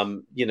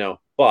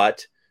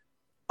 But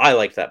I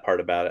liked that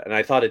part about it, and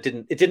I thought it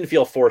didn't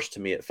feel forced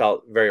to me. It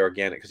felt very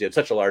organic because you had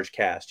such a large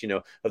cast,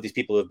 of these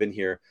people who have been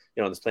here,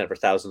 on this planet for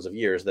thousands of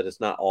years, that it's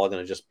not all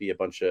going to just be a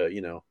bunch of,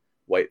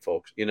 white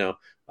folks, I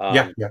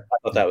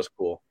thought that was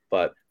cool,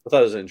 but I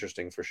thought it was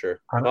interesting for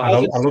sure.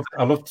 I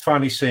loved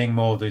finally seeing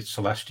more of the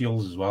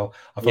Celestials as well.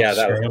 I thought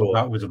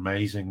that was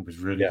amazing. It was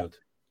really good.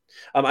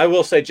 I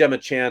will say Gemma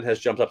Chan has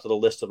jumped up to the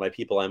list of my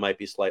people I might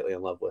be slightly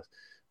in love with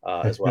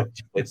as well.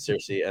 She played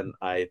Cersei, and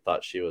I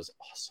thought she was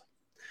awesome.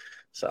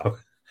 So.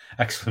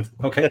 Excellent.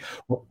 Okay.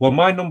 Well,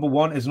 my number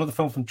one is another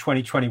film from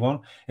 2021.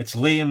 It's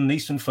Liam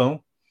Neeson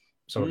film.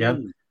 So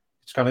again,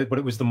 but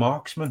it was The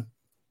Marksman.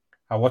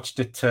 I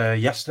watched it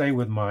yesterday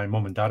with my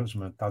mum and dad. It was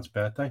my dad's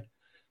birthday.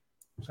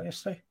 Was that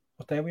yesterday?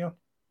 What day are we on?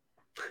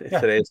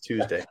 Today is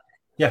Tuesday.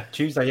 Yeah,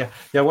 Tuesday. Yeah.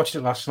 I watched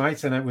it last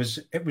night, and it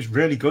was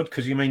really good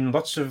because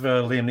lots of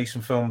Liam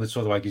Neeson film that's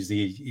sort of like he's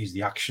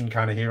the action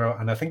kind of hero,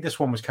 and I think this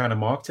one was kind of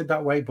marketed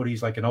that way. But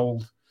he's like an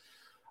older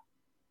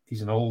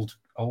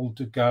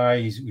guy.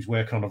 He's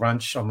working on a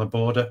ranch on the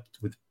border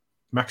with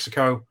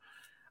Mexico,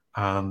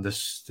 and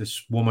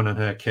this woman and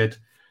her kid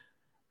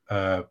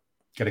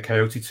get a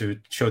coyote to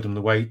show them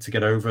the way to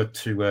get over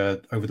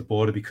the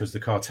border because the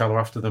cartel are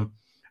after them,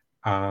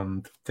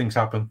 and things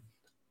happen,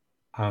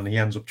 and he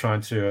ends up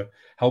trying to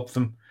help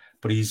them.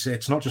 But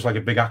it's not just like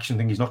a big action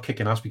thing. He's not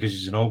kicking ass because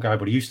he's an old guy,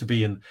 but he used to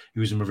be, and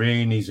he was a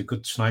Marine. He's a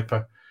good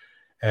sniper,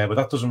 but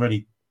that doesn't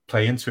really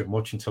play into it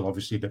much until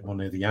obviously a bit more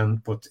near the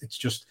end. But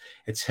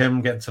it's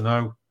him getting to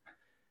know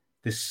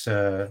this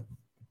the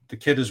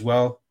kid as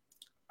well,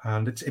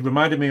 and it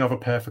reminded me of A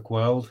Perfect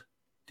World,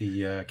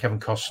 the Kevin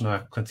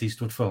Costner Clint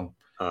Eastwood film.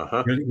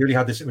 Really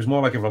had this. It was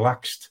more like a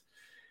relaxed.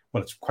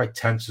 Well, it's quite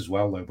tense as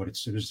well though, but it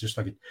was just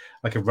like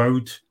a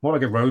road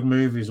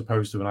movie as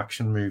opposed to an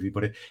action movie.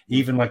 But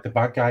even like the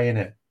bad guy in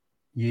it,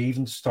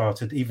 even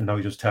though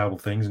he does terrible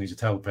things and he's a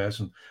terrible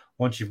person,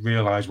 once you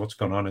realize what's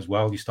going on as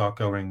well, you start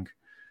going,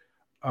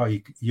 oh,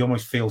 you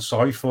almost feel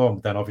sorry for him.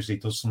 But then obviously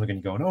it does something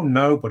and you're going, oh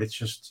no, but it's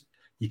just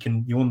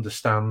you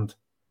understand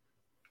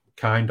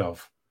kind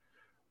of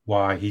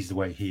why he's the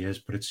way he is.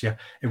 But it's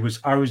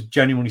I was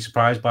genuinely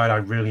surprised by it. I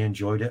really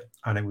enjoyed it,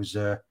 and it was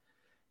it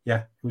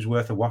was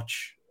worth a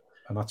watch.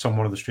 And that's on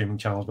one of the streaming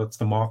channels, but it's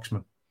The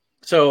Marksman.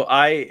 So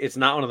it's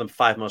not one of the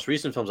 5 most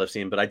recent films I've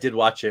seen, but I did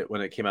watch it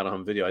when it came out on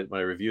home video when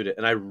I reviewed it,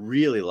 and I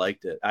really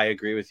liked it. I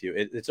agree with you.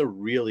 It's a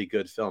really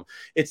good film.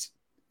 It's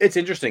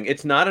interesting.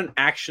 It's not an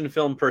action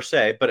film per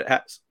se, but it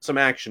has some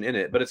action in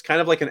it. But it's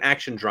kind of like an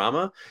action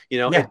drama. You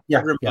know, it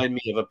reminded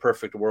me of A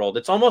Perfect World.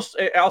 It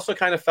also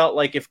kind of felt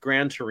like if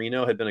Gran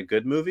Torino had been a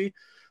good movie.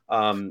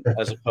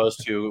 As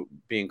opposed to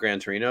being Gran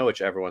Torino,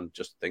 which everyone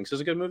just thinks is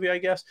a good movie, I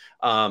guess,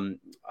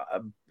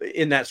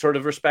 in that sort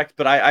of respect.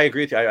 But I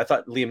agree with you. I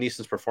thought Liam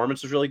Neeson's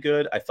performance was really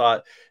good. I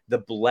thought the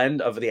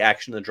blend of the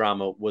action and the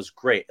drama was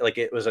great. Like,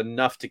 it was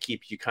enough to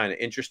keep you kind of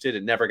interested.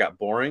 It never got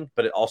boring,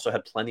 but it also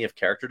had plenty of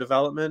character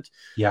development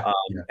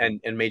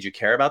and made you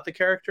care about the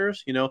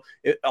characters. You know,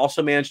 it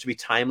also managed to be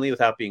timely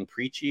without being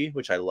preachy,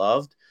 which I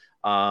loved.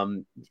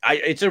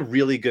 It's a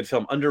really good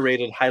film,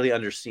 underrated, highly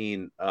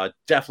underseen,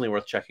 definitely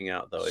worth checking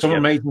out though. Some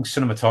amazing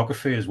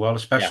cinematography as well,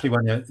 especially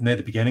when you're near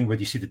the beginning where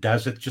you see the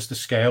desert, just the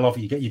scale of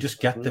it. You just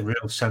get the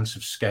real sense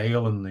of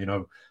scale, and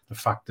the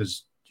fact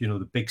there's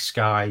the big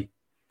sky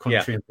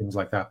country and things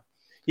like that.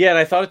 Yeah, and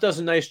I thought it does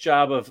a nice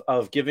job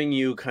of giving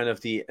you kind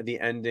of the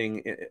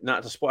ending.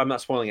 Not to spoil, I'm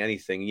not spoiling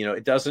anything.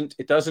 It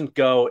doesn't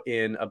go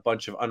in a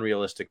bunch of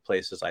unrealistic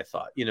places. I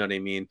thought, you know what I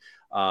mean.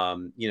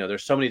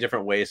 There's so many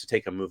different ways to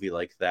take a movie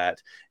like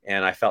that,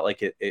 and I felt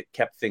like it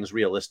kept things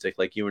realistic.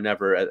 Like, you were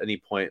never at any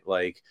point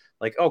like,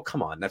 oh,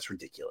 come on, that's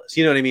ridiculous.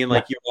 You know what I mean?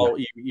 Like,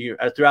 you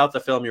throughout the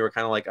film, you were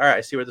kind of like, all right,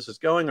 I see where this is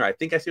going, or I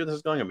think I see where this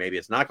is going, or maybe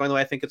it's not going the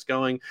way I think it's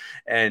going.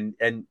 And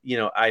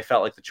I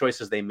felt like the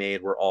choices they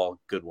made were all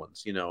good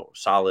ones.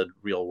 Solid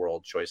real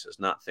world choices,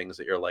 not things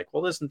that you're like,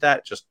 well, isn't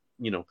that just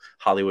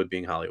Hollywood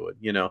being Hollywood?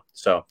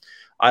 So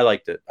I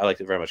liked it. I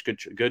liked it very much.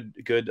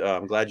 Good.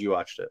 I'm glad you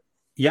watched it.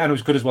 Yeah, and it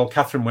was good as well.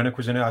 Catherine Winnick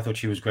was in it. I thought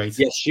she was great.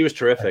 Yes, she was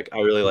terrific. I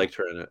really liked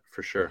her in it,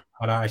 for sure.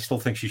 And I still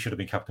think she should have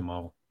been Captain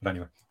Marvel. But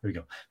anyway, here we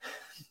go.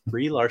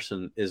 Brie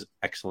Larson is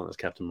excellent as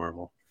Captain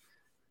Marvel.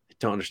 I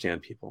don't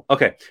understand people.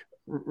 Okay,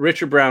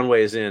 Richard Brown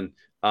weighs in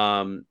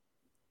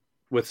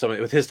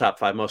with his top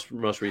 5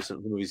 most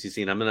recent movies he's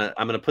seen. I'm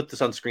gonna put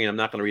this on screen. I'm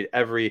not gonna read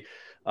every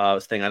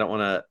thing. I don't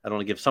want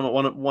to give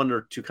one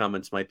or two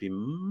comments might be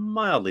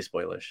mildly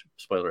spoilerish,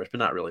 but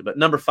not really. But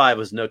number 5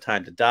 was No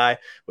Time to Die,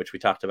 which we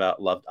talked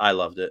about. I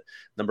loved it.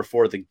 Number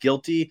 4, The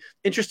Guilty.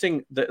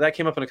 Interesting that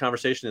came up in a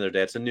conversation the other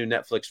day. It's a new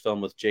Netflix film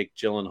with Jake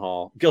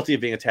Gyllenhaal. Guilty of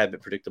being a tad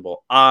bit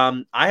predictable.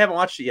 I haven't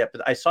watched it yet,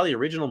 but I saw the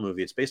original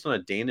movie. It's based on a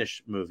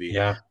Danish movie.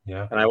 Yeah.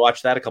 And I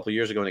watched that a couple of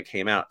years ago when it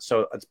came out.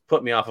 So it's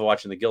put me off of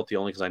watching The Guilty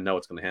only because I know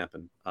what's going to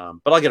happen.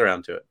 But I'll get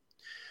around to it.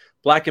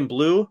 Black and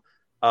Blue.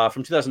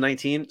 From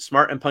 2019,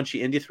 smart and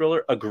punchy indie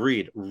thriller.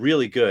 Agreed.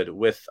 Really good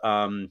with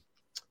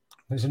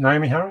is it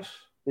Naomi Harris?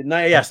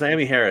 Yes,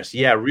 Naomi Harris.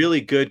 Yeah,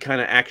 really good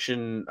kind of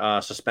action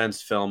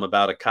suspense film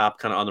about a cop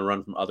kind of on the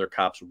run from other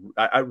cops.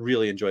 I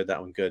really enjoyed that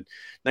one. Good.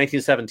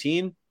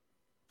 1917,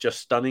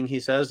 just stunning, he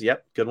says.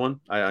 Yep, good one.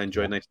 I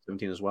enjoyed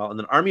 1917 as well. And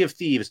then Army of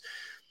Thieves,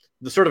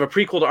 the sort of a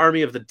prequel to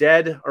Army of the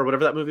Dead, or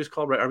whatever that movie is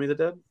called, right? Army of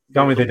the Dead?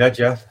 Army of the Dead,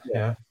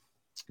 yeah.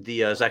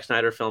 The Zack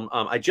Snyder film.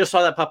 I just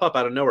saw that pop up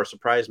out of nowhere.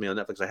 Surprised me on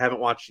Netflix. I haven't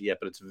watched it yet,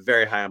 but it's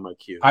very high on my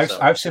queue.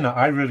 I've seen it.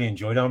 I really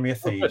enjoyed Army of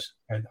Thieves.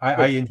 And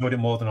I enjoyed it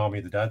more than Army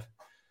of the Dead.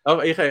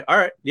 Oh, okay. All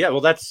right. Yeah,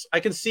 well, I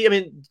can see,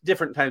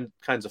 different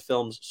kinds of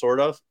films, sort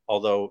of,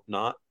 although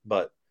not,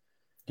 but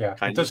yeah,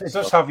 it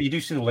does have, you do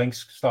see the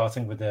links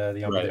starting with the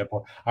Army of the Dead.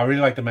 I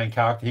really like the main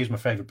character. He's my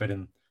favorite bit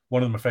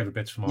one of my favorite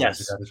bits from Army of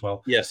the Dead as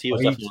well. Yes, he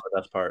was definitely one of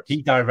the best parts.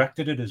 He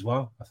directed it as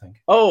well, I think.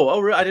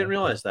 Oh, I didn't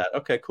realize that.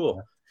 Okay, cool.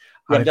 Yeah.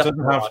 And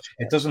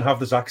it doesn't have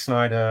the Zack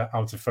Snyder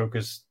out of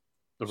focus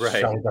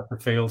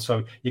feel,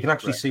 so you can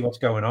actually see what's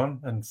going on,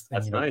 and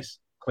that's nice,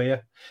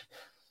 clear.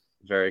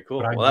 Very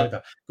cool. Well,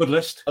 that. Good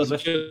list. That was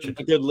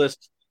a good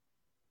list.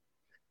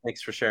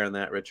 Thanks for sharing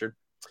that, Richard.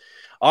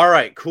 All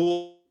right,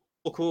 cool.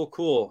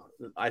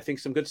 I think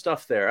some good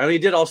stuff there. And he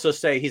did also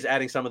say he's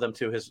adding some of them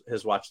to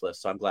his watch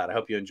list, so I'm glad. I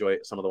hope you enjoy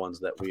some of the ones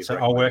that we've. So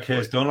our work here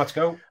is done. Let's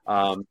go.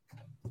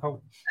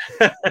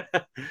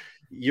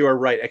 You are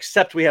right,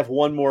 except we have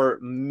one more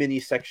mini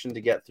section to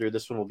get through.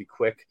 This one will be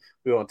quick.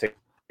 We won't take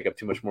up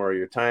too much more of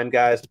your time,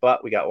 guys,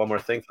 but we got one more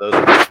thing for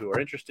those of you who are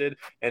interested,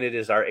 and it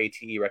is our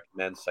ATE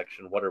Recommend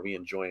section. What are we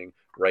enjoying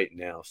right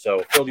now?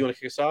 So, Phil, do you want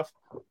to kick us off?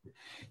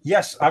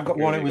 Yes, I've got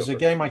one. It was a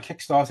game I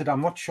kickstarted. I'm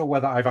not sure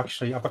whether I've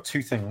got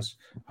 2 things.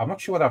 I'm not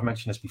sure whether I've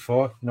mentioned this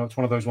before. It's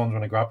one of those ones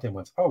when I grabbed it and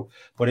went,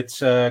 but it's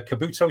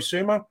Kabuto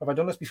Sumo. Have I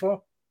done this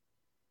before?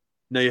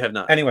 No, you have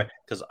not. Anyway,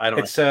 because I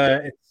don't.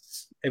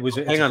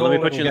 Hang on, let me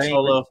put you in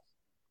solo.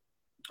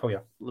 Oh yeah.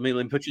 Let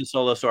me put you in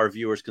solo so our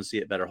viewers can see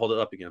it better. Hold it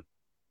up again.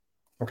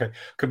 Okay.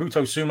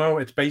 Kabuto Sumo.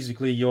 It's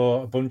basically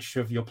you're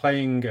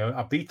playing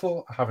a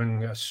beetle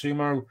having a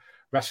sumo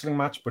wrestling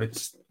match, but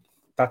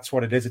that's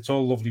what it is. It's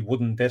all lovely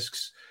wooden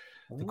discs.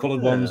 The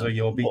coloured ones are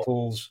your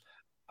beetles,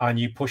 and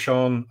you push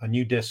on a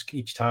new disc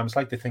each time. It's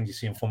like the things you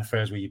see in fun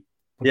fairs where you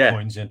put Yeah.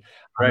 coins in.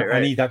 Right, And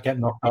any that get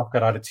knocked off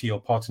get added to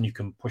your pot, and you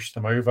can push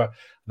them over. And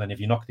then if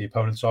you knock the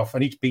opponents off,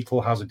 and each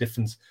beetle has a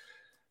different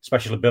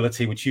special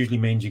ability, which usually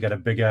means you get a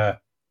bigger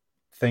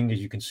thing, as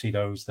you can see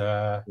those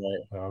there. Right.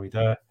 Where are we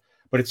there?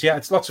 But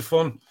it's lots of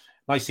fun.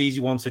 Nice, easy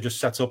one to just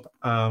set up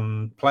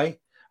and play.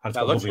 And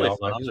That looks really fun.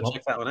 artwork I'm as gonna well.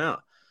 check that one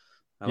out.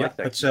 I Yeah, like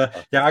that. it's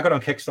I got it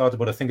on Kickstarter,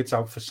 but I think it's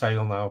out for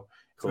sale now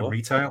for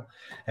retail.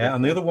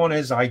 And the other one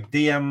is I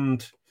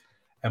DM'd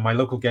my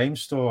local game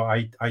store.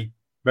 I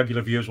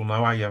regular viewers will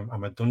know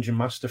I'm a dungeon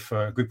master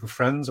for a group of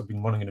friends. I've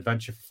been running an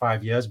adventure for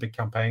 5 years, big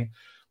campaign.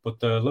 But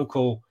the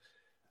local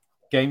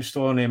game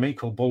store near me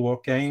called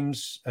Bulwark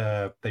Games,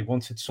 they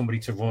wanted somebody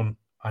to run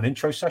an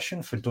intro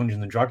session for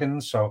Dungeons and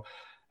Dragons. So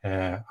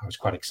I was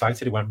quite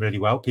excited. It went really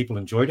well. People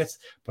enjoyed it.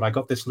 But I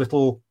got this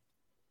little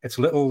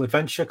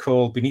adventure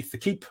called Beneath the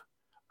Keep,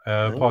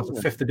 part of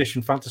 5th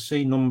edition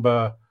fantasy,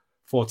 number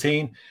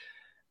 14.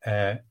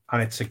 And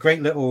it's a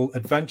great little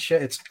adventure.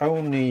 It's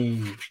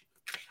only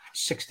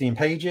 16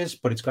 pages,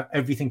 but it's got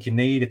everything you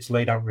need. It's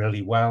laid out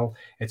really well.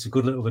 It's a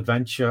good little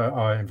adventure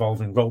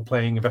involving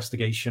role-playing,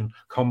 investigation,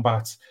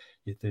 combat.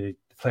 The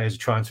players are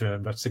trying to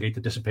investigate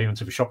the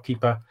disappearance of a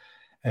shopkeeper.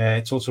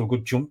 It's also a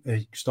good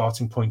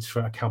starting point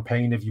for a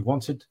campaign if you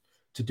wanted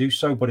to do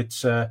so. But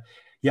it's a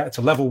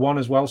level 1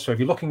 as well. So if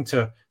you're looking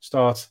to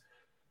start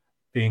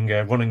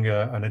running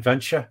an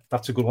adventure,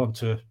 that's a good one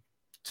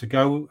to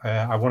go.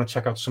 I want to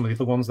check out some of the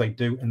other ones they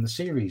do in the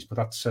series, but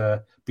that's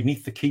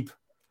Beneath the Keep,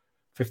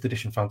 5th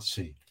edition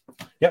fantasy.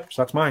 Yep,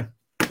 so that's mine.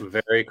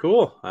 Very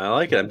cool. I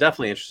like it. I'm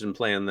definitely interested in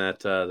playing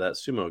that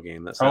sumo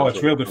game.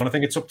 It's real good fun. I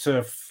think it's up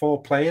to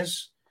 4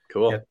 players.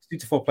 Cool. Yeah, 2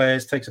 to 4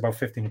 players, takes about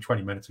 15 to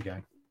 20 minutes a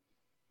game.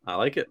 I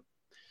like it.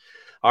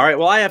 All right.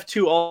 Well, I have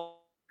 2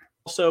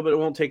 also, but it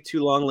won't take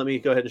too long. Let me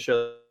go ahead and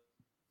show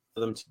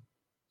them.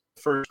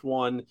 First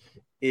one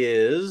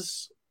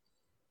is,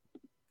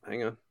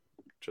 hang on.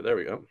 So there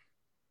we go.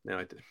 Now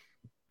I did.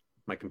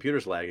 My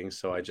computer's lagging,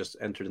 so I just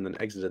entered and then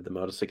exited the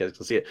mode so you guys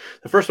can see it.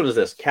 The first one is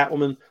this,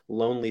 Catwoman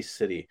Lonely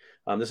City.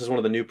 This is one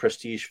of the new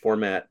prestige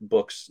format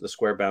books, the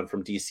square bound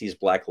from DC's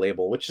Black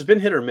Label, which has been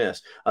hit or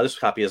miss. This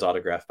copy is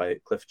autographed by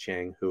Cliff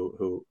Chiang,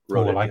 who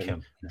wrote it and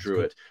him.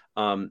 Drew it.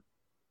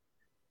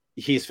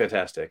 He's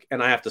fantastic.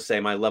 And I have to say,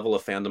 my level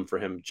of fandom for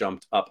him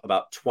jumped up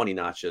about 20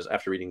 notches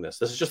after reading this.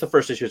 This is just the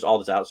first issue, all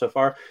that's out so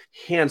far.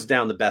 Hands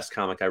down the best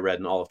comic I read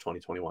in all of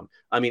 2021.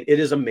 I mean, it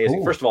is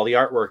amazing. Ooh. First of all, the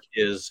artwork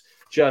is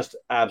just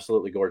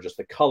absolutely gorgeous.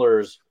 The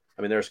colors,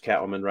 I mean, there's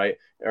Catwoman, right?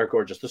 They're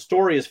gorgeous. The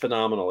story is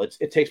phenomenal.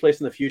 It takes place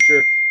in the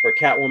future where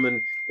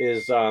Catwoman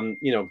is,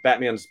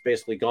 Batman's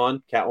basically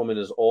gone. Catwoman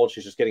is old.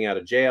 She's just getting out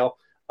of jail.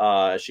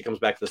 She comes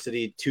back to the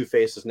city.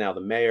 Two-Face is now the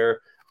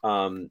mayor.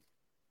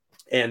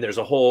 And there's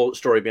a whole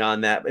story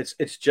beyond that.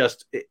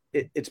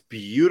 It's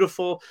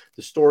beautiful.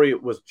 The story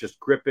was just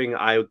gripping.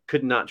 I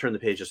could not turn the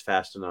pages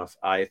fast enough.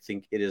 I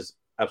think it is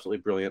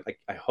absolutely brilliant.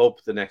 I hope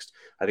I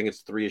think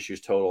it's 3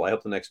 issues total. I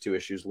hope the next 2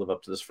 issues live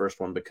up to this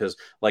first one because,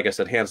 like I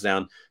said, hands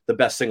down, the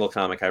best single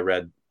comic I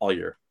read all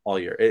year.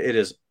 It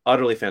is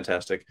utterly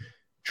fantastic.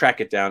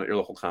 Track it down at your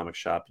local comic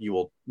shop. You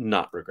will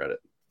not regret it.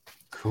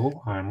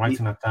 Cool. I'm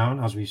writing that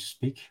down as we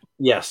speak.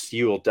 Yes,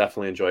 you will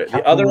definitely enjoy it.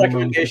 The other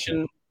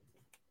recommendation,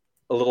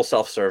 a little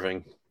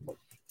self-serving,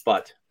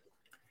 but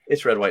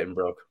it's Red, White, and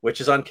Broke,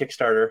 which is on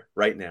Kickstarter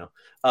right now.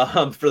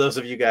 For those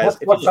of you guys,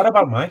 what's that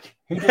about, Mike?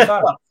 Who did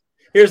that?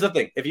 Here's the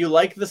thing: if you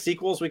like the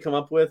sequels we come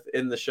up with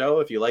in the show,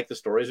 if you like the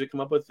stories we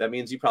come up with, that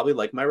means you probably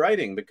like my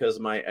writing because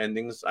my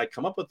endings, I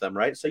come up with them,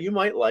 right? So you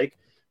might like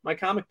my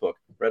comic book,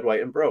 Red,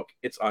 White, and Broke.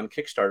 It's on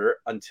Kickstarter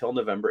until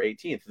November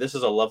 18th. This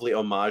is a lovely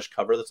homage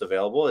cover that's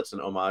available. It's an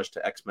homage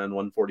to X-Men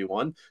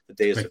 141, The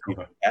Days of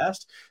Future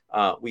Past.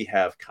 We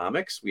have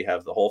comics. We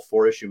have the whole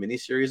 4-issue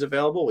miniseries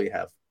available. We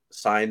have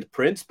signed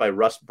prints by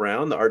Russ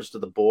Brown, the artist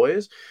of The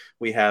Boys.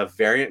 We have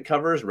variant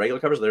covers, regular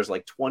covers. There's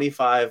like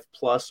 25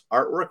 plus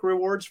artwork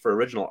rewards for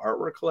original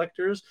artwork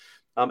collectors.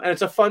 And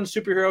it's a fun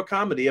superhero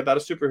comedy about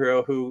a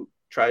superhero who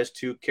tries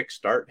to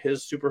kickstart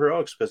his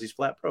superheroics because he's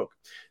flat broke.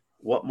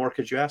 What more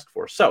could you ask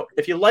for? So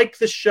if you like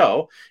this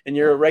show and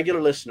you're a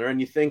regular listener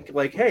and you think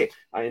like, hey,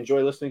 I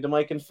enjoy listening to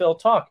Mike and Phil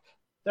talk,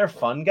 they're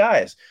fun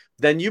guys,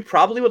 then you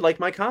probably would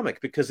like my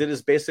comic because it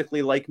is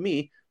basically like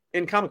me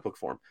in comic book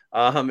form.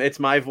 It's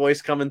my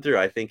voice coming through.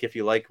 I think if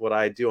you like what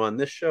I do on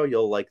this show,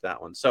 you'll like that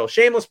one. So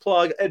shameless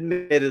plug,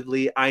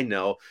 admittedly, I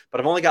know,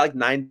 but I've only got like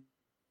 9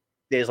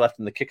 days left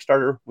in the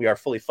Kickstarter. We are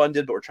fully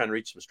funded, but we're trying to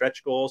reach some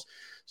stretch goals.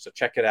 So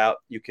check it out.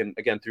 You can,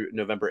 again, through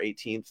November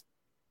 18th,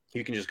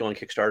 you can just go on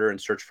Kickstarter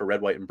and search for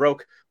Red, White, and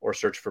Broke or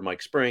search for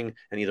Mike Spring,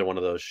 and either one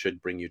of those should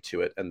bring you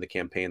to it. And the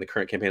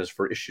current campaign is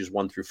for issues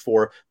 1 through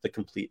 4, the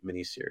complete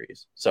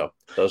miniseries. So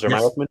those are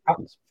my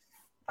recommendations.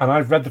 And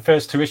I've read the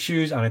first 2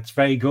 issues, and it's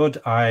very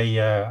good.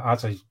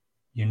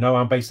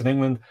 I'm based in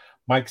England.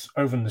 Mike's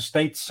over in the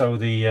States, so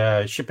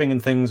the shipping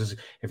and things, if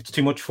it's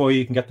too much for you,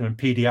 you can get them in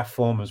PDF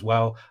form as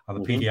well. And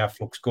the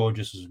PDF looks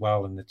gorgeous as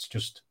well. And it's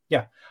just,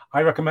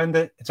 I recommend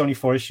it. It's only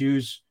 4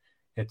 issues.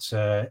 It's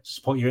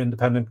support your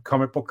independent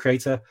comic book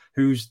creator.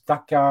 Who's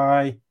that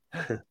guy?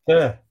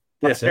 There.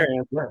 That's it.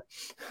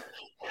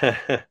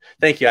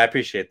 Thank you. I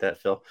appreciate that,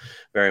 Phil,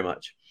 very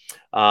much.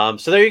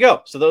 So there you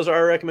go. So those are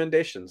our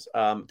recommendations.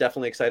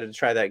 Definitely excited to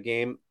try that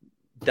game.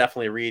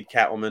 Definitely read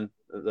Catwoman,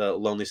 The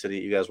Lonely City.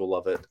 You guys will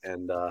love it.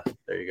 And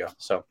there you go.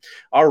 So,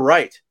 all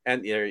right.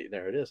 And there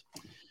it is.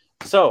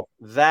 So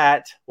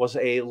that was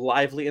a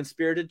lively and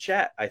spirited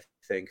chat, I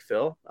think,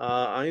 Phil.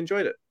 I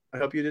enjoyed it. I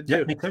hope you did too.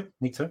 Yeah, me too.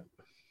 Me too.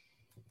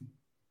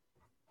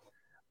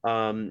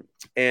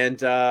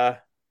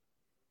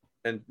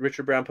 And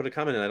Richard Brown put a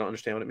comment in. I don't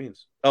understand what it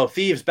means. Oh,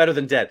 Thieves better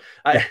than Dead.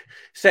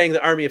 Saying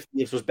that Army of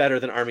Thieves was better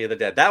than Army of the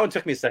Dead. That one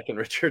took me a second,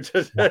 Richard,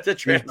 to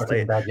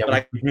translate. Yeah,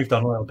 but we moved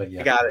on a little bit.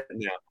 Yeah, I got it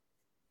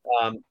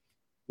now.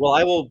 Well,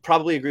 I will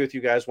probably agree with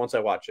you guys once I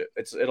watch it.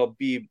 It'll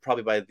be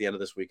probably by the end of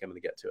this week. I'm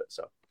going to get to it.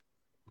 So,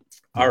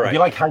 all right. If you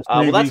like heist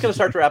movies, well, that's going to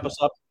start to wrap us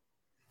up.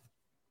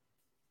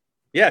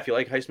 Yeah, if you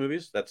like heist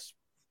movies, that's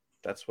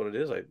what it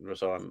is.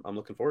 So I'm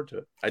looking forward to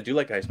it. I do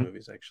like heist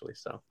movies, actually.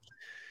 So.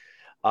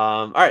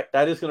 All right,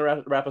 that is going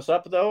to wrap us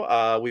up,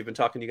 though. We've been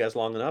talking to you guys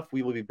long enough.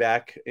 We will be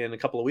back in a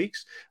couple of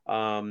weeks.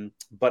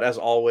 But as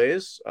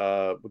always,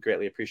 we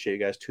greatly appreciate you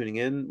guys tuning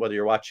in, whether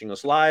you're watching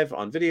us live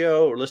on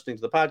video or listening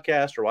to the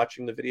podcast or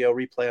watching the video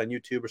replay on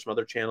YouTube or some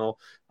other channel.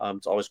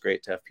 It's always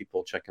great to have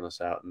people checking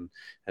us out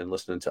and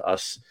listening to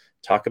us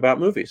talk about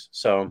movies.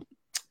 So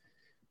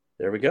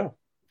there we go.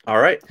 All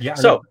right. Yeah.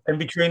 So in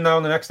between now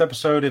and the next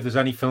episode, if there's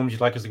any films you'd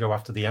like us to go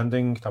after the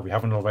ending that we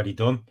haven't already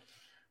done,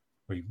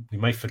 we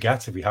may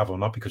forget if we have or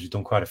not, because we've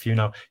done quite a few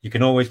now. You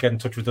can always get in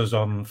touch with us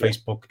on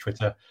Facebook,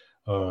 Twitter,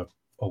 or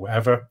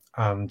whatever,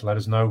 and let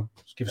us know.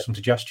 Just give us some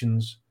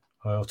suggestions,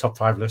 top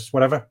 5 lists,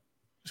 whatever.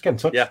 Just get in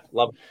touch. Yeah,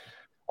 love it.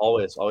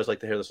 Always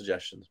like to hear the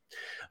suggestions.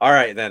 All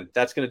right, then.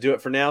 That's going to do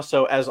it for now.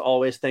 So, as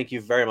always, thank you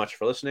very much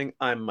for listening.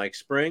 I'm Mike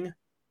Spring.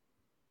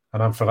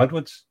 And I'm Phil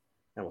Edwards.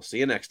 And we'll see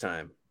you next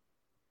time.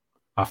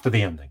 After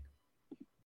the ending.